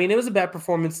 yeah, I mean, it was a bad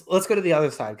performance. Let's go to the other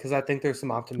side because I think there's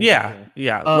some optimism here.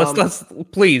 Yeah. Let's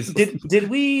please. Did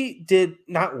the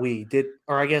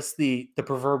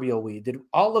proverbial did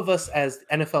all of us as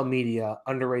NFL media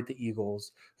underrate the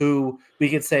Eagles, who we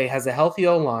could say has a healthy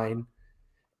O-line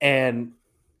and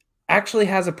actually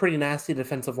has a pretty nasty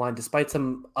defensive line, despite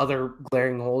some other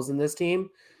glaring holes in this team,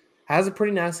 has a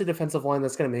pretty nasty defensive line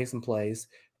that's going to make some plays,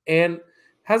 and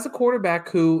has a quarterback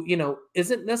who,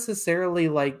 isn't necessarily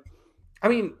like, I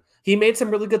mean, he made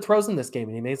some really good throws in this game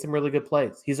and he made some really good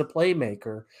plays. He's a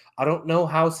playmaker. I don't know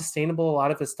how sustainable a lot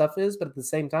of his stuff is, but at the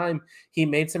same time, he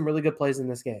made some really good plays in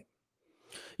this game.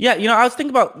 Yeah, I was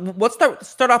thinking about, let's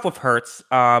start off with Hurts.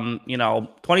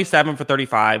 27 for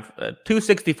 35,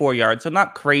 264 yards, so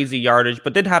not crazy yardage,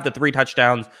 but did have the 3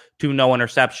 touchdowns, 2 no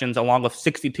interceptions, along with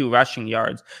 62 rushing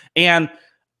yards. And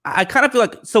I kind of feel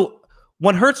like, so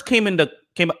when Hurts came,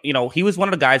 he was one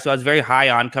of the guys who I was very high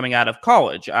on coming out of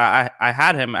college. I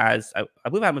had him as, I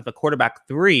believe I had him as the quarterback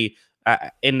 3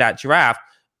 in that draft.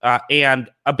 And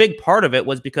a big part of it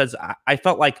was because I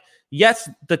felt like, yes,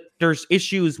 there's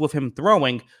issues with him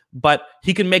throwing, but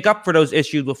he can make up for those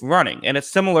issues with running. And it's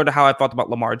similar to how I felt about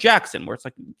Lamar Jackson, where it's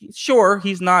like, sure,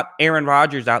 he's not Aaron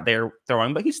Rodgers out there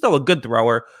throwing, but he's still a good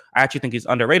thrower. I actually think he's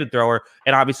an underrated thrower.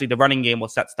 And obviously the running game will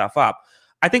set stuff up.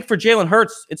 I think for Jalen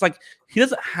Hurts, it's like he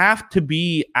doesn't have to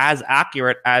be as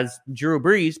accurate as Drew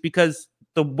Brees because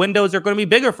the windows are going to be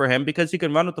bigger for him because he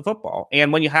can run with the football.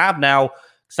 And when you have now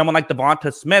someone like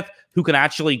Devonta Smith who can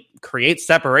actually create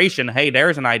separation, hey,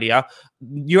 there's an idea,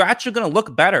 you're actually going to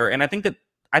look better. And I think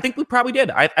we probably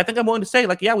did. I think I'm willing to say,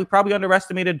 like, yeah, we probably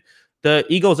underestimated the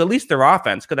Eagles, at least their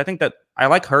offense, because I think that I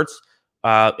like Hurts.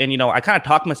 And, I kind of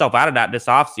talked myself out of that this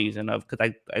offseason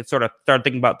because I sort of started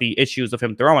thinking about the issues of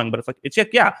him throwing. But it's like,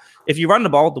 if you run the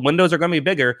ball, the windows are going to be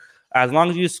bigger as long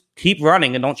as you just keep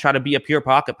running and don't try to be a pure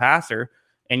pocket passer.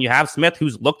 And you have Smith,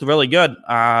 who's looked really good.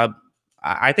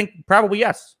 I think probably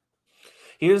yes.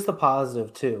 Here's the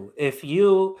positive, too.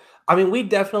 We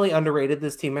definitely underrated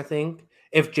this team, I think,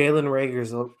 if Jalen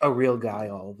Reagor's a real guy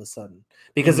all of a sudden.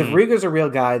 Because if Reagor's a real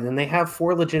guy, then they have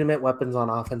 4 legitimate weapons on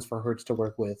offense for Hurts to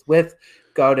work with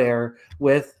Goddard,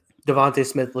 with Devontae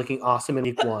Smith looking awesome in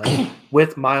week 1,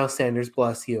 with Miles Sanders,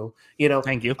 bless you.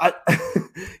 Thank you.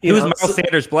 Who's Miles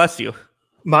Sanders, bless you?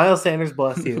 Miles Sanders,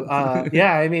 bless you.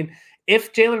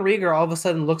 If Jalen Reagor all of a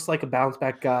sudden looks like a bounce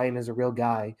back guy and is a real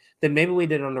guy, then maybe we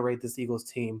did underrate this Eagles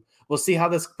team. We'll see how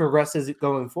this progresses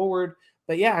going forward.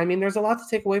 But yeah, there's a lot to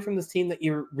take away from this team that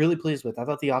you're really pleased with. I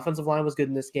thought the offensive line was good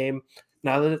in this game.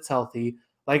 Now that it's healthy,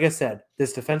 like I said,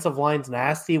 this defensive line's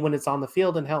nasty when it's on the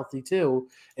field and healthy too.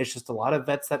 It's just a lot of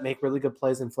vets that make really good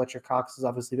plays, and Fletcher Cox is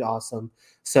obviously awesome.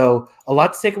 So a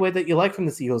lot to take away that you like from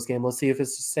this Eagles game. Let's see if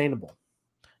it's sustainable.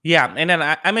 Yeah, and then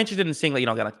I'm interested in seeing,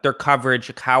 their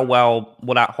coverage, how well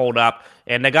will that hold up.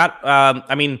 And they got,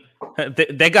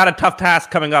 they got a tough task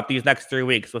coming up these next 3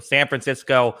 weeks with San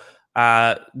Francisco,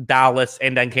 Dallas,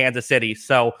 and then Kansas City.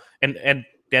 So, and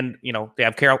then they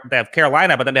have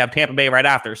Carolina, but then they have Tampa Bay right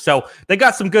after. So they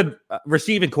got some good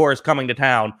receiving cores coming to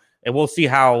town, and we'll see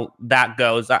how that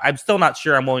goes. I'm still not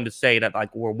sure. I'm willing to say that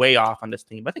we're way off on this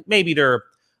team. I think maybe they're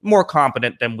more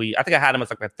competent than I think I had them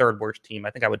as my third worst team.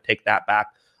 I think I would take that back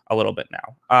a little bit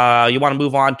now. You want to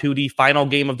move on to the final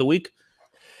game of the week?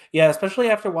 Yeah, especially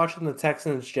after watching the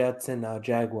Texans, Jets, and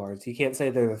Jaguars. You can't say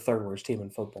they're the third worst team in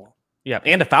football. Yeah,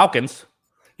 and the Falcons.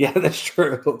 Yeah, that's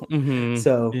true. Mm-hmm.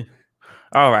 So,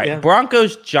 all right. Yeah.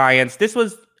 Broncos, Giants. This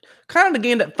was kind of the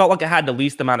game that felt like it had the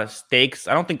least amount of stakes.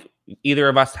 I don't think either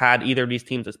of us had either of these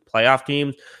teams as playoff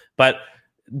teams, but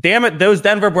damn it, those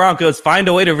Denver Broncos find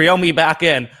a way to reel me back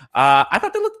in. I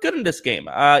thought they looked good in this game.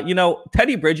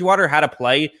 Teddy Bridgewater had a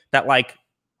play that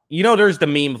there's the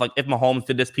meme of if Mahomes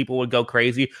did this, people would go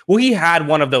crazy. Well, he had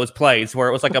one of those plays where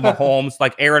it was a Mahomes,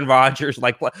 Aaron Rodgers,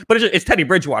 but it's Teddy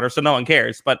Bridgewater, so no one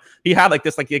cares. But he had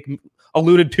this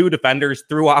alluded to defenders,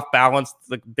 threw off balance,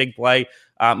 big play.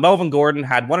 Melvin Gordon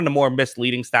had one of the more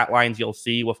misleading stat lines you'll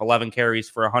see with 11 carries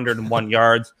for 101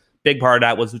 yards. Big part of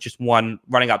that was just one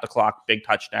running out the clock, big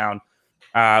touchdown.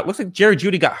 Looks like Jerry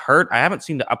Jeudy got hurt. I haven't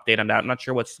seen the update on that. I'm not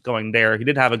sure what's going there. He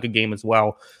did have a good game as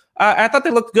well. I thought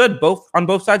they looked good on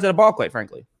both sides of the ball, quite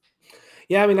frankly.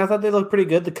 Yeah, I thought they looked pretty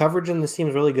good. The coverage in this team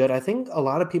is really good. I think a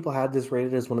lot of people had this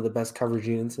rated as one of the best coverage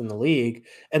units in the league,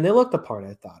 and they looked the part,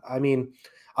 I thought.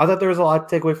 I thought there was a lot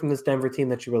to take away from this Denver team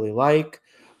that you really like.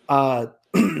 The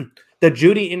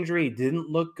Jeudy injury didn't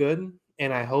look good,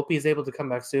 and I hope he's able to come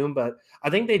back soon, but I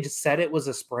think they just said it was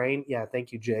a sprain. Yeah,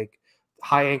 thank you, Jake.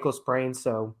 High ankle sprain,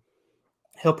 so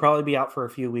he'll probably be out for a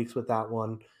few weeks with that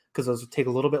one, because those would take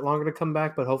a little bit longer to come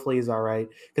back, but hopefully he's all right.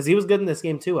 Because he was good in this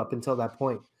game, too, up until that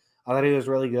point. I thought he was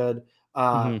really good.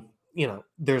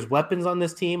 There's weapons on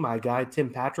this team. My guy, Tim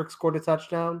Patrick, scored a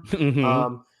touchdown.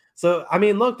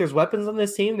 Look, there's weapons on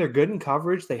this team. They're good in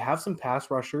coverage. They have some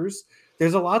pass rushers.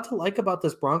 There's a lot to like about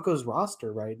this Broncos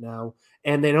roster right now,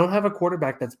 and they don't have a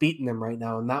quarterback that's beating them right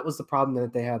now, and that was the problem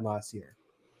that they had last year.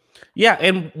 Yeah,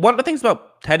 and one of the things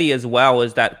about Teddy as well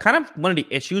is that kind of one of the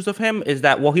issues of him is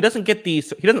that, he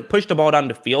doesn't push the ball down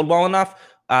the field well enough.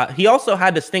 He also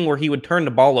had this thing where he would turn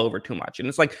the ball over too much. And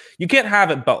it's you can't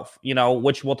have it both,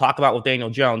 which we'll talk about with Daniel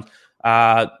Jones.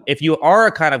 If you are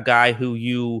a kind of guy who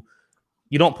you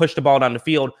don't push the ball down the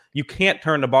field, you can't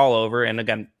turn the ball over. And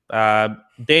again,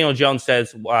 Daniel Jones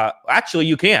says, actually,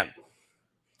 you can.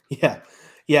 Yeah.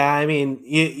 Yeah,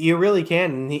 you really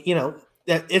can.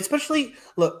 Especially,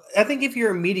 look, I think if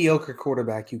you're a mediocre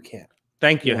quarterback, you can.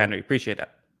 Thank you, Henry. Appreciate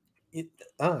that.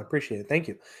 I appreciate it. Thank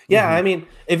you. Yeah,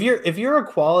 if you're a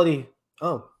quality,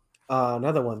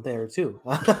 another one there too.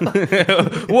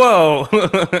 Whoa.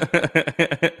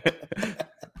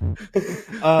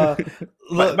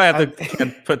 Look,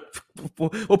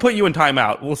 we'll put you in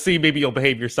timeout. We'll see. Maybe you'll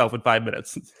behave yourself in 5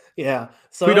 minutes. Yeah.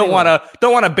 So we don't want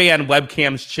to ban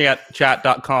webcams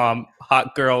chat.com,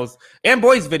 hot girls and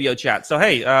boys video chat. So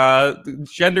hey,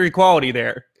 gender equality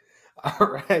there.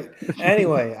 All right.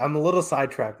 Anyway, I'm a little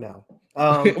sidetracked now.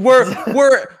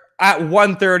 We're at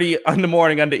 1:30 in the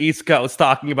morning on the East Coast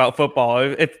talking about football.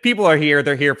 If people are here,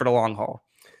 they're here for the long haul.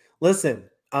 Listen,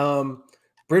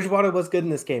 Bridgewater was good in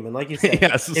this game, and like you said,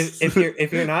 yes.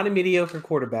 if you're not a mediocre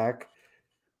quarterback,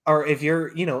 or if you're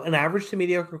an average to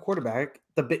mediocre quarterback,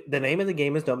 the name of the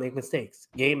game is don't make mistakes.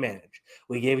 Game manage.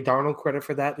 We gave Darnold credit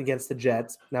for that against the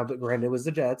Jets. Now, but granted, it was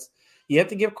the Jets. You have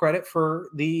to give credit for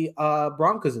the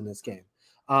Broncos in this game.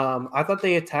 I thought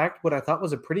they attacked what I thought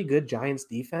was a pretty good Giants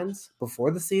defense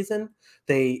before the season.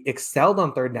 They excelled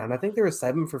on third down. I think they were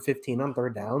 7 for 15 on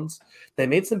third downs. They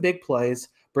made some big plays.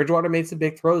 Bridgewater made some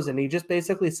big throws, and he just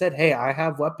basically said, hey, I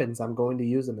have weapons. I'm going to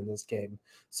use them in this game.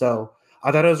 So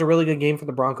I thought it was a really good game for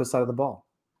the Broncos side of the ball.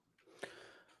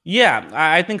 Yeah,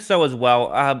 I think so as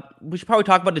well. We should probably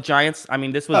talk about the Giants.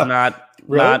 This was not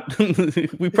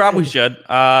we probably should.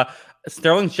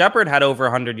 Sterling Shepard had over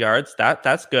 100 yards.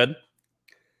 That's good.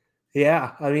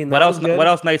 Yeah, what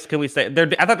else nice can we say?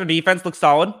 I thought their defense looked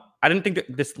solid. I didn't think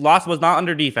this loss was not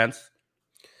under defense.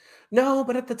 No,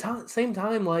 but at the same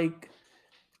time,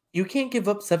 you can't give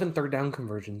up 7 third down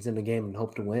conversions in a game and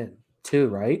hope to win, too,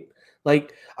 right? I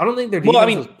don't think their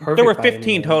defense was perfect. There were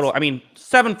 15 total.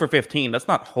 7 for 15. That's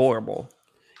not horrible.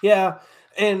 Yeah,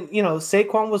 and,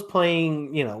 Saquon was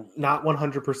playing, not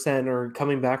 100% or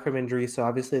coming back from injury, so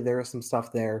obviously there was some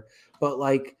stuff there. But,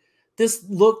 this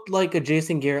looked like a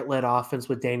Jason Garrett-led offense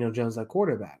with Daniel Jones at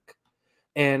quarterback.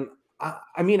 And,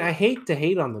 I hate to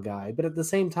hate on the guy, but at the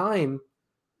same time,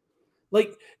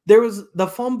 there was the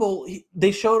fumble.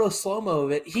 They showed a slow-mo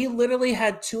of it. He literally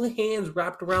had 2 hands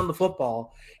wrapped around the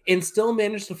football and still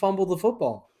managed to fumble the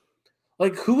football.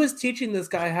 Who is teaching this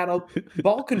guy how to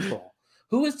ball control?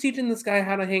 Who is teaching this guy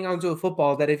how to hang on to a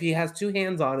football that if he has two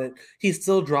hands on it, he's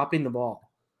still dropping the ball?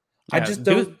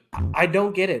 Yeah, I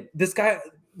don't get it. This guy,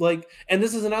 and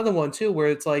this is another one too, where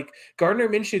it's like Gardner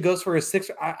Minshew goes for a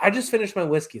 6. I just finished my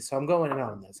whiskey, so I'm going in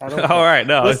on this. I don't. All right,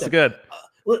 no, it's good.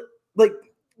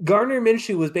 Gardner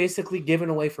Minshew was basically given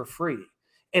away for free.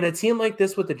 And a team like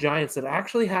this with the Giants that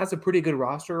actually has a pretty good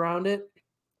roster around it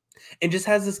and just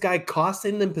has this guy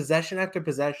costing them possession after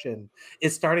possession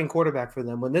is starting quarterback for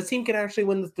them. When this team can actually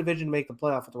win this division and make the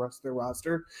playoff with the rest of their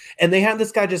roster, and they have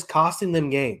this guy just costing them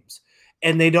games,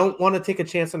 and they don't want to take a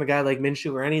chance on a guy like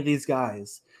Minshew or any of these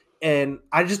guys. And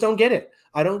I just don't get it.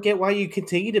 I don't get why you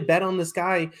continue to bet on this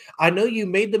guy. I know you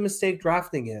made the mistake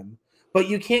drafting him, but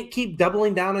you can't keep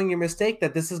doubling down on your mistake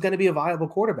that this is going to be a viable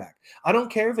quarterback. I don't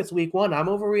care if it's week 1. I'm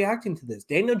overreacting to this.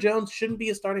 Daniel Jones shouldn't be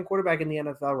a starting quarterback in the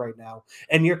NFL right now.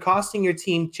 And you're costing your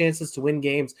team chances to win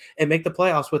games and make the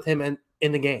playoffs with him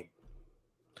in the game.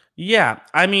 Yeah.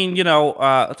 I mean,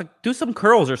 it's like do some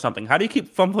curls or something. How do you keep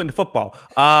fumbling the football?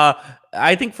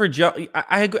 I think for Joe,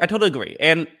 I totally agree.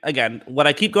 And again, what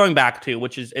I keep going back to,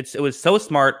 which is it was so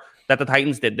smart that the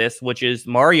Titans did this, which is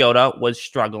Mariota was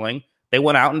struggling. They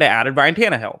went out and they added Ryan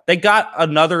Tannehill. They got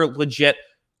another legit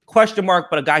question mark,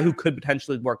 but a guy who could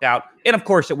potentially work out. And of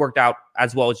course, it worked out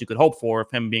as well as you could hope for of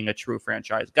him being a true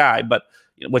franchise guy, but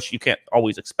which you can't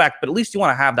always expect. But at least you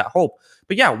want to have that hope.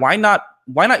 But yeah, why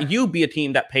not you be a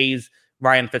team that pays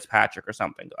Ryan Fitzpatrick or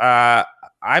something?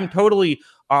 I'm totally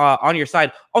on your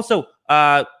side. Also,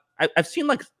 I've seen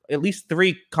like at least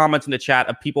 3 comments in the chat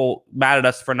of people mad at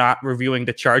us for not reviewing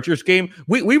the Chargers game.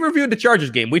 We reviewed the Chargers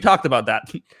game. We talked about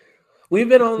that. We've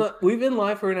been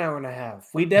live for an hour and a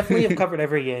half. We definitely have covered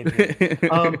every game here.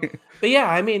 But yeah,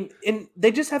 I mean, and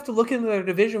they just have to look into their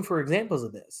division for examples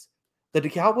of this. The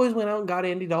Cowboys went out and got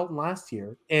Andy Dalton last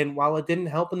year, and while it didn't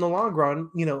help in the long run,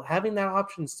 having that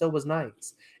option still was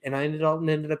nice. And Andy Dalton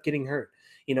ended up getting hurt.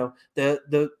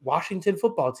 The Washington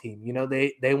football team,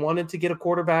 they wanted to get a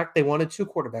quarterback. They wanted 2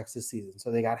 quarterbacks this season,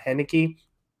 so they got Heinicke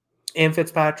and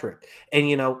Fitzpatrick. And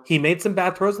he made some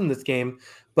bad throws in this game,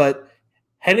 but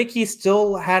Heinicke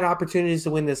still had opportunities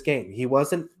to win this game. He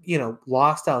wasn't,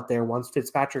 lost out there once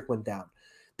Fitzpatrick went down.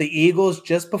 The Eagles,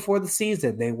 just before the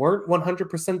season, they weren't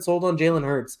 100% sold on Jalen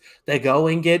Hurts. They go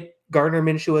and get Gardner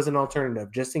Minshew as an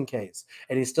alternative, just in case.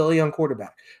 And he's still a young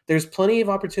quarterback. There's plenty of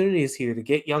opportunities here to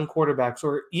get young quarterbacks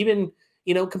or even,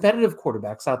 competitive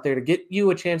quarterbacks out there to get you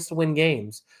a chance to win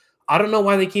games. I don't know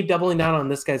why they keep doubling down on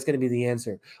this guy's going to be the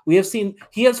answer. We have seen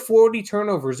he has 40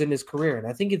 turnovers in his career, and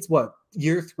I think it's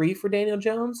year 3 for Daniel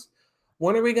Jones?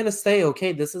 When are we going to say,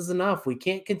 okay, this is enough? We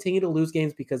can't continue to lose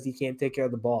games because he can't take care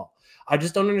of the ball. I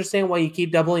just don't understand why you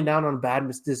keep doubling down on bad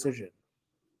decision.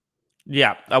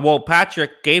 Yeah. Well,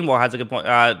 Patrick Gainwell has a good point.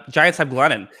 Giants have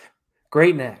Glennon.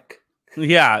 Great neck.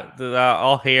 Yeah.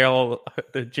 All hail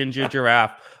the ginger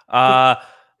giraffe.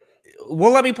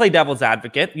 Well, let me play devil's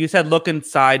advocate. You said look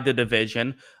inside the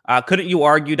division. Couldn't you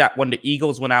argue that when the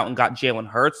Eagles went out and got Jalen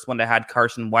Hurts, when they had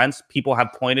Carson Wentz, people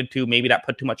have pointed to maybe that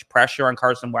put too much pressure on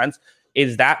Carson Wentz?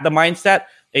 Is that the mindset?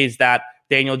 Is that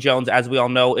Daniel Jones, as we all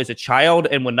know, is a child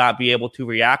and would not be able to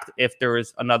react if there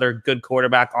is another good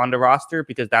quarterback on the roster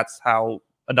because that's how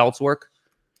adults work?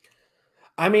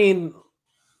 I mean,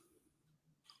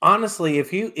 honestly,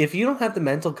 if you don't have the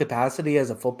mental capacity as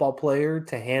a football player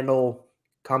to handle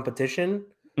competition,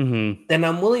 then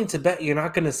I'm willing to bet you're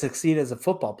not going to succeed as a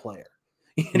football player.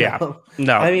 Yeah,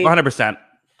 no, I mean, 100%.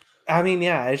 I mean,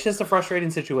 yeah, it's just a frustrating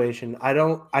situation. I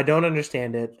don't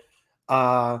understand it.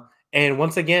 And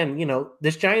once again,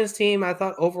 this Giants team, I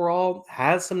thought overall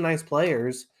has some nice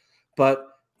players, but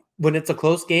when it's a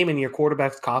close game and your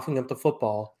quarterback's coughing up the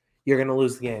football, you're going to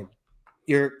lose the game.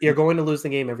 You're going to lose the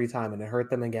game every time, and it hurt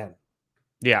them again.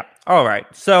 Yeah. All right.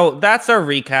 So that's our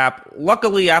recap.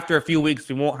 Luckily, after a few weeks,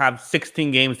 we won't have 16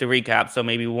 games to recap. So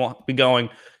maybe we won't be going,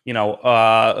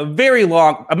 a very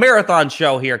long, a marathon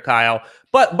show here, Kyle,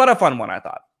 but a fun one, I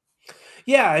thought.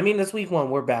 Yeah. I mean, it's week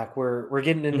 1. We're back. We're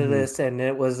getting into this, and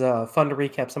it was fun to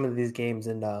recap some of these games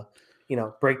and,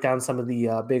 break down some of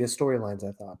the biggest storylines,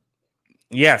 I thought.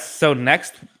 Yes. So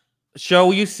next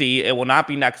show you see, it will not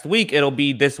be next week. It'll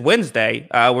be this Wednesday.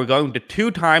 We're going to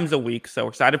 2 times a week, so we're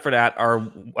excited for that.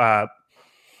 Our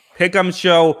Pick'em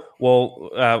show will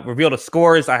reveal the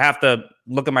scores. I have to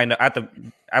look at my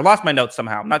I lost my notes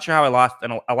somehow. I'm not sure how I lost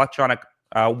an electronic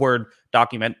Word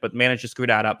document, but managed to screw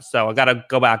that up. So I got to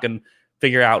go back and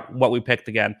figure out what we picked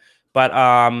again. But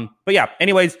yeah.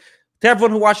 Anyways, to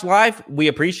everyone who watched live, we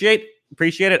appreciate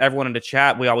it. Everyone in the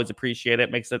chat, we always appreciate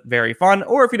it. Makes it very fun.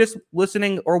 Or if you're just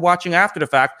listening or watching after the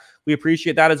fact, we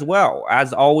appreciate that as well.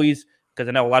 As always, because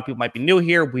I know a lot of people might be new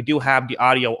here. We do have the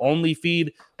audio only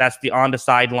feed. That's the On the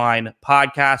Sideline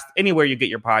podcast. Anywhere you get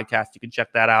your podcast, you can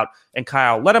check that out. And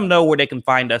Kyle, let them know where they can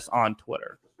find us on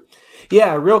Twitter.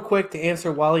 Yeah, real quick to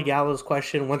answer Wally Gallo's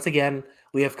question. Once again,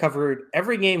 we have covered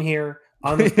every game here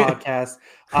on this podcast.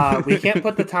 We can't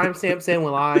put the timestamps in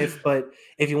live, but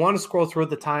if you want to scroll through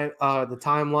the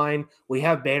timeline, we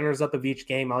have banners up of each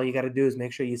game. All you got to do is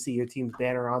make sure you see your team's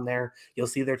banner on there. You'll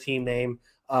see their team name,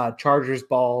 Chargers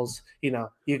balls. You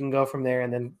can go from there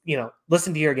and then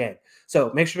listen to your game.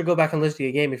 So make sure to go back and listen to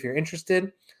your game if you're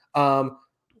interested.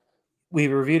 We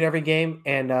reviewed every game,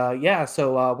 and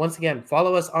so once again,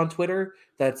 follow us on Twitter.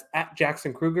 That's at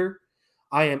Jackson Kruger.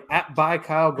 I am at by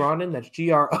Kyle Grondin. That's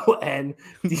GRONDIN.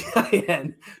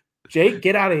 Jake,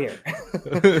 get out of here.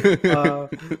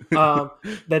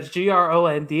 That's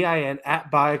GRONDIN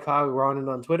at by Kyle Grondin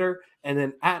on Twitter, and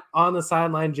then at On the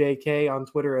Sideline JK on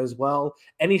Twitter as well.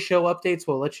 Any show updates,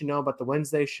 we'll let you know about the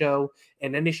Wednesday show,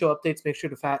 and any show updates, make sure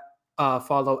to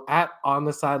follow at On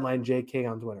the Sideline JK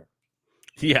on Twitter.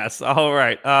 Yes. All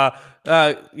right.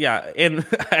 And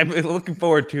I'm looking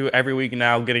forward to every week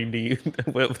now getting to you.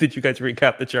 Did you guys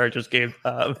recap the Chargers game?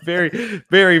 Very,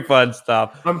 very fun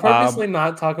stuff. I'm purposely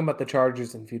not talking about the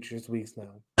Chargers in future weeks now.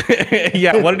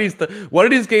 Yeah. One of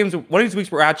these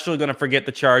weeks we're actually going to forget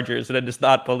the Chargers and then just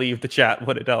not believe the chat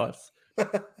what it does.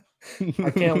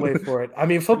 I can't wait for it. I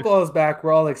mean, football is back.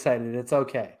 We're all excited. It's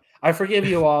okay. I forgive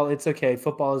you all. It's okay.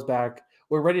 Football is back.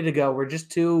 We're ready to go. We're just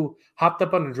too hopped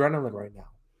up on adrenaline right now.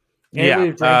 And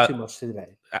we've drank too much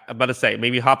today. I'm about to say,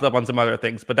 maybe hopped up on some other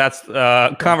things, but that's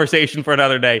conversation for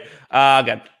another day.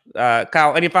 Again,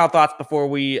 Kyle, any final thoughts before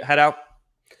we head out?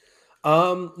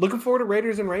 Looking forward to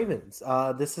Raiders and Ravens.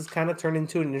 This has kind of turned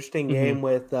into an interesting game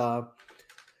with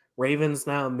Ravens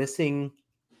now missing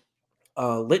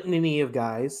a litany of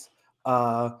guys.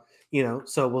 So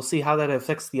we'll see how that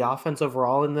affects the offense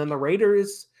overall. And then the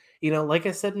Raiders, like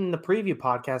I said in the preview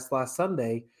podcast last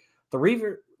Sunday, the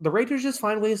Raiders just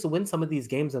find ways to win some of these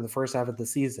games in the first half of the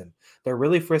season. They're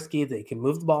really frisky. They can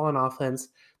move the ball on offense.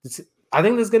 I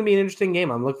think this is going to be an interesting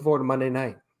game. I'm looking forward to Monday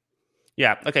night.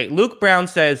 Yeah. Okay. Luke Brown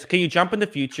says, can you jump in the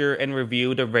future and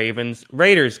review the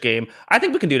Ravens-Raiders game? I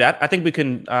think we can do that. I think we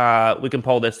can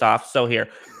pull this off. So here,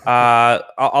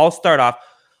 I'll start off.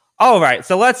 All right,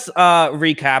 so let's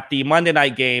recap the Monday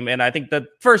night game, and I think the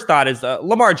first thought is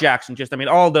Lamar Jackson.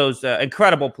 All those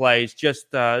incredible plays, just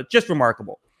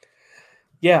remarkable.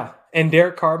 Yeah, and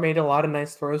Derek Carr made a lot of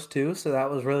nice throws too, so that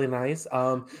was really nice.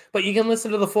 But you can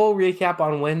listen to the full recap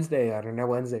on Wednesday on our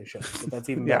Wednesday show. So that's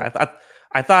even better. Yeah,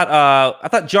 I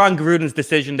thought John Gruden's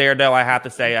decision there, though. I have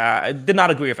to say, I did not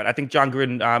agree with it. I think John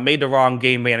Gruden made the wrong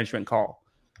game management call.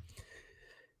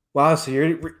 Wow, so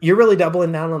you're really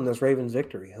doubling down on this Ravens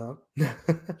victory, huh?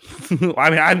 I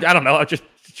mean, I don't know. I'm just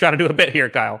trying to do a bit here,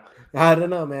 Kyle. I don't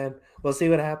know, man. We'll see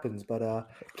what happens, but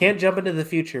can't jump into the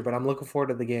future, but I'm looking forward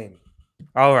to the game.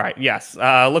 All right, yes.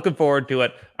 Looking forward to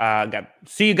it.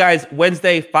 See you guys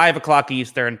Wednesday, 5 o'clock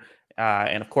Eastern.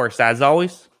 And, of course, as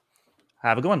always,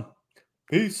 have a good one.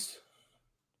 Peace.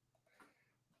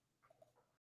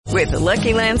 With the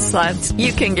Lucky Land Slots,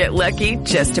 you can get lucky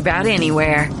just about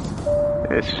anywhere.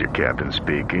 This is your captain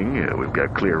speaking. We've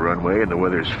got clear runway and the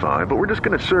weather's fine, but we're just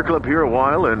going to circle up here a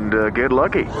while and get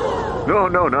lucky. No,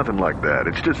 nothing like that.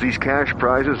 It's just these cash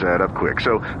prizes add up quick.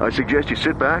 So I suggest you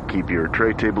sit back, keep your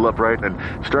tray table upright, and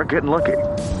start getting lucky.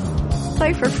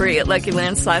 Play for free at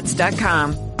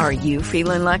LuckyLandSlots.com. Are you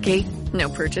feeling lucky? No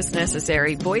purchase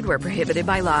necessary. Void where prohibited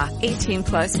by law.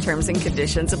 18+ terms and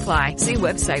conditions apply. See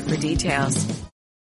website for details.